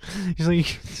 He's like,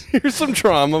 Here's some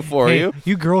trauma for hey, you.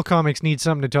 you girl comics need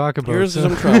something to talk about. Here's so-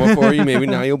 some trauma for you. Maybe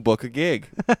now you'll book a gig.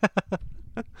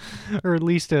 or at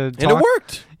least a And talk. it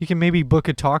worked. You can maybe book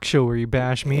a talk show where you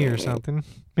bash me or something.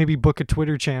 Maybe book a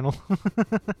Twitter channel.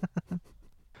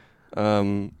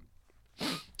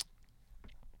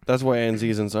 That's why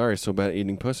Aziz Ansari is so bad at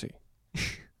eating pussy.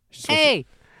 Hey,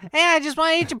 I just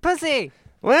want to eat your pussy.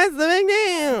 What's the big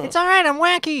deal? It's all right, I'm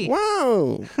wacky.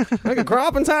 Whoa. I could crawl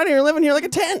up inside here, living here like a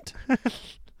tent.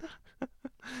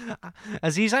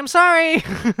 Aziz, I'm sorry.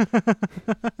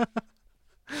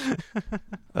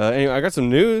 Anyway, I got some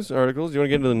news articles. You want to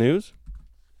get into the news?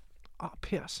 Oh,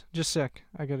 piss. Just a sec.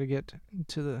 I gotta get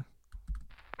to the...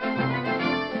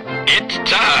 It's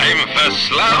time for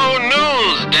Slow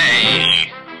News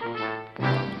Day.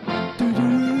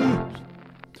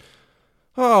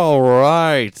 All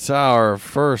right, our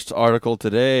first article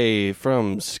today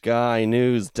from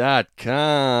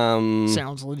SkyNews.com.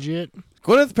 Sounds legit.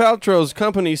 Gwyneth Paltrow's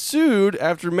company sued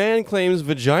after man claims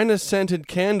vagina-scented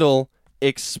candle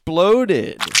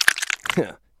exploded.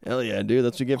 Hell yeah, dude.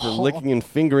 That's what you get for licking and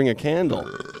fingering a candle.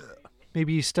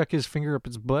 Maybe he stuck his finger up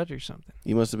its butt or something.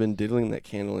 You must have been diddling that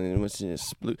candle and it must have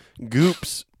exploded.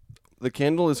 Goops. The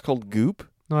candle is called Goop.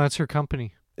 No, that's her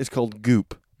company. It's called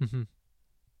Goop. Mm-hmm.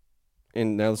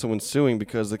 And now someone's suing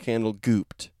because the candle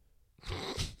gooped.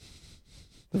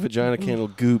 The vagina candle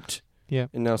gooped. Yeah.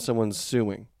 And now someone's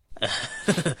suing.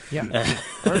 Yeah.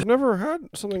 I've never had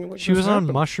something like She this was on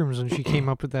happen. mushrooms when she came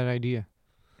up with that idea.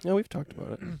 Yeah, we've talked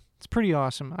about it. It's pretty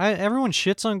awesome. Everyone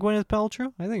shits on Gwyneth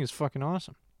Paltrow. I think it's fucking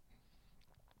awesome.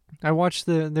 I watched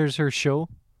there's her show.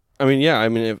 I mean, yeah. I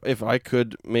mean, if I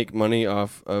could make money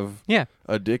off of Yeah.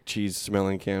 a dick cheese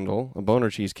smelling candle, a boner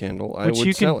cheese candle, I Which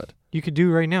would sell it. You could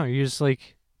do right now. You just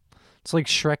like, it's like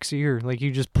Shrek's ear. Like you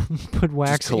just put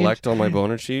wax. Just collect all my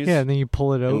boner cheese. Yeah, and then you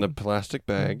pull it out. in a plastic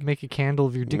bag. Make a candle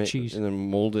of your dick cheese. And then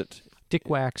mold it Dick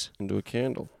wax. into a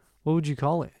candle. What would you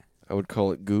call it? I would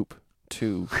call it Goop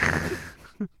 2.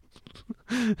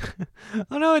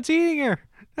 Oh no, it's eating her.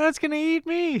 No, it's gonna eat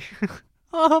me.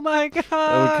 Oh my god.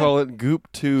 I would call it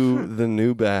Goop 2, the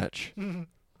new batch.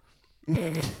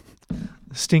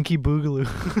 Stinky Boogaloo.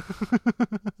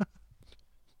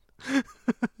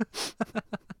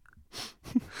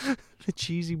 The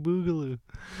cheesy Boogaloo.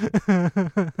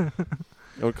 I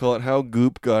would call it How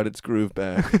Goop Got Its Groove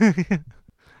Back.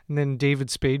 And then David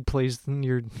Spade plays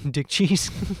your dick cheese.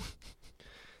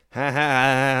 Ha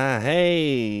ha,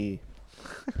 hey.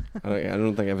 I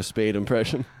don't think I have a Spade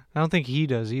impression. I don't think he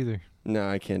does either. No,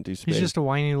 I can't do Spade. He's just a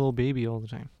whiny little baby all the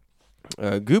time.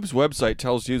 Goop's website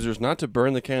tells users not to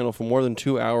burn the candle for more than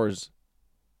 2 hours.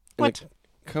 What?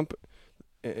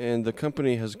 And the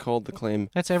company has called the claim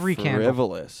That's every candle.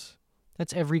 frivolous.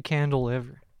 That's every candle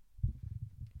ever.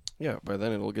 Yeah, by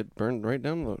then it'll get burned right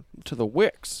down to the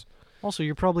wicks. Also,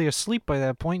 you're probably asleep by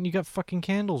that point and you got fucking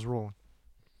candles rolling.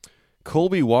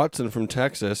 Colby Watson from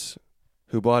Texas,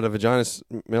 who bought a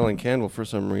vagina-smelling candle for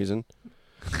some reason,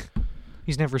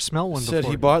 He's never smelled one said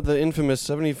before. he bought the infamous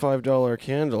 $75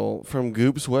 candle from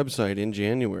Goop's website in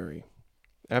January.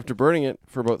 After burning it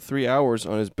for about 3 hours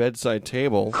on his bedside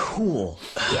table. Cool.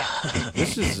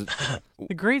 This is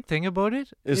The great thing about it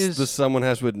is someone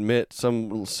has to admit,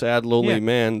 some sad, lonely Yeah.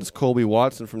 man, this Colby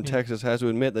Watson from Texas, has to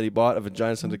admit that he bought a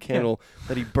vagina-scented candle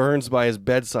that he burns by his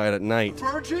bedside at night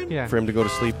yeah. for him to go to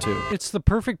sleep to. It's the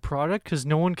perfect product because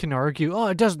no one can argue, oh,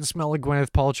 it doesn't smell like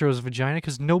Gwyneth Paltrow's vagina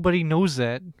because nobody knows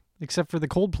that except for the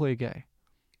Coldplay guy.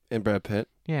 And Brad Pitt.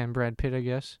 Yeah, and Brad Pitt, I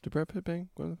guess. Did Brad Pitt bang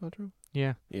Gwyneth Paltrow?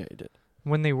 Yeah. Yeah, he did.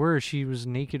 When they were, she was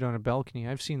naked on a balcony.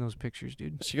 I've seen those pictures,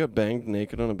 dude. She got banged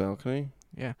naked on a balcony?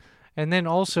 Yeah. And then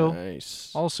also,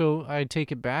 Nice. I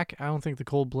take it back. I don't think the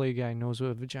Coldplay guy knows what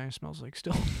a vagina smells like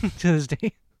still to this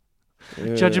day.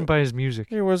 Yeah. Judging by his music.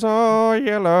 It was all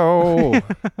yellow.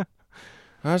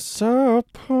 I saw a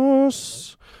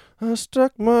puss. I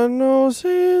stuck my nose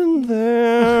in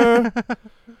there.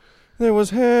 There was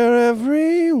hair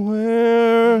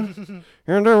everywhere.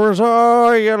 And it was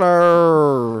all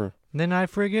yellow. Then I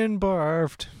friggin'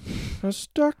 barfed. I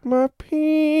stuck my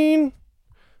peen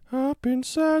up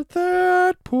inside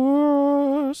that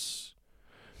puss.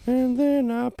 And then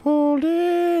I pulled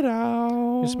it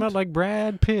out. It smelled like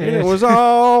Brad Pitt. And it was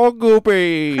all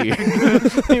goopy.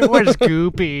 It was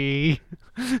goopy.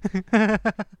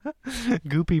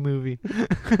 Goopy movie.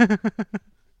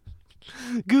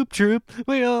 Goop Troop,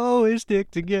 we always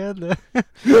stick together.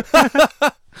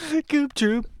 Goop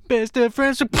Troop, best of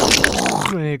friends.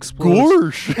 When it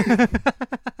explodes. Gorsh.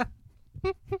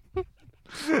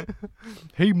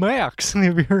 Hey Max,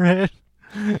 have you heard?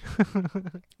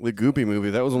 The Goopy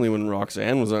movie, that was only when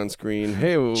Roxanne was on screen.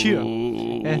 Hey,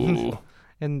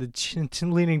 And the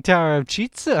Leaning Tower of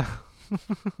Chitza.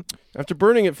 After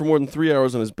burning it for more than 3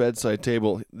 hours on his bedside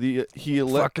table, he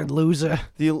loser.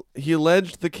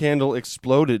 alleged the candle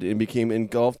exploded and became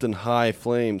engulfed in high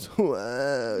flames.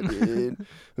 Wow, dude.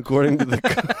 According to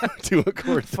to a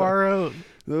court. Far out.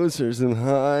 Those are some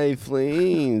high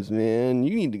flames, man.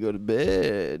 You need to go to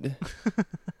bed.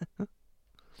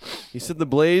 He said the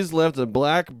blaze left a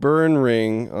black burn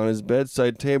ring on his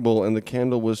bedside table and the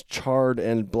candle was charred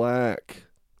and black.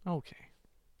 Okay.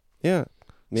 Yeah.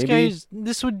 Maybe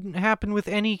This would happen with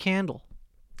any candle.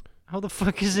 How the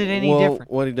fuck is it any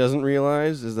different? What he doesn't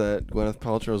realize is that Gwyneth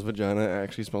Paltrow's vagina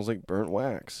actually smells like burnt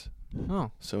wax.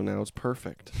 Oh. So now it's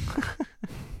perfect.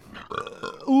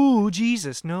 Ooh,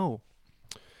 Jesus, no.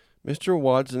 Mr.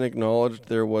 Watson acknowledged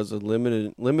there was a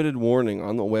limited warning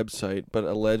on the website, but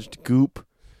alleged Goop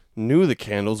knew the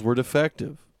candles were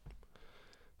defective.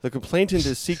 The complainant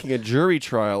is seeking a jury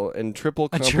trial and triple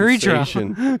A jury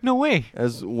compensation, trial? No way.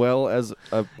 as well as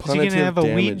a Is he punitive gonna have a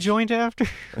weed damage. joint after?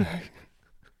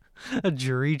 A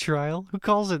jury trial? Who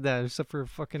calls it that except for a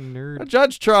fucking A nerd?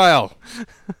 judge trial.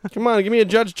 Come on, give me a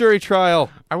judge jury trial.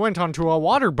 I went onto a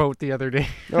water boat the other day.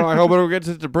 No, I hope it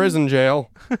gets to prison jail.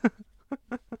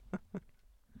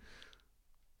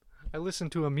 I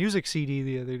listened to a music CD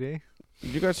the other day.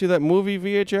 Did you guys see that movie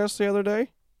VHS the other day?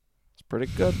 It's pretty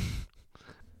good.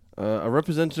 A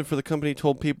representative for the company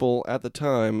told people at the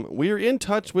time, "We are in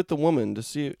touch with the woman to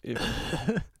see if."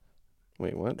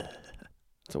 Wait, what?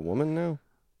 It's a woman now?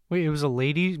 Wait, it was a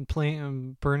lady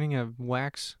burning a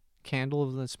wax candle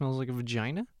that smells like a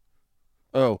vagina?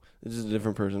 Oh, this is a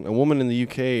different person. A woman in the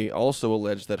UK also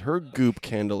alleged that her goop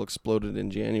candle exploded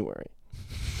in January.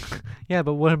 Yeah,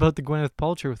 but what about the Gwyneth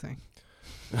Paltrow thing?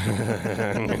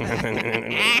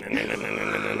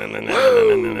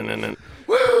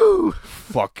 Woo!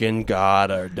 Fucking got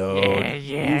her, dude.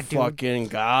 Yeah, You dude. fucking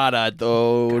got her,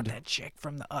 dude. That chick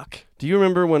from the Uck. Do you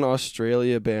remember when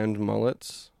Australia banned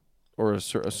mullets? Or a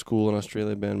school in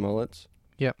Australia banned mullets?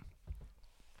 Yep.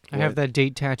 I What? have that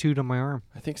date tattooed on my arm.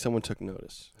 I think someone took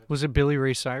notice. Was it Billy Ray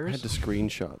I Cyrus? had to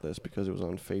screenshot this because it was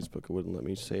on Facebook. It wouldn't let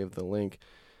me save the link.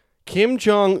 Kim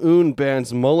Jong-un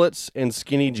bans mullets and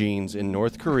skinny jeans in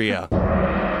North Korea.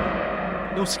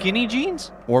 No skinny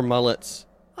jeans? Or mullets.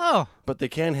 Oh. But they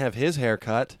can have his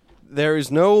haircut. There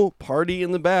is no party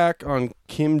in the back on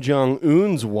Kim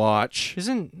Jong-un's watch.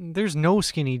 There's no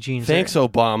skinny jeans. Thanks, there.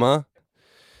 Obama.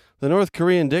 The North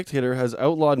Korean dictator has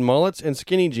outlawed mullets and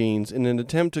skinny jeans in an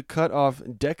attempt to cut off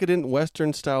decadent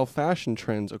Western-style fashion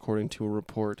trends, according to a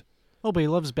report. Oh, but he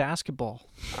loves basketball.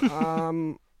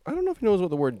 I don't know if he knows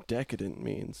what the word decadent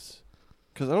means.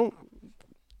 Because I don't...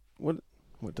 What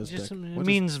does Just, decadent... it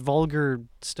means vulgar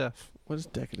stuff. What does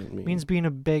decadent mean? It means being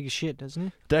a bag of shit, doesn't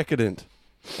it? Decadent.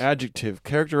 Adjective.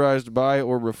 Characterized by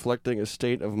or reflecting a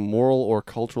state of moral or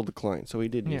cultural decline. So he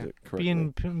did use it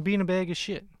correctly. Being a bag of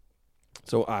shit.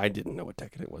 So I didn't know what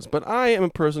decadent was. But I am a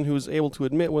person who is able to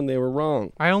admit when they were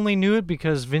wrong. I only knew it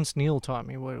because Vince Neil taught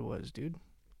me what it was, dude.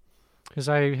 Because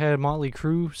I had a Motley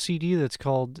Crue CD that's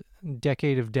called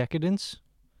Decade of Decadence.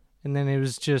 And then it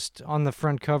was just, on the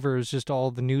front cover, it was just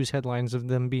all the news headlines of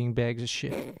them being bags of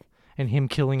shit. And him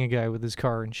killing a guy with his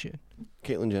car and shit.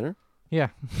 Caitlyn Jenner? Yeah.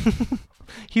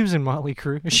 He was in Motley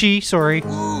Crue.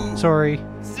 Sorry.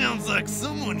 Sounds like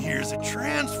someone here's a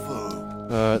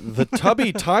transphobe. The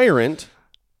Tubby Tyrant.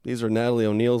 These are Natalie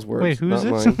O'Neill's words, Wait, who's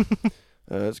not this? mine.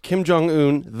 It's Kim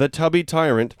Jong-un, the Tubby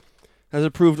Tyrant, has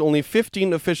approved only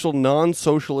 15 official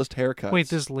non-socialist haircuts. Wait,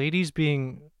 this lady's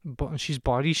she's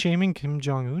body shaming Kim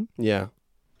Jong-un? Yeah.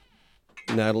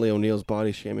 Natalie O'Neill's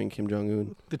body shaming Kim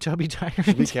Jong-un. The Tubby Tyrant?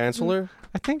 Should we cancel her?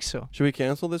 I think so. Should we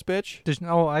cancel this bitch?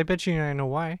 I bet you I know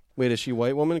why. Wait, is she a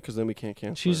white woman? Because then we can't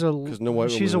cancel She's her. a 'Cause no white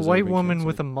she's a woman has white ever been woman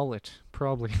with a canceled. mullet,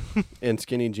 probably. And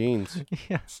skinny jeans.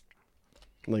 Yes.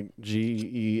 Like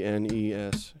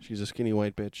Genes. She's a skinny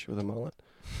white bitch with a mullet.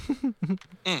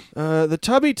 The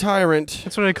Tubby Tyrant.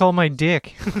 That's what I call my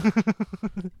dick.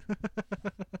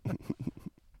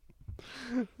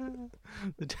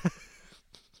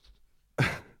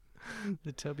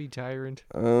 The Tubby Tyrant.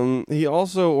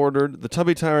 The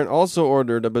Tubby Tyrant also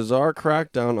ordered a bizarre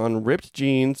crackdown on ripped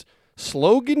jeans,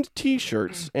 sloganed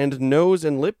T-shirts, and nose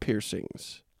and lip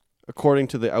piercings, according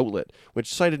to the outlet,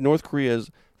 which cited North Korea's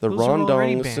The Those are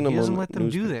already Rondong banned. Cinnamon He doesn't let them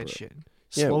do newspaper. that shit.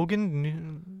 Yeah.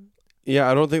 Slogan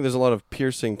Yeah, I don't think there's a lot of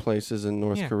piercing places in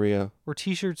North Yeah. Korea. or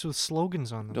T-shirts with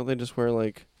slogans on them. Don't they just wear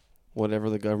like whatever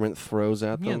the government throws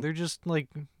at them? Yeah, they're just like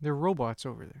they're robots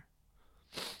over there.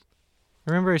 I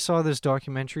remember I saw this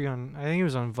documentary on, I think it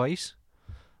was on Vice,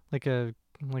 like a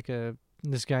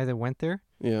this guy that went there,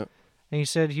 Yeah. and he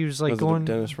said he was like Was going. it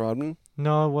Dennis Rodman?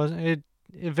 No, it wasn't. It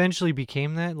eventually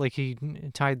became that. Like he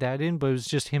tied that in, but it was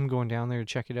just him going down there to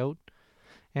check it out,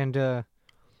 and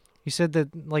he said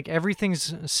that like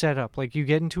everything's set up. Like you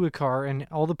get into a car, and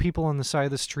all the people on the side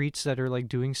of the streets that are like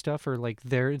doing stuff are like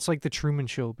there. It's like the Truman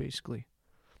Show, basically.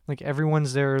 Like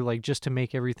everyone's there, like just to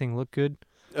make everything look good.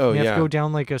 Oh, You yeah. have to go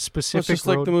down like a Well, it's specific just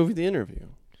road. like the movie The Interview.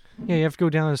 Yeah, you have to go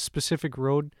down a specific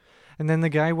road. And then the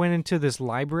guy went into this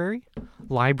library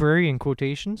in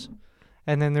quotations.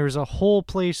 And then there was a whole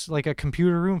place, like a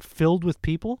computer room filled with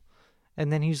people. And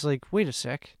then he's like, wait a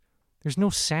sec. There's no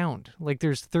sound. Like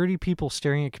there's 30 people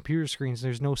staring at computer screens.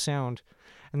 There's no sound.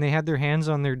 And they had their hands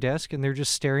on their desk and they're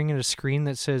just staring at a screen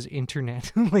that says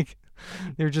internet. Like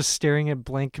they're just staring at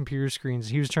blank computer screens.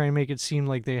 He was trying to make it seem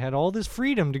like they had all this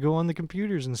freedom to go on the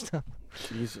computers and stuff.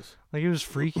 Jesus. Like it was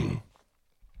freaky.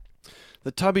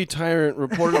 The tubby tyrant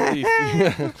reportedly...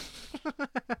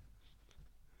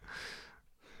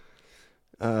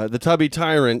 the tubby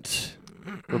tyrant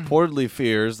reportedly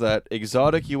fears that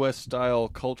exotic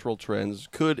U.S.-style cultural trends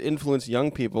could influence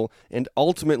young people and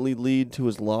ultimately lead to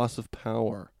his loss of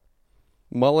power.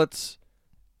 Mullets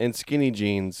and skinny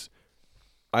jeans,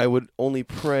 I would only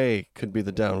pray, could be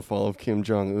the downfall of Kim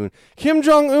Jong-un. Kim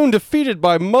Jong-un defeated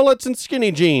by mullets and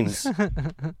skinny jeans.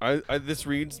 This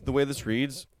reads, the way this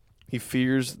reads, he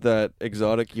fears that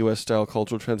exotic U.S.-style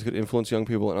cultural trends could influence young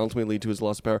people and ultimately lead to his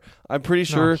loss of power. I'm pretty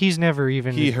sure he's never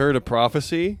even... He heard a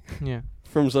prophecy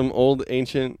from some old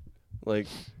ancient, like,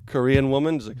 Korean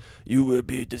woman. It's like, you will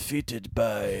be defeated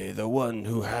by the one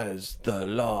who has the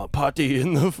law party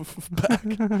in the back.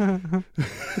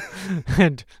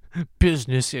 And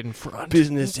business in front.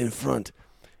 Business in front.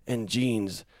 And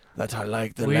jeans that are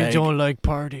like the leg. We don't like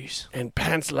parties. And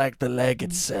pants like the leg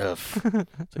itself.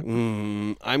 It's like,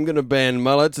 I'm going to ban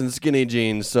mullets and skinny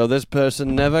jeans so this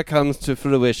person never comes to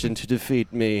fruition to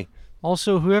defeat me.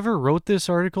 Also, whoever wrote this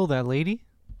article, that lady,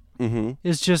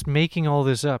 is just making all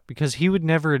this up because he would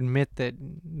never admit that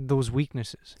those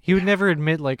weaknesses. He would never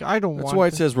admit, like, I don't want... That's why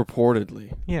it says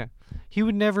reportedly. Yeah. He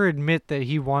would never admit that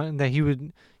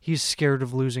he's scared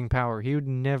of losing power. He would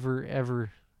never,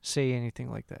 ever say anything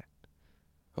like that.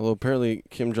 Although apparently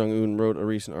Kim Jong-un wrote a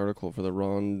recent article for the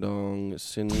Rongdong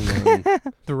Sinmun.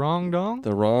 The Rongdong?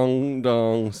 The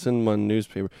Rongdong Sinmun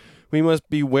newspaper. We must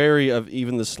be wary of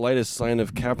even the slightest sign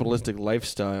of capitalistic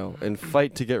lifestyle and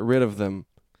fight to get rid of them.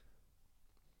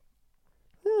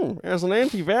 As an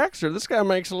anti-vaxxer, this guy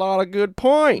makes a lot of good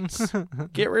points.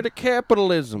 Get rid of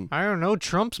capitalism. I don't know.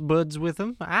 Trump's buds with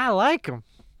him. I like him.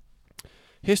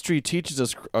 History teaches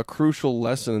us a crucial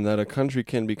lesson that a country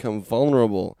can become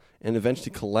vulnerable and eventually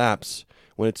collapse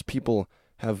when its people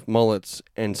have mullets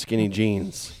and skinny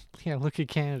jeans. Yeah, look at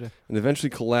Canada. And eventually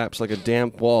collapse like a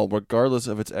damp wall, regardless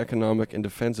of its economic and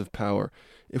defensive power,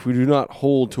 if we do not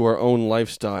hold to our own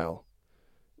lifestyle.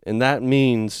 And that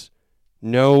means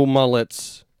no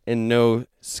mullets and no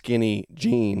skinny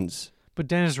jeans. But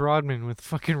Dennis Rodman with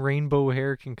fucking rainbow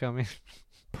hair can come in.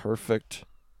 Perfect.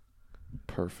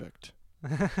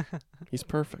 He's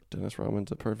perfect. Dennis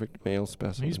Rodman's a perfect male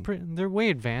specimen. They're way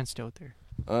advanced out there.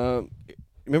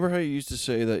 Remember how you used to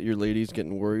say that your lady's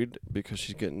getting worried because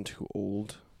she's getting too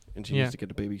old and she needs to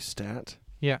get a baby stat?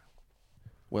 Yeah.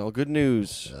 Well, good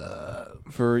news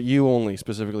for you only,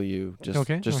 specifically you. Just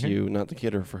okay. you, not the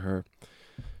kid or for her.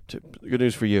 Good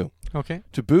news for you. Okay.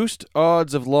 To boost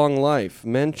odds of long life,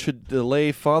 men should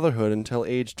delay fatherhood until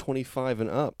age 25 and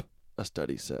up, a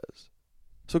study says.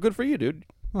 So good for you, dude.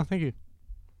 Oh, thank you.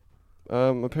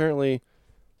 Apparently,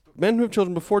 men who have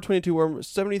children before 22 are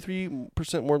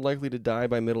 73% more likely to die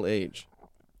by middle age.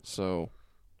 So,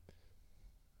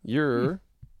 you're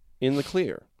in the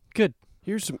clear. Good.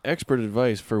 Here's some expert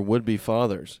advice for would-be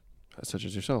fathers, such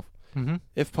as yourself. Mm-hmm.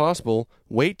 If possible,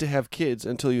 wait to have kids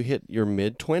until you hit your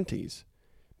mid-20s.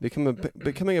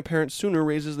 Becoming a parent sooner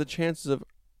raises the chances of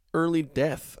early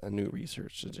death, a new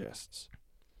research suggests.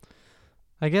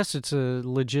 I guess it's a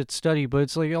legit study, but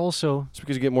it's like also... It's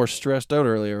because you get more stressed out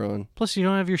earlier on. Plus, you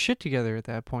don't have your shit together at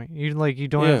that point. You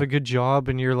don't have a good job,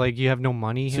 and you're like, you have no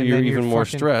money. So and you're then even more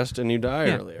fucking, stressed, and you die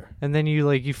earlier. And then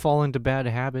you fall into bad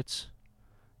habits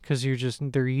because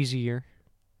they're easier.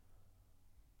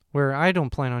 Where I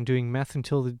don't plan on doing meth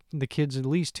until the kid's at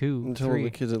least 2, 3. The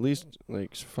kid's at least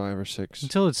like 5 or 6.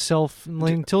 Until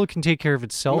until it can take care of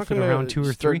itself at around 2 or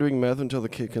 3. Start doing meth until the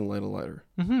kid can light a lighter.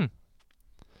 Mm-hmm.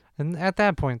 And at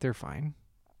that point, they're fine.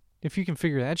 If you can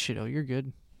figure that shit out, you're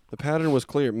good. The pattern was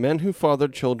clear. Men who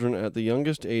fathered children at the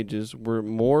youngest ages were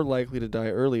more likely to die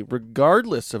early,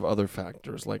 regardless of other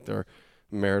factors like their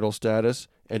marital status,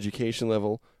 education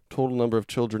level, total number of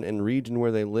children, and region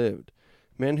where they lived.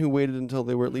 Men who waited until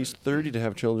they were at least 30 to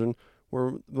have children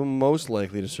were the most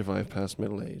likely to survive past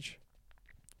middle age.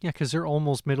 Yeah, because they're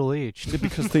almost middle-aged.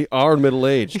 Because they are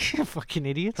middle-aged. Fucking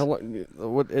idiots.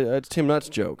 It's Tim Nutt's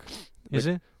joke. Is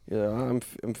it? Yeah, I'm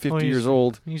 50 years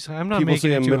old. I'm not People making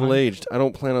say it I'm middle-aged. I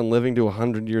don't plan on living to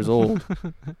 100 years old.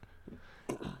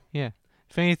 Yeah.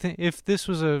 If this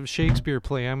was a Shakespeare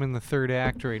play, I'm in the 3rd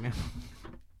act right now.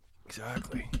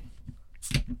 Exactly.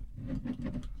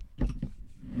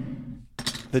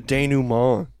 The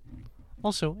denouement.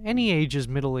 Also, any age is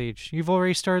middle age. You've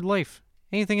already started life.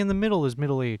 Anything in the middle is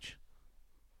middle age.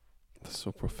 That's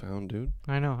so profound, dude.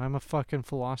 I know. I'm a fucking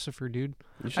philosopher, dude.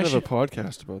 You should have a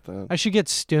podcast about that. I should get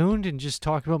stoned and just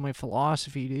talk about my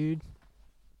philosophy, dude.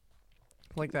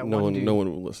 Like that no one one, dude. no one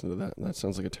will listen to that. That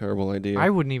sounds like a terrible idea. I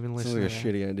wouldn't even Sounds listen like to a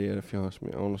that. shitty idea, if you ask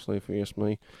me. Honestly, if you ask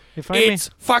me, If I it's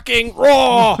fucking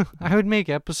raw. I would make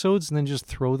episodes and then just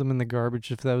throw them in the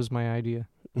garbage if that was my idea.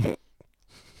 Do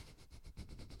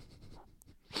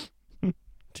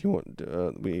you want?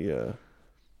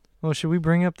 Oh, should we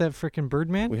bring up that frickin'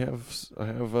 Birdman? I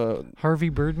have Harvey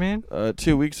Birdman?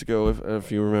 2 weeks ago,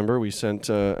 if you remember, we sent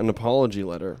an apology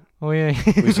letter. Oh, yeah.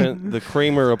 We sent the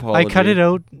Kramer apology. I cut it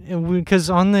out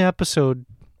because on the episode,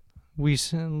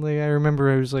 I remember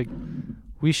I was like,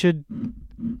 we should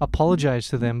apologize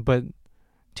to them, but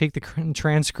take the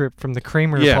transcript from the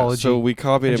Kramer apology. So we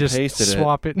copied and just pasted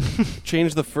swap it.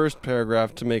 Changed the first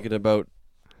paragraph to make it about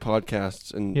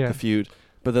podcasts and the feud,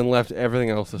 but then left everything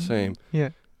else the same. Yeah.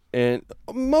 And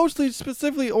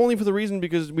specifically only for the reason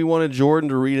because we wanted Jordan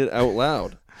to read it out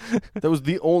loud. That was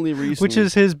the only reason. Which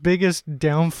is his biggest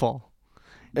downfall.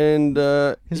 And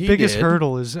his biggest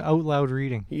hurdle is out loud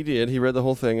reading. He did. He read the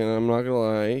whole thing, and I'm not gonna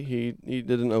lie, he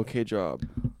did an okay job.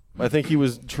 I think he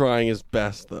was trying his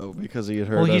best though because he had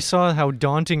heard. Well, he saw how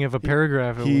daunting of a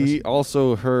paragraph it was. He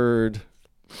also heard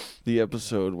the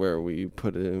episode where we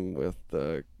put him with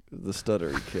the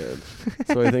stuttery kid,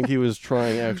 so I think he was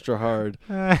trying extra hard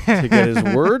to get his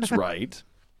words right,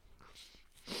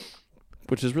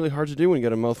 which is really hard to do when you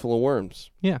got a mouthful of worms.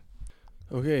 Yeah.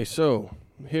 Okay, so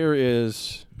here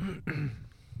is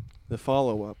the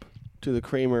follow-up to the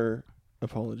Kramer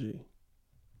apology.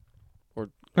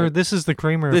 Or this is the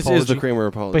Kramer this apology. This is the Kramer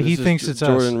apology. But he this thinks is it's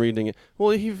Jordan us. reading it.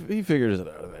 Well, he figures it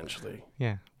out eventually.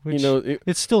 Yeah. Which,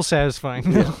 it's still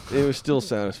satisfying. Yeah, it was still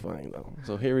satisfying, though.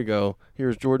 So here we go.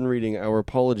 Here's Jordan reading our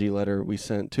apology letter we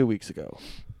sent 2 weeks ago.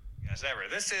 Yes, ever.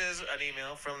 This is an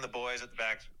email from the boys at the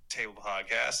Back Table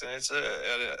Podcast, and it's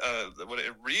what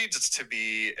it reads to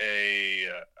be a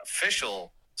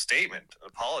official statement, an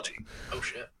apology. Oh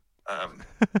shit.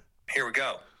 Here we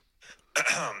go.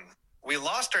 We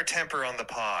lost our temper on the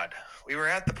pod. We were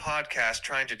at the podcast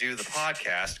trying to do the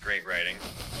podcast, great writing,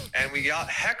 and we got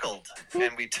heckled,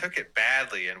 and we took it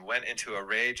badly and went into a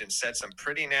rage and said some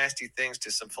pretty nasty things to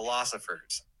some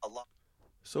philosophers.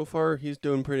 So far, he's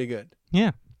doing pretty good.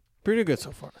 Yeah. Pretty good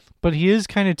so far. But he is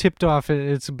kind of tipped off.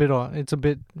 It's a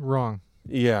bit wrong.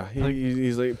 Yeah,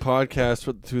 he's like podcast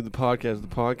through the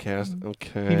podcast.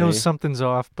 Okay. He knows something's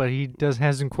off, but he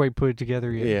hasn't quite put it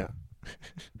together yet.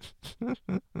 Yeah.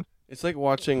 It's like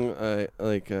watching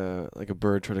like a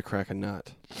bird try to crack a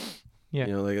nut. Yeah.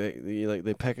 You know,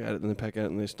 they peck at it and they peck at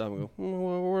it and they stop and go,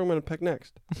 where am I gonna peck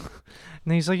next?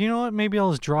 And he's like, you know what? Maybe I'll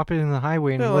just drop it in the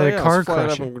highway and let let a car fly it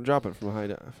crush up it. and drop it from high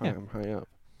up.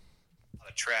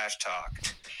 A trash talk.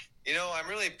 You know, I'm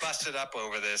really busted up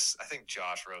over this. I think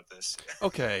Josh wrote this.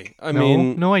 Okay.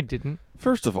 No, I didn't.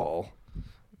 First of all,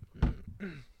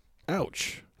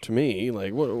 ouch. To me,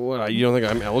 like, what? You don't think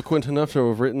I'm eloquent enough to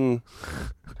have written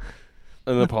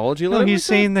an apology letter? No, he's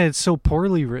saying that it's so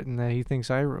poorly written that he thinks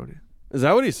I wrote it. Is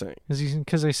that what he's saying?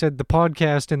 Because I said the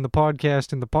podcast and the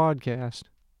podcast and the podcast.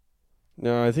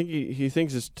 No, I think he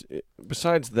thinks it's...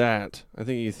 besides that, I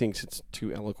think he thinks it's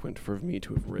too eloquent for me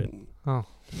to have written. Oh.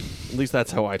 At least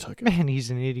that's how I took it. Man, he's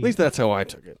an idiot. At least that's how I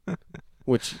took it.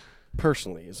 Which,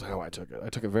 personally, is how I took it. I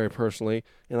took it very personally,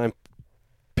 and I'm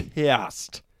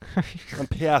pissed. I'm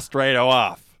pissed right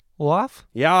off. Off?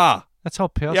 Yeah. That's how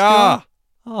pissed you are?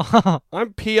 Oh.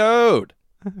 I'm PO'd.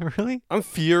 Really? I'm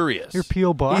furious. You're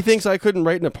P.O. box? He thinks I couldn't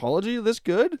write an apology this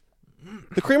good?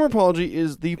 The Kramer apology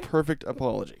is the perfect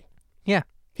apology. Yeah.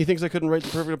 He thinks I couldn't write the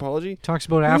perfect apology? Talks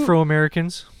about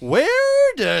Afro-Americans. Where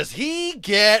does he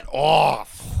get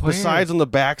off? Where? Besides on the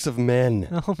backs of men.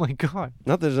 Oh, my God.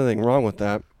 Not that there's anything wrong with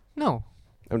that. No.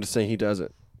 I'm just saying he does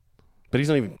it. But he's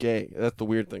not even gay. That's the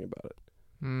weird thing about it.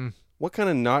 What kind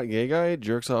of not gay guy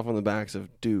jerks off on the backs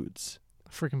of dudes?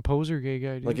 Freaking poser gay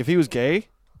guy, dude. Like, if he was gay,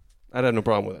 I'd have no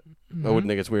problem with it. I wouldn't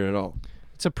think it's weird at all.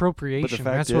 It's appropriation. But the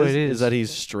fact That's what it is. is that he's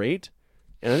straight,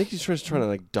 and I think he's just trying to,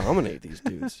 like, dominate these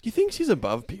dudes. He thinks he's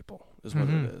above people, is what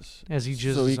it is. As he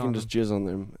jizzes so he on can them. just jizz on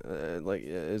them, like,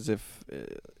 as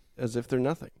if they're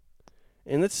nothing.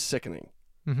 And that's sickening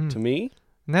to me.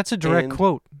 And that's a direct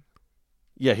quote.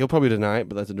 Yeah, he'll probably deny it,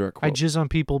 but that's a direct quote. I jizz on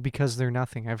people because they're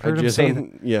nothing. I've heard him say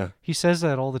that. Yeah. He says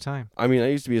that all the time. I mean, I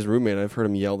used to be his roommate. I've heard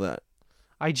him yell that.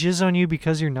 I jizz on you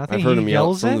because you're nothing. I've heard him yell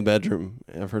yells from it? the bedroom.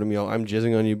 I've heard him yell, "I'm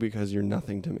jizzing on you because you're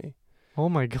nothing to me." Oh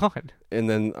my God. And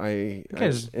then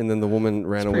and then the woman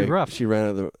ran away. Rough. She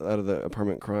ran out of the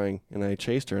apartment crying, and I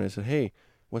chased her and I said, "Hey,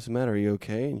 what's the matter? Are you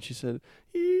okay?" And she said,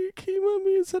 "He came on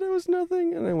me and said I was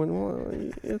nothing." And I went, "Well,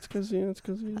 it's because it's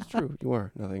true. You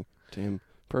are nothing to him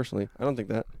personally. I don't think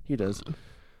that he does."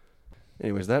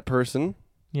 Anyways, that person,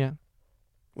 yeah,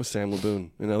 was Sam Laboon,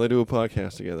 and now they do a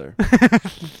podcast together.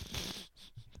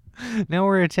 Now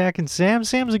we're attacking Sam.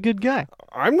 Sam's a good guy.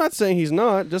 I'm not saying he's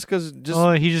not. Just because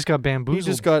He just got bamboozled.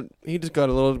 he just got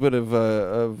a little bit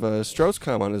of Strauss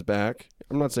cum on his back.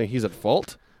 I'm not saying he's at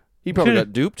fault. He probably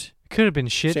got duped. Could have been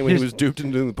shit. Same way he was duped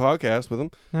into doing the podcast with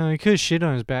him. No, he could have shit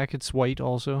on his back. It's white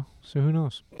also, so who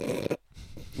knows?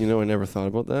 You know, I never thought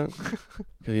about that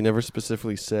because he never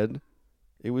specifically said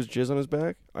it was jizz on his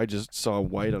back. I just saw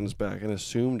white on his back and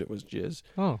assumed it was jizz.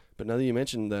 Oh. But now that you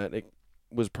mentioned that, it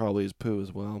was probably his poo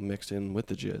as well, mixed in with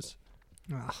the jizz.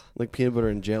 Ugh. Like peanut butter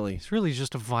and jelly. He's really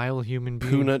just a vile human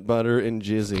being. Poonut butter and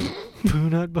Jizzy.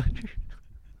 Poonut butter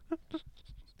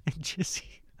and Jizzy.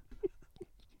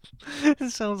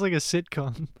 It sounds like a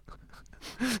sitcom.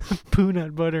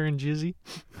 Poonut butter and Jizzy.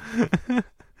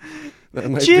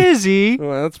 Jizzy!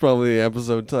 Well, that's probably the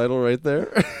episode title right there.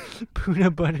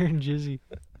 Poonut butter and Jizzy.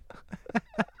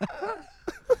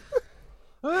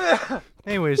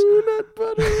 Anyways. Poonut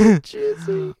butter and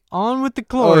Jizzy. On with the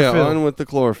chlorophyll. Oh yeah, on with the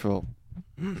chlorophyll.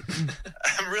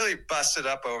 I'm really busted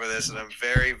up over this, and I'm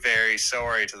very, very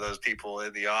sorry to those people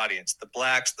in the audience. The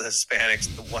blacks, the Hispanics,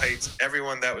 the whites,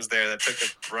 everyone that was there that took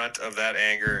the brunt of that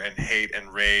anger and hate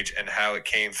and rage and how it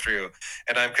came through.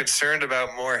 And I'm concerned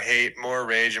about more hate, more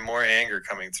rage, and more anger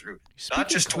coming through. Not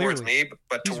just towards me,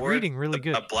 but towards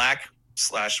a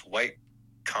black/white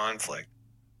conflict.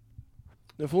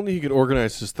 If only he could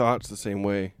organize his thoughts the same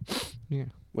way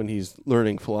when he's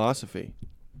learning philosophy.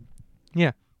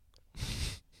 Yeah.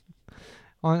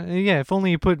 If only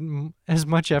he put as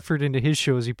much effort into his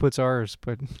show as he puts ours,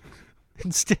 but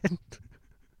instead.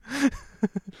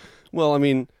 Well, I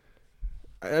mean,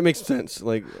 that makes sense.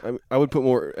 Like, I would put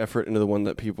more effort into the one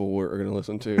that people are going to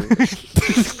listen to.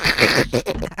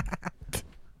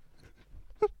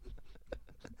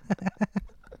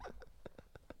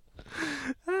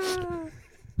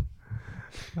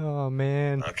 Oh,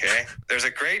 man. Okay. There's a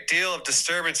great deal of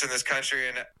disturbance in this country,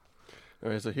 and all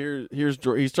right, so here's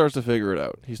he starts to figure it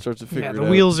out. He starts to figure it out. Yeah,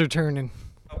 the wheels are turning.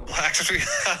 How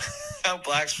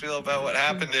blacks feel about what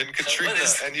happened in Katrina,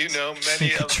 and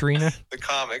many of the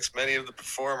comics, many of the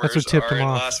performers are in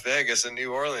Las Vegas and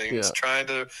New Orleans trying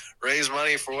to raise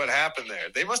money for what happened there.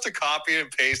 They must have copied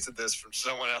and pasted this from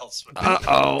someone else.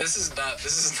 This is not.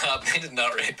 They did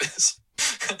not write this.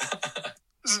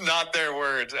 This is not their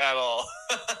words at all.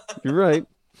 You're right.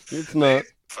 It's not.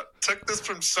 Took this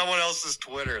from someone else's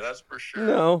Twitter, that's for sure.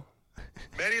 No.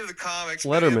 Many of the comics,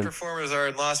 many of the performers are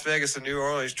in Las Vegas and New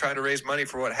Orleans trying to raise money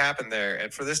for what happened there.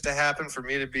 And for this to happen, for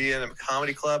me to be in a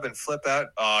comedy club and flip out,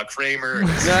 Kramer.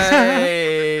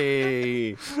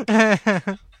 Hey!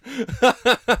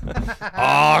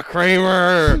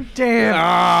 Kramer!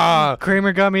 Damn!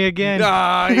 Kramer got me again.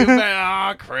 You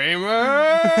bet.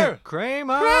 Kramer!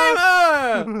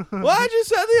 Kramer! Why'd you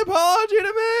send the apology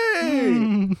to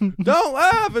me? Don't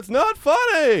laugh. It's not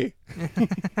funny.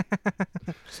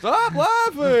 Stop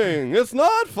laughing. It's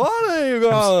not funny, you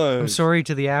guys. I'm sorry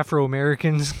to the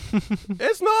Afro-Americans.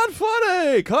 It's not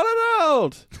funny. Cut it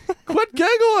out. Quit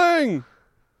giggling.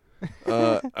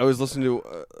 I was listening to,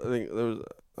 I think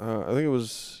it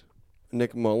was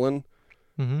Nick Mullen.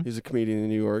 Mm-hmm. He's a comedian in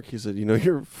New York. He said,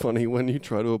 you're funny when you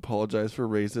try to apologize for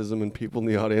racism and people in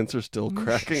the audience are still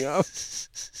cracking up.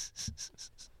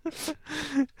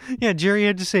 Yeah, Jerry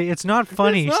had to say, it's not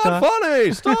funny. It's not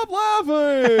funny. Stop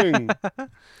laughing.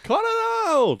 Cut it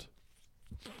out.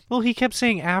 Well, he kept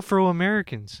saying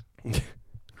Afro-Americans.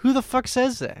 Who the fuck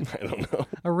says that? I don't know.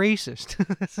 A racist.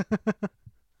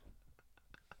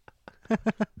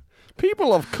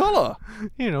 People of color.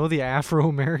 The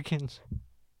Afro-Americans.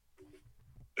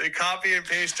 They copy and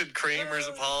pasted Kramer's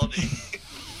apology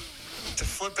to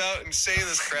flip out and say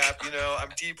this crap. I'm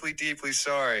deeply, deeply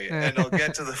sorry. And I'll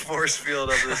get to the force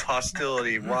field of this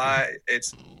hostility, why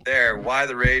it's there, why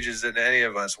the rage is in any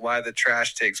of us, why the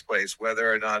trash takes place,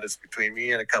 whether or not it's between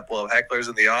me and a couple of hecklers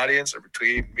in the audience or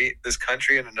between me, this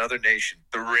country, and another nation.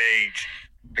 The rage.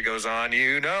 It goes on,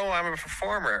 I'm a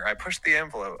performer. I push the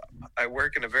envelope. I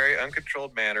work in a very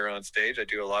uncontrolled manner on stage. I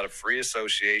do a lot of free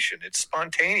association. It's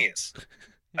spontaneous.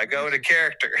 I go into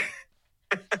character.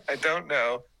 I don't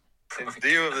know. In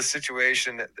view of the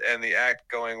situation and the act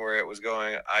going where it was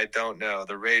going, I don't know.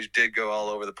 The rage did go all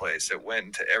over the place. It went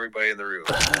into everybody in the room.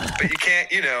 But you can't,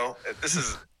 this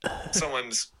is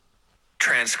someone's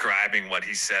transcribing what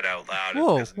he said out loud.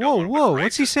 Whoa.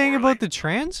 What's he saying about the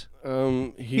trans?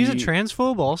 He's a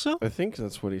transphobe also? I think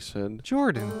that's what he said.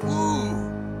 Jordan.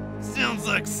 Ooh, sounds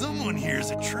like someone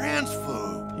here's a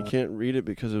transphobe. He can't read it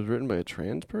because it was written by a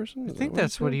trans person? I think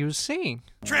that's what he was saying.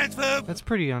 Transphobe! That's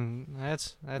pretty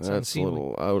that's unseemly. That's a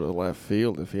little out of left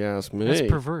field if you ask me. That's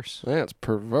perverse. That's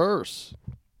perverse.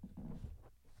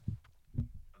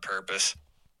 Purpose.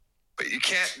 But you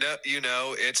can't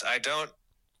know,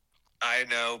 I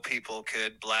know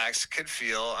blacks could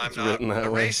feel I'm It's not written that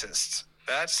a way. racist.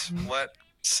 That's what's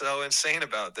so insane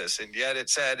about this. And yet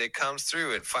it comes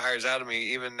through. It fires out of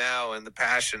me even now in the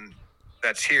passion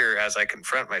that's here as I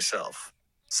confront myself.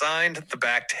 Signed, The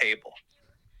Back Table.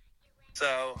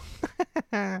 So...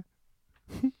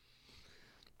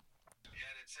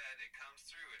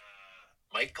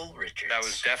 Michael Richards. That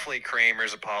was definitely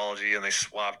Kramer's apology, and they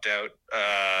swapped out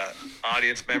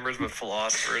audience members with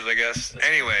philosophers, I guess.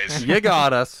 Anyways. You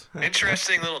got us.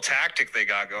 Interesting little tactic they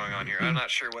got going on here. I'm not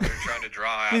sure what they're trying to draw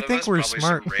out They of think us. we're Probably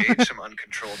smart. some rage, some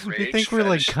uncontrolled rage. They think we're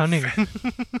like cunning.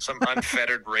 Some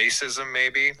unfettered racism,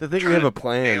 maybe. They think we have a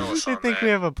plan. Nail us They on think that. we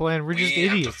have a plan. We're just We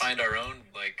have to idiots. find our own,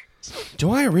 like...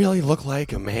 Do I really look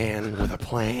like a man with a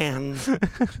plan?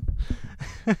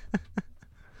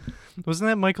 Wasn't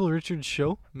that Michael Richards'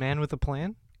 show, Man with a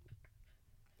Plan?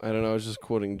 I don't know. I was just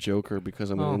quoting Joker because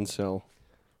I'm Oh. an incel.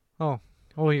 Oh,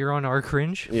 you're on our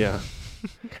cringe? Yeah.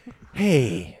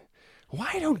 Hey,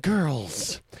 why don't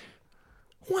girls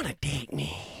want to date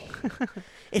me?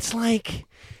 It's like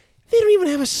they don't even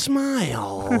have a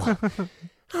smile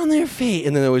on their face.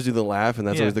 And then they always do the laugh, and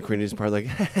that's Yeah. always the cringiest part. Like,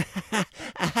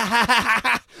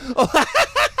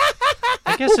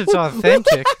 I guess it's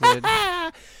authentic.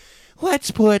 But...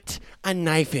 let's put a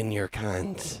knife in your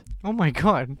cunt. Oh my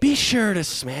god. Be sure to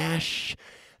smash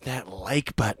that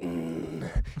like button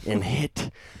and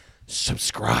hit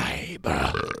subscribe.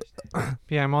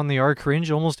 Yeah, I'm on the R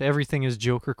cringe. Almost everything is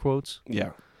Joker quotes.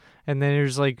 Yeah. And then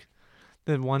there's like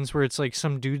the ones where it's like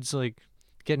some dude's like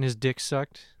getting his dick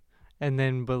sucked. And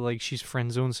then, but like she's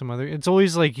friend zoned some other. It's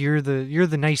always like you're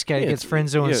the nice guy that gets friend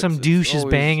zoned. Some douche is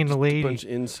banging the lady. A bunch of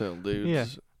incel dudes. Yeah.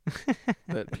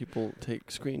 That people take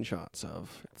screenshots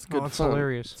of. It's good It's fun.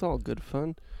 hilarious. It's all good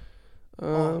fun.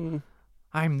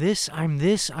 I'm this,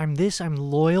 I'm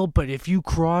loyal, but if you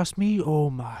cross me,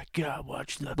 oh my god,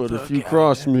 watch the But fuck if you out.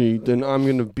 cross me, then I'm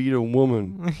gonna beat a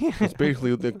woman. It's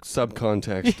basically the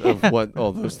subcontext of what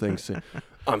all those things say.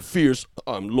 I'm fierce,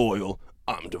 I'm loyal,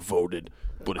 I'm devoted.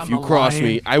 But if I'm you a cross lion.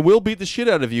 me, I will beat the shit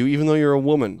out of you, even though you're a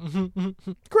woman.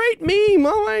 Great meme!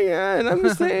 Oh my god, I'm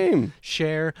the same.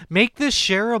 Share. Make this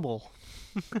shareable.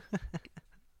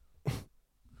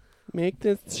 Make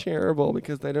this shareable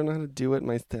because I don't know how to do it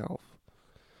myself.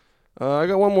 I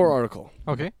got one more article.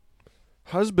 Okay.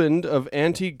 Husband of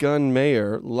anti-gun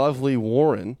mayor Lovely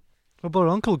Warren What about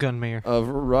Uncle Gun Mayor? of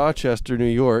Rochester, New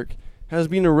York, has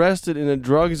been arrested in a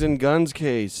drugs and guns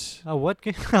case. What?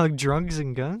 Like drugs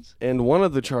and guns? And one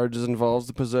of the charges involves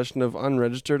the possession of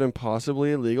unregistered and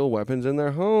possibly illegal weapons in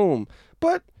their home.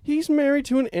 But he's married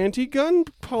to an anti-gun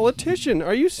politician.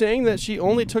 Are you saying that she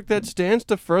only took that stance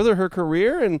to further her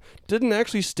career and didn't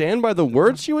actually stand by the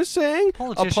words she was saying?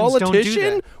 Politicians a politician? don't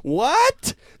do that.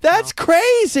 What? That's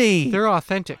crazy. They're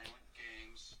authentic.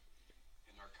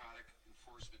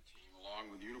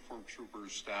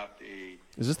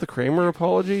 Is this the Kramer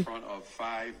apology?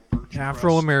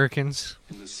 Afro Americans.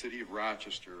 In the city of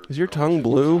Rochester. Is your tongue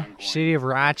blue? City of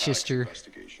Rochester.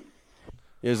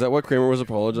 Yeah, is that what Kramer was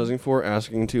apologizing for?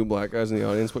 Asking two black guys in the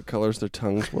audience what colors their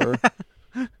tongues were?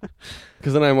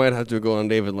 Because then I might have to go on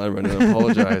David Letterman and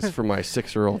apologize for my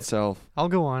 6-year-old self. I'll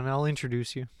go on. I'll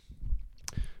introduce you.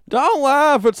 Don't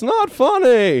laugh. It's not I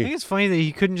funny. think it's funny that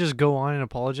he couldn't just go on and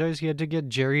apologize. He had to get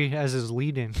Jerry as his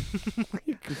lead-in.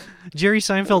 Jerry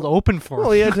Seinfeld opened for him.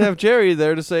 Well, he had to have Jerry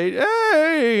there to say,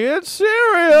 hey, it's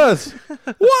serious.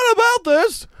 What about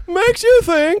this makes you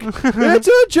think it's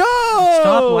a joke?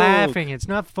 Stop laughing. It's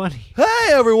not funny. Hey,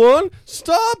 everyone,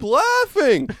 stop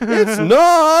laughing. It's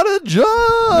not a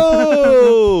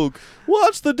joke.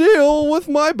 What's the deal with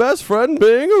my best friend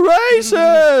being a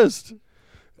racist?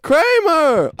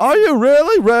 Kramer, are you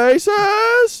really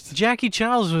racist? Jackie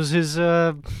Childs was his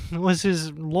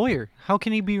lawyer. How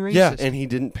can he be racist? Yeah, and he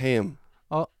didn't pay him.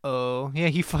 Uh-oh. Yeah,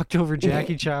 he fucked over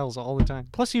Jackie Childs all the time.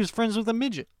 Plus, he was friends with a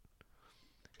midget.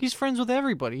 He's friends with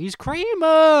everybody. He's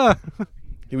Kramer.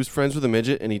 He was friends with a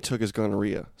midget, and he took his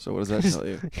gonorrhea. So what does that tell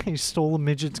you? He stole a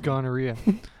midget's gonorrhea.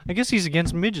 I guess he's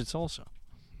against midgets also.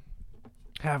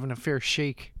 Having a fair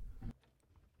shake.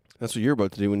 That's what you're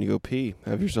about to do when you go pee.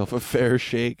 Have yourself a fair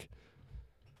shake.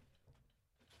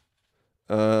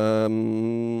 So,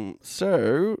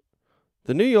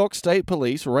 the New York State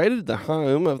Police raided the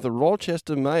home of the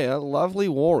Rochester mayor, Lovely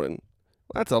Warren.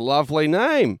 That's a lovely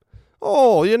name.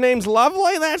 Oh, your name's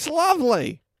Lovely? That's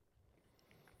lovely.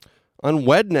 On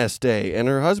Wednesday, and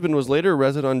her husband was later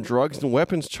arrested on drugs and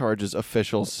weapons charges,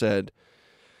 officials said.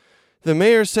 The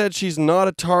mayor said she's not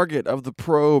a target of the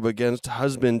probe against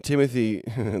husband Timothy.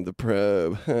 The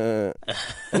probe.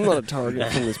 I'm not a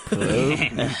target from this probe.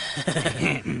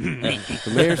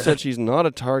 The mayor said she's not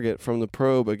a target from the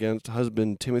probe against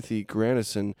husband Timothy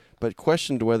Grandison, but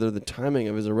questioned whether the timing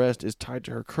of his arrest is tied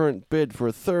to her current bid for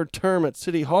a third term at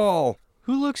City Hall.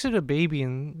 Who looks at a baby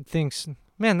and thinks,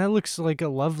 man, that looks like a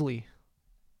lovely...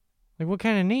 Like, what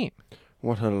kind of name?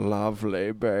 What a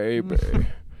lovely baby.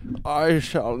 I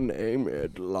shall name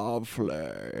it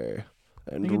Lovely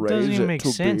and raise it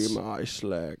to sense. be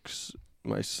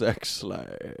my sex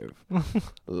slave.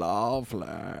 Lovely.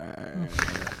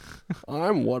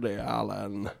 I'm Woody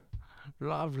Allen.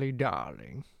 Lovely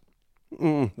darling.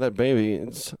 That baby,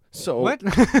 it's so... What?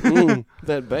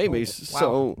 That baby's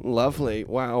so lovely.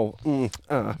 Wow.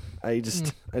 I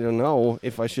don't know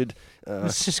if I should...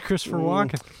 This is Christopher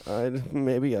Walken.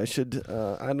 Maybe I should,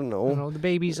 I don't know. The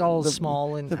baby's all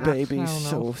small and... The baby's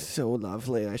so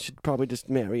lovely. I should probably just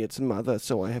marry its mother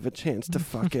so I have a chance to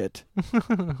fuck it.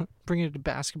 Bring it to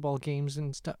basketball games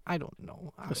and stuff. I don't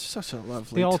know. It's such a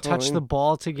lovely They all time. touch the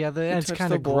ball together. It's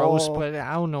kind of gross, but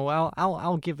I don't know.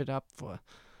 I'll give it up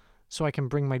so I can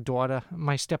bring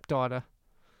my stepdaughter.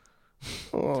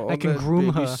 Oh, I can that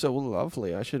groom baby's her. so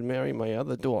lovely. I should marry my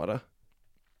other daughter.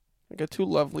 I got 2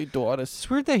 lovely daughters. It's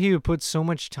weird that he would put so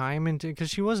much time into, because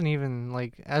she wasn't even,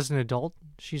 like, as an adult,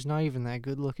 she's not even that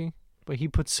good looking, but he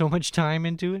put so much time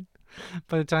into it.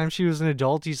 By the time she was an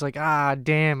adult, he's like,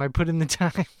 damn, I put in the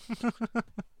time.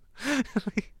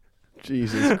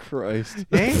 Jesus Christ.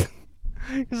 Eh?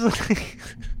 It's like,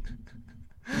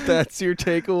 that's your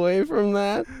takeaway from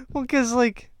that? well, because,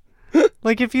 like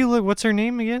if you look, what's her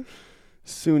name again?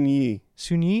 Sun Yi.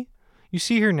 Sun Yi? You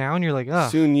see her now and you're like,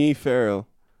 Sun Yi Farrow.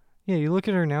 Yeah, you look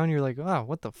at her now and you're like,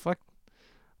 what the fuck?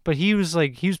 But he was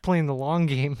playing the long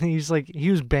game. He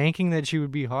was banking that she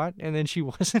would be hot, and then she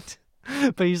wasn't.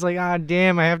 But he's like,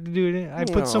 damn, I have to do it. I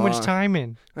put so much time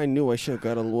in. I knew I should have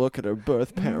got a look at her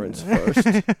birth parents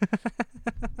first.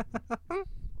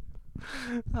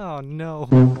 Oh, no.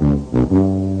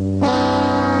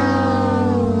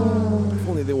 If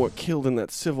only they weren't killed in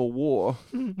that civil war.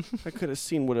 I could have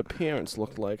seen what her parents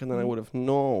looked like, and then I would have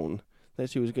known that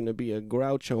she was going to be a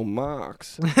Groucho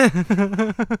Marx.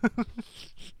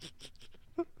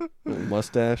 Little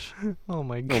mustache. Oh,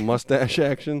 my God. Little mustache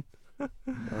action.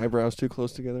 Eyebrows too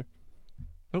close together.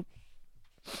 Nope.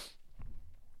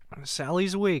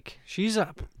 Sally's awake. She's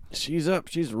up. She's up.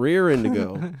 She's rearing to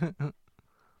go.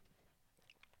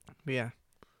 But yeah.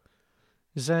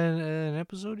 Is that an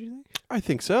episode, you think? I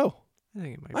think so. I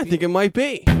think it might be. I think it might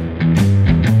be.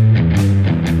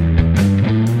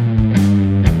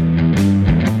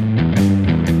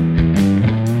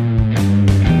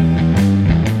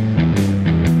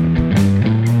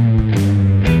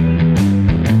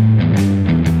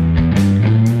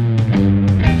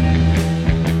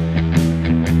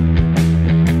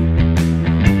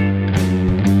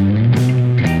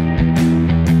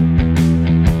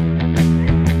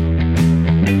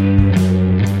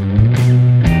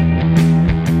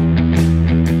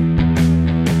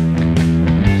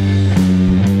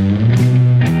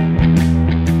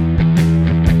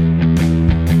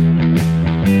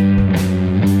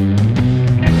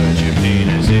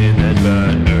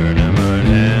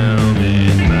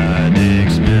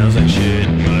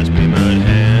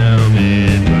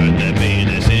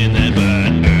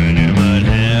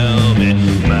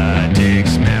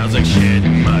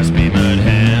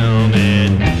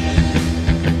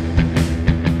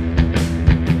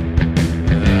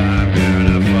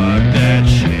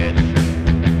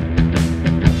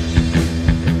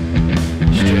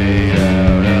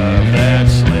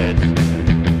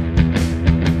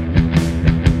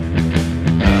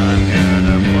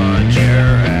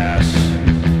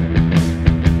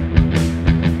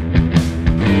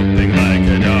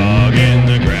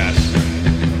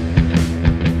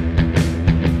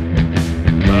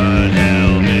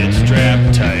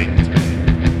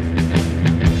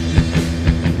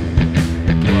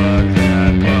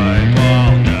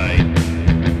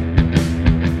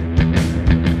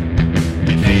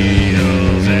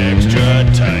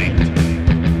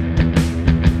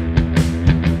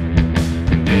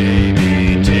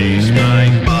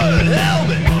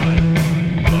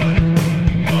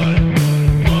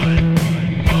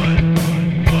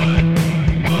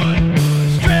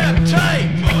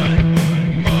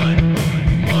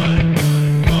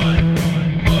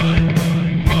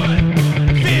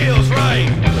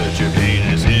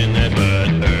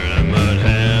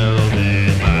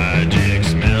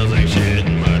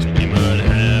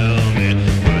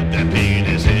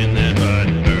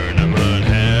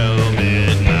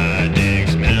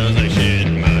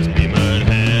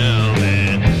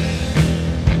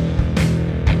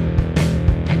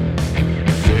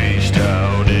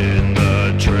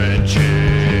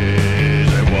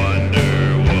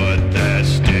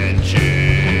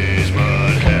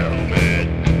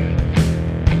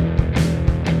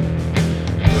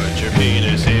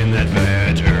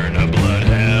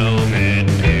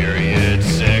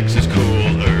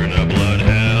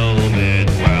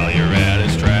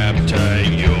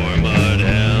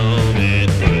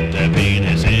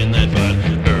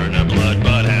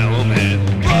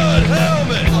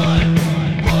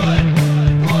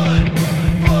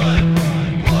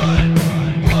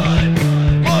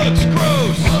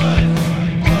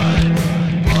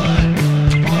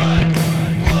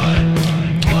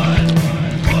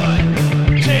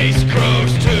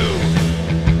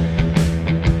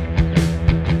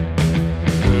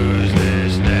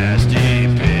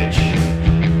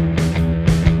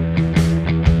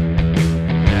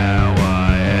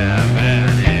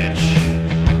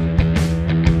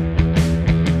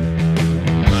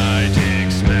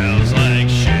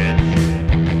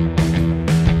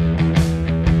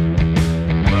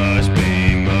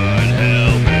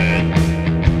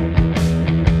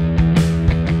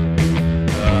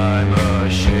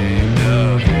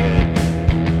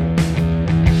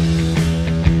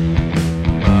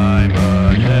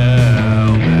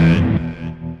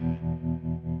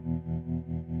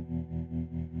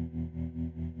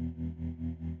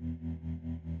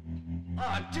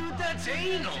 Aw, dude, that's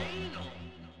anal.